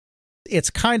clunky. It's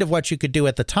kind of what you could do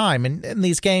at the time, and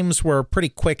these games were pretty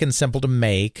quick and simple to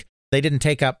make. They didn't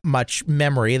take up much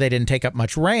memory. They didn't take up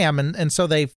much RAM, and so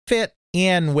they fit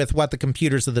in with what the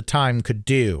computers of the time could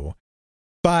do.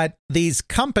 But these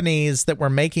companies that were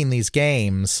making these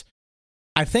games,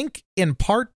 I think in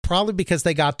part probably because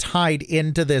they got tied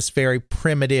into this very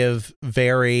primitive,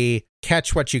 very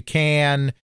catch what you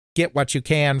can, get what you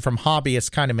can from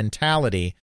hobbyist kind of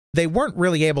mentality, they weren't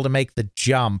really able to make the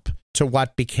jump to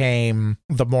what became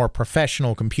the more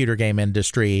professional computer game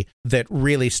industry that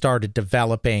really started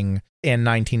developing in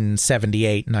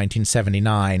 1978,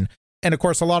 1979. And of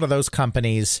course, a lot of those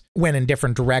companies went in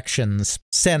different directions.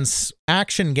 Since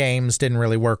action games didn't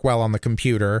really work well on the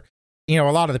computer, a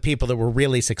lot of the people that were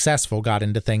really successful got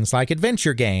into things like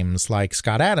adventure games, like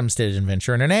Scott Adams did at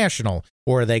Adventure International,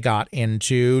 or they got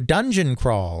into dungeon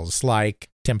crawls like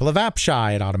Temple of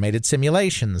Apshai at Automated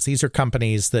Simulations. These are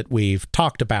companies that we've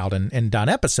talked about and done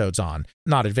episodes on.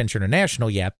 Not Adventure International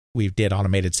yet. We did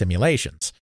Automated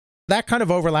Simulations. That kind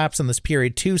of overlaps in this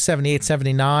period too, 78,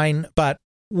 79, but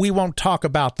we won't talk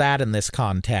about that in this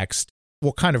context.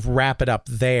 We'll kind of wrap it up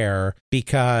there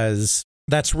because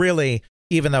that's really,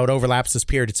 even though it overlaps this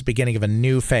period, it's the beginning of a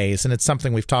new phase, and it's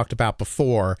something we've talked about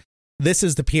before. This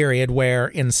is the period where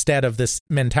instead of this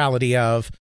mentality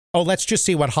of, let's just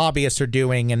see what hobbyists are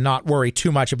doing and not worry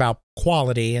too much about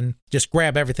quality and just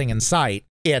grab everything in sight,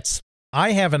 it's,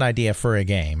 I have an idea for a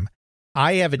game.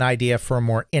 I have an idea for a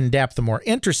more in-depth, a more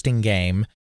interesting game,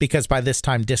 because by this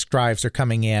time disk drives are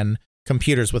coming in,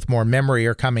 computers with more memory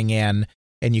are coming in,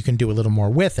 and you can do a little more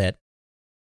with it.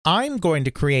 I'm going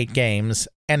to create games,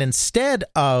 and instead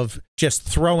of just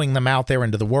throwing them out there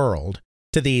into the world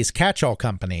to these catch-all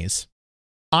companies,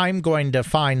 I'm going to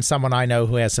find someone I know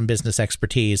who has some business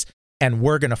expertise, and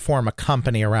we're going to form a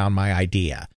company around my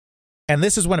idea. And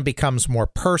this is when it becomes more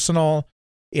personal.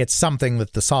 It's something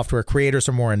that the software creators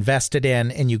are more invested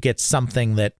in, and you get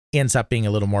something that ends up being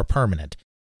a little more permanent.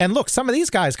 And look, some of these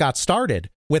guys got started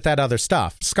with that other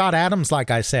stuff. Scott Adams, like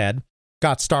I said,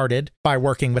 got started by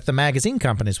working with the magazine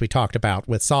companies we talked about,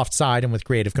 with SoftSide and with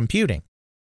Creative Computing.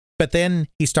 But then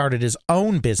he started his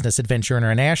own business, Adventure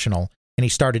International, and he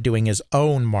started doing his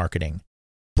own marketing.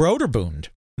 Broderbund,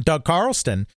 Doug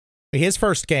Carlston, his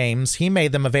first games, he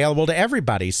made them available to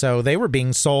everybody. So they were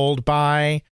being sold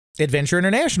by Adventure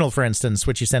International, for instance,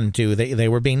 which he sent them to. They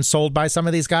were being sold by some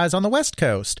of these guys on the West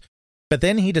Coast. But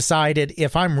then he decided,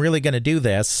 if I'm really going to do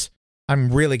this,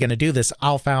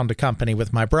 I'll found a company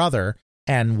with my brother,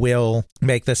 and we'll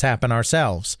make this happen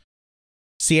ourselves.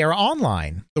 Sierra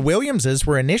Online. The Williamses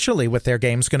were initially, with their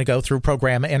games, going to go through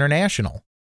Programma International.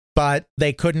 But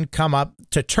they couldn't come up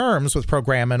to terms with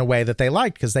Programma in a way that they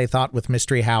liked, because they thought with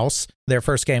Mystery House, their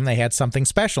first game, they had something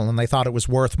special, and they thought it was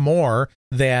worth more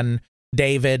than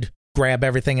David, grab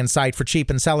everything in sight for cheap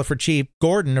and sell it for cheap,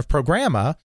 Gordon of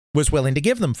Programma was willing to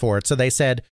give them for it. So they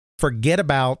said, forget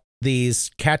about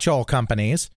these catch-all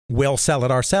companies, we'll sell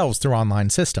it ourselves through online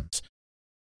systems.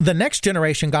 The next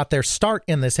generation got their start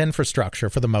in this infrastructure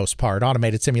for the most part.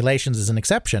 Automated Simulations is an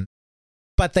exception.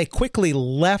 But they quickly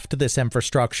left this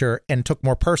infrastructure and took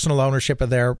more personal ownership of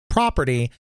their property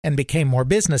and became more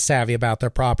business savvy about their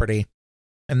property.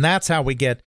 And that's how we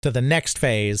get to the next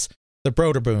phase, the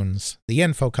Broderbunds, the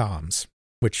Infocoms.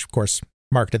 which, of course,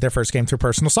 marketed their first game through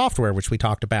Personal Software, which we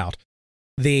talked about.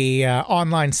 The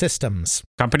online systems.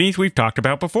 Companies we've talked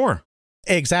about before.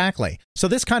 Exactly. So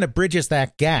this kind of bridges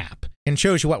that gap and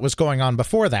shows you what was going on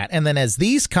before that. And then as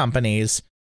these companies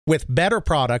with better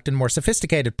product and more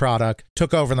sophisticated product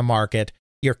took over the market,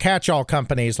 your catch-all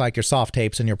companies like your soft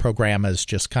tapes and your programmers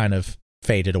just kind of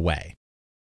faded away.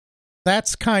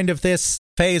 That's kind of this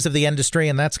phase of the industry,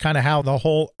 and that's kind of how the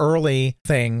whole early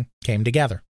thing came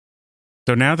together.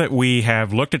 So now that we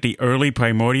have looked at the early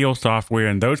primordial software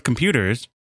in those computers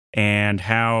and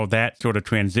how that sort of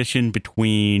transition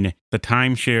between the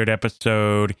time-shared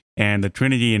episode and the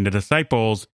Trinity and the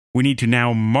Disciples, we need to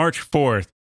now march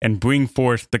forth and bring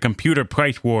forth the computer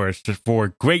price wars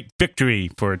for great victory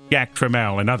for Jack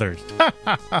Tramiel and others.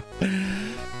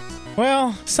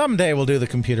 Well, someday we'll do the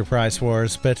computer price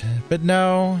wars, but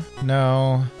no,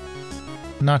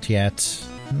 not yet.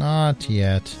 Not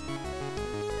yet.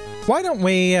 Why don't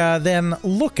we then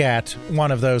look at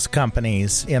one of those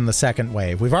companies in the second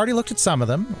wave? We've already looked at some of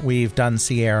them. We've done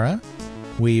Sierra.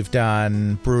 We've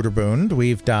done Broderbund.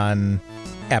 We've done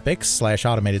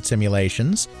Epics/Automated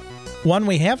Simulations. One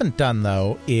we haven't done,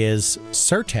 though, is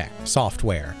Sirtec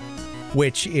Software,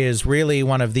 which is really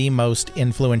one of the most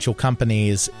influential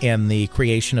companies in the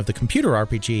creation of the computer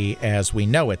RPG as we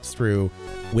know it through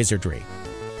Wizardry.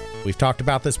 We've talked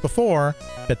about this before,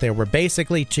 but there were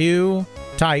basically two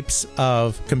types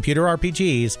of computer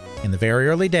RPGs in the very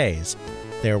early days.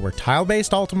 There were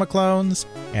tile-based Ultima clones,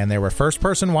 and there were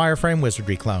first-person wireframe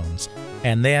Wizardry clones.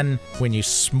 And then, when you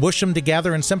smush them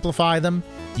together and simplify them,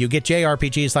 you get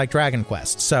JRPGs like Dragon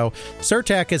Quest. So,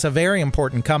 Sirtec is a very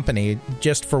important company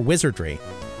just for Wizardry.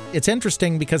 It's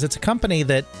interesting because it's a company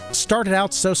that started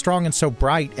out so strong and so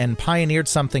bright and pioneered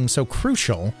something so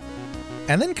crucial,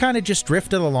 and then kind of just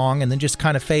drifted along and then just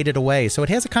kind of faded away. So it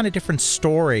has a kind of different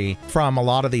story from a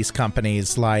lot of these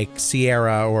companies like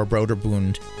Sierra or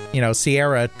Broderbund. You know,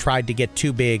 Sierra tried to get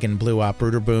too big and blew up.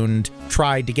 Broderbund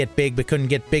tried to get big but couldn't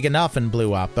get big enough and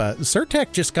blew up.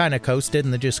 Sirtec just kind of coasted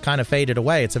and then just kind of faded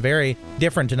away. It's a very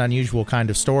different and unusual kind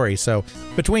of story. So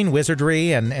between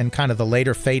Wizardry and kind of the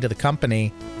later fate of the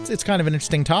company, it's kind of an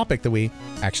interesting topic that we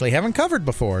actually haven't covered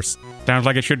before. Sounds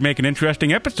like it should make an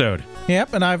interesting episode.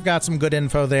 Yep, and I've got some good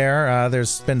info there.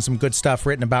 There's been some good stuff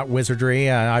written about Wizardry.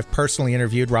 I've personally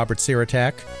interviewed Robert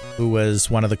Siratek, who was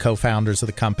one of the co-founders of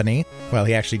the company. Well,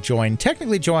 he actually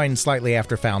technically joined slightly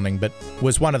after founding, but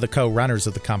was one of the co-runners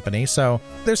of the company. So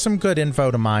there's some good info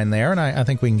to mine there, and I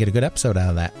think we can get a good episode out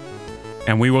of that.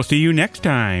 And we will see you next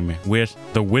time with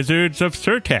the Wizards of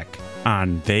Sirtec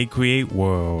on They Create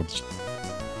Worlds.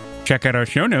 Check out our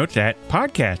show notes at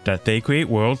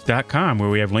podcast.theycreateworlds.com, where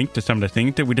we have links to some of the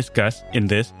things that we discussed in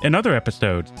this and other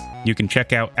episodes. You can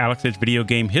check out Alex's video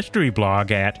game history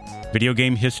blog at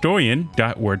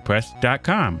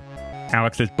videogamehistorian.wordpress.com.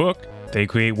 Alex's book, They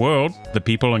Create Worlds, The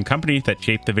People and Companies That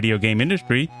Shape the Video Game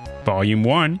Industry, Volume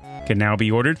 1, can now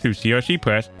be ordered through CRC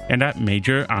Press and at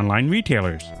major online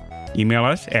retailers. Email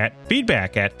us at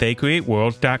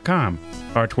feedback@theycreateworlds.com.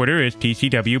 Our Twitter is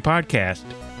TCW Podcast.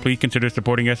 Please consider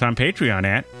supporting us on Patreon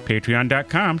at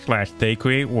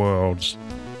patreon.com/theycreateworlds.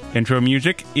 Intro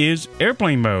music is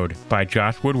Airplane Mode by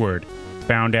Josh Woodward,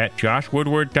 found at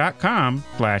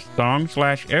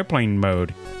joshwoodward.com/song/airplane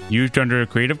mode, used under a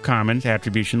Creative Commons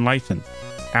Attribution License.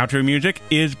 Outro music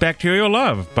is Bacterial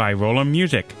Love by Roland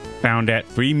Music, found at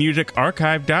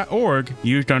freemusicarchive.org,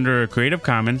 used under a Creative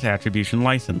Commons Attribution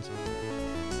License.